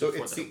nominated. So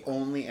it's the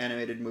only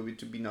animated movie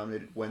to be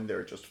nominated when there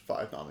are just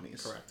 5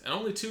 nominees. Correct. And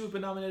only 2 have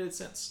been nominated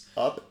since.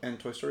 Up and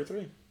Toy Story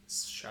 3.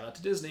 Shout out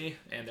to Disney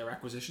and their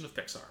acquisition of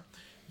Pixar.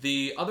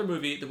 The other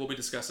movie that we'll be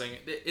discussing,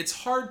 it's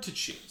hard to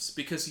choose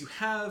because you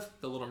have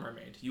The Little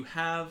Mermaid, you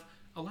have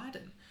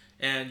Aladdin,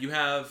 and you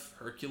have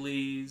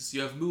Hercules,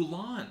 you have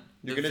Mulan.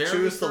 You're going to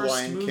choose The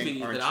Lion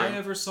King, aren't you? That I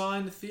ever saw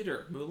in the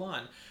theater,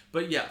 Mulan.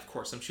 But yeah, of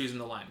course, I'm choosing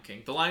The Lion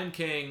King. The Lion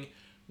King,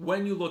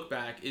 when you look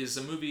back, is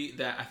a movie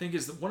that I think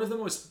is one of the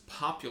most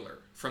popular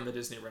from the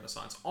Disney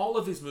Renaissance. All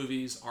of these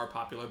movies are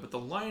popular, but The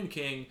Lion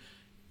King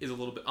is a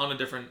little bit on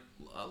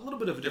a little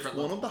bit of a different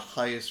level. One of the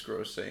highest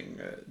grossing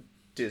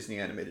Disney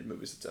animated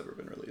movies that's ever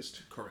been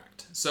released.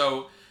 Correct.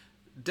 So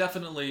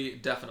definitely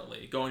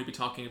going to be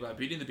talking about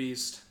Beauty and the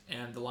Beast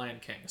and The Lion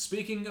King.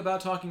 Speaking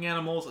about talking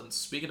animals and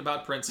speaking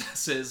about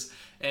princesses,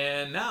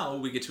 and now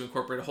we get to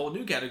incorporate a whole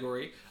new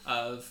category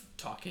of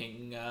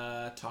talking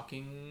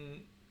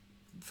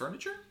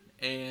furniture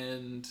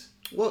and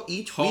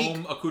each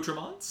home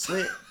accoutrements.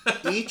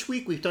 Each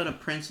week we've done a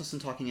princess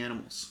and talking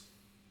animals.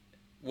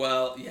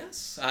 Well,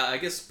 yes. I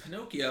guess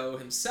Pinocchio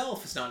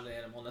himself is not an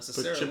animal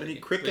necessarily. But Jiminy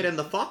Cricket and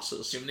the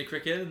foxes. Jiminy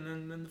Cricket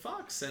and then the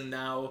fox. And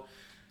now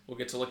we'll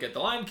get to look at The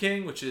Lion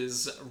King, which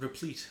is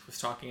replete with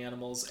talking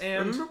animals.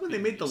 And remember when they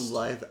made the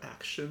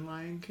live-action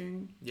Lion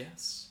King?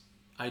 Yes.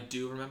 I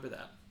do remember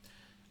that.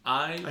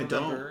 I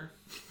remember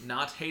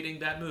not hating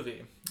that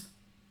movie.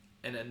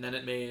 And then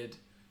it made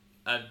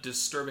a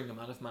disturbing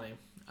amount of money.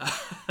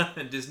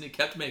 And Disney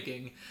kept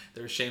making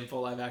their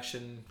shameful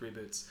live-action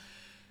reboots.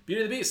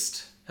 Beauty and the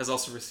Beast has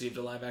also received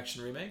a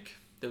live-action remake.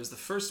 That was the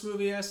first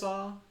movie I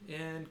saw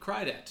and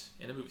cried at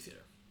in a movie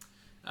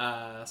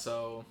theater.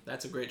 So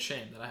that's a great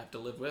shame that I have to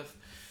live with.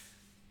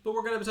 But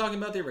we're going to be talking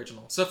about the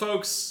original. So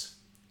folks,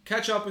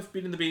 catch up with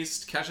Beauty and the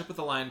Beast, catch up with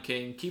The Lion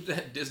King, keep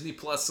that Disney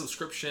Plus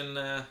subscription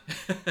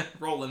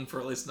rolling for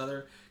at least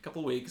another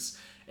couple weeks,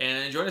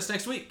 and join us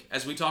next week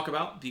as we talk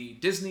about the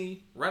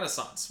Disney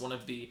Renaissance, one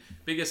of the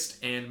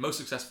biggest and most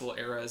successful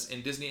eras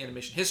in Disney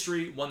animation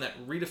history, one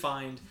that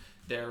redefined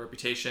their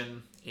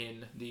reputation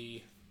in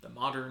the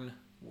modern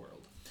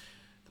world.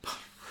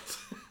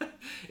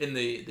 In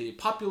the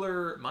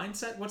popular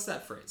mindset? What's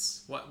that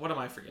phrase? What am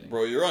I forgetting?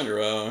 Bro, you're on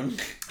your own.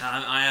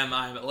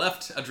 I'm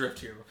left adrift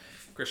here.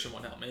 Christian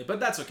won't help me, but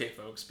that's okay,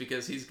 folks,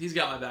 because he's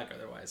got my back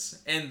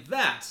otherwise. And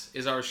that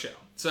is our show.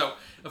 So,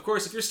 of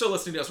course, if you're still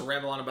listening to us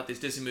ramble on about these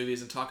Disney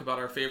movies and talk about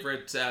our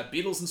favorite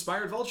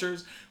Beatles-inspired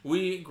vultures,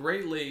 we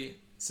greatly,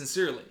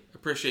 sincerely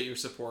appreciate your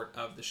support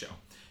of the show.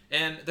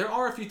 And there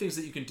are a few things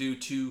that you can do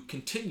to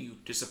continue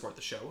to support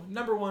the show.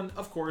 Number one,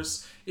 of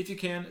course, if you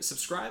can,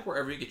 subscribe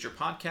wherever you get your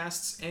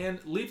podcasts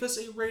and leave us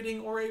a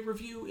rating or a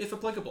review if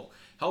applicable.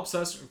 Helps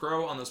us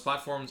grow on those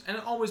platforms, and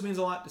it always means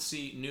a lot to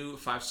see new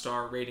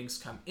 5-star ratings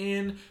come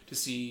in, to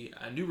see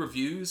new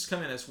reviews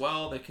come in as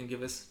well. They can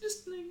give us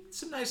just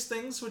some nice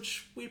things,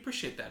 which we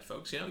appreciate that,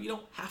 folks. You know, you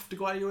don't have to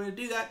go out of your way to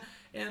do that,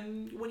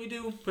 and when you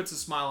do, it puts a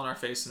smile on our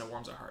face and it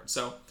warms our heart.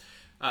 So,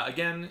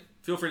 again,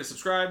 feel free to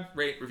subscribe,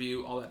 rate,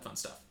 review, all that fun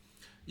stuff.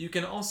 You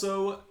can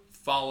also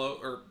follow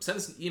or send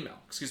us an email.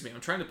 Excuse me, I'm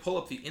trying to pull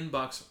up the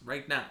inbox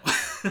right now,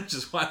 which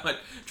is why my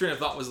train of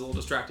thought was a little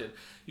distracted.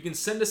 You can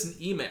send us an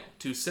email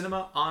to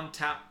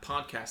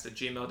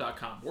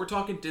cinemaontappodcast@gmail.com. We're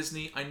talking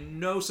Disney. I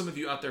know some of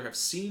you out there have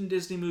seen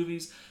Disney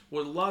movies.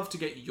 Would love to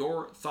get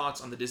your thoughts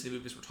on the Disney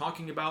movies we're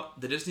talking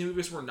about, the Disney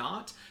movies we're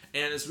not,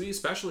 and as we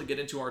especially get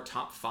into our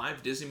top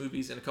 5 Disney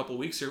movies in a couple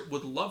weeks here,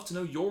 would love to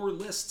know your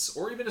lists,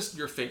 or even just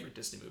your favorite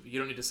Disney movie. You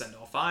don't need to send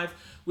all 5.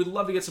 We'd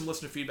love to get some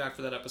listener feedback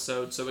for that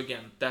episode. So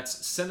again, that's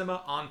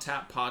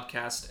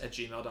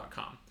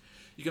cinemaontappodcast@gmail.com.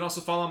 You can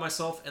also follow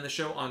myself and the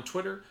show on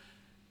Twitter,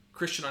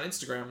 Christian on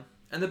Instagram,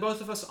 and the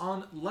both of us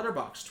on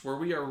Letterboxd, where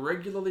we are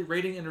regularly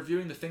rating and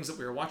reviewing the things that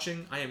we are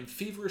watching. I am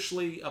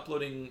feverishly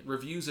uploading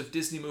reviews of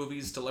Disney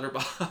movies to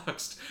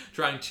Letterboxd,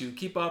 trying to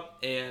keep up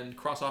and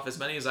cross off as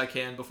many as I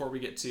can before we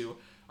get to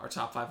our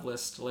top 5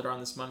 list later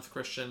on this month.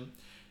 Christian,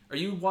 are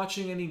you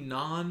watching any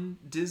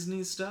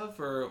non-Disney stuff,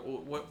 or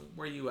where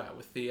are you at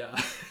with the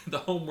the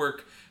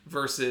homework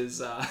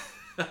versus other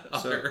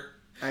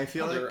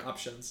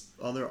options?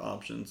 Other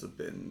options have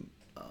been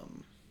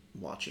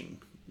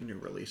watching new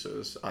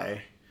releases.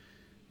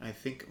 I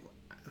think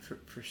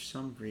for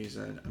some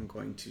reason, I'm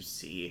going to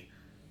see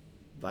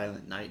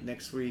Violent Night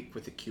next week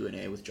with a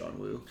Q&A with John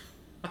Woo.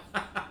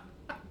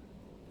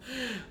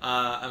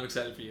 I'm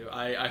excited for you.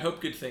 I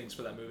hope good things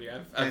for that movie.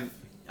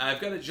 I've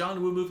got a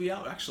John Woo movie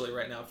out actually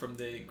right now from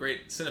the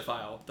Great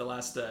Cinephile, the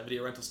last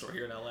video rental store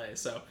here in LA.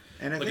 So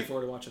looking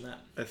forward to watching that.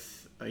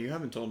 You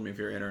haven't told me if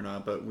you're in or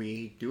not, but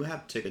we do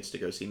have tickets to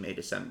go see May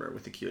December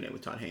with the Q&A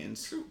with Todd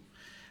Haynes. True.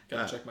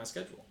 Gotta check my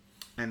schedule.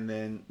 And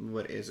then,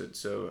 what is it?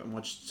 So, I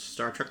watched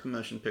Star Trek the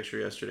Motion Picture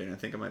yesterday, and I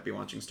think I might be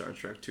watching Star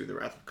Trek II The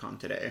Wrath of Khan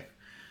today.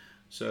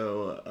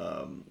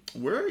 So,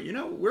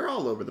 we're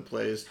all over the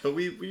place, but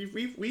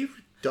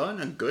we've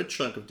done a good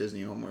chunk of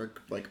Disney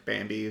homework, like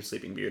Bambi,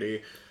 Sleeping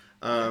Beauty,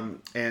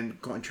 and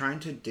trying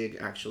to dig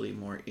actually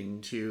more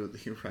into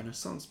the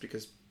Renaissance,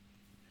 because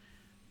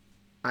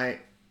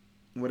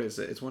what is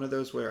it? It's one of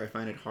those where I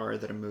find it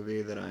hard that a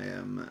movie that I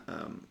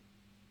am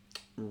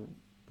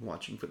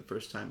watching for the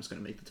first time is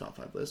going to make the top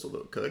 5 list,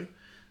 although it could.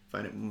 I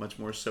find it much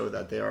more so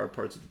that they are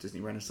parts of the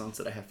Disney Renaissance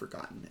that I have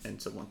forgotten,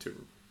 and so want to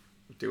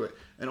do it.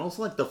 And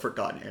also like the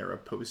forgotten era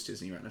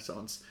post-Disney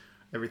Renaissance.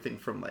 Everything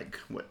from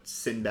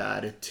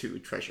Sinbad to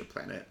Treasure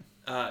Planet.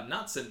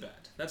 Not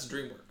Sinbad. That's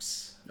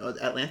DreamWorks.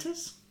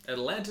 Atlantis?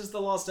 Atlantis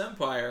the Lost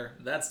Empire.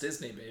 That's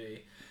Disney,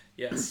 baby.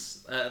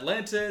 Yes.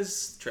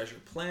 Atlantis,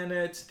 Treasure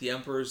Planet, The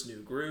Emperor's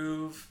New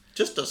Groove.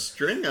 Just a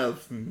string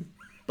of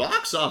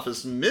box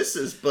office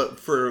misses, but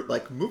for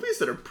movies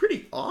that are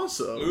pretty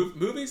awesome.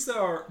 Movies that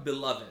are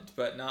beloved,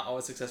 but not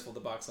always successful at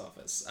the box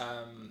office.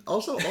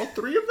 Also, all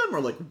 3 of them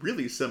are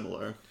really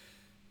similar.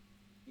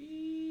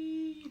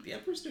 The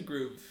Emperor's New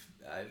Groove,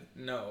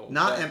 no.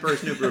 Not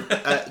Emperor's New Groove.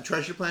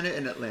 Treasure Planet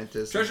and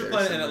Atlantis. Treasure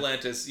Planet and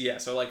Atlantis, yeah.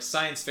 So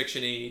science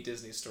fiction-y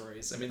Disney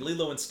stories. I mean,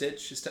 Lilo and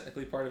Stitch is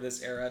technically part of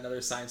this era,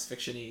 another science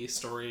fiction-y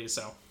story.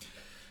 So,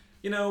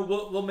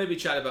 we'll maybe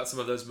chat about some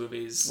of those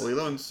movies. Well,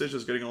 Lilo and Stitch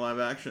is getting a live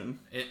action.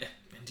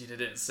 Indeed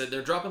it is. So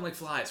they're dropping like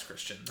flies,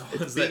 Christian. The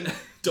ones that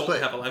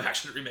don't have a live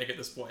action remake at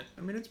this point.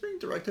 I mean, it's being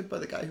directed by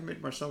the guy who made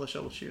Marcella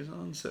Shovel Shoes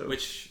on, so...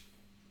 Which...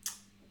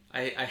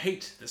 I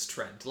hate this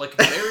trend.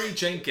 Barry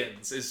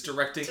Jenkins is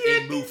directing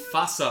a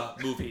Mufasa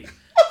movie.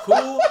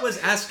 Who was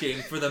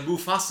asking for the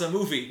Mufasa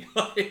movie?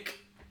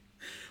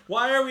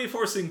 Why are we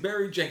forcing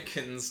Barry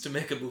Jenkins to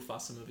make a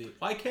Mufasa movie?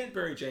 Why can't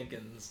Barry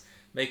Jenkins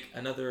make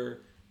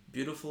another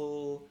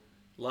beautiful,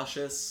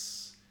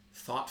 luscious,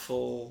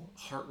 thoughtful,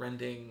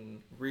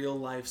 heart-rending,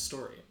 real-life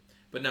story?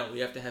 But no, we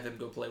have to have him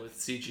go play with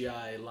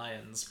CGI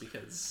lions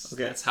because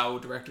that's how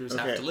directors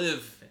have to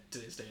live in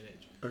today's day and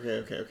age.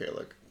 Okay.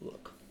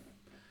 Look.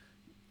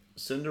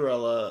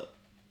 Cinderella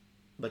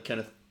by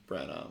Kenneth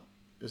Branagh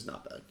is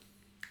not bad.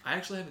 I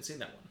actually haven't seen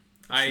that one.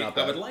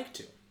 I would like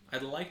to.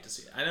 I'd like to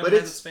see it. I know it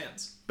has its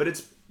fans. But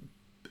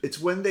it's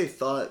when they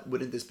thought,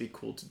 wouldn't this be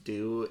cool to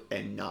do,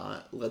 and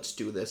not, let's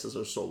do this as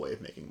our sole way of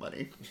making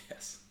money.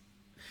 Yes.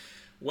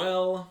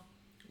 Well,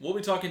 we'll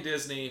be talking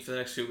Disney for the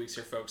next few weeks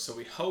here, folks, so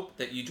we hope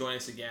that you join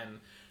us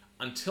again.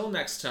 Until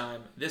next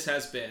time, this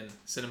has been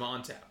Cinema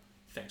on Tap.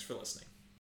 Thanks for listening.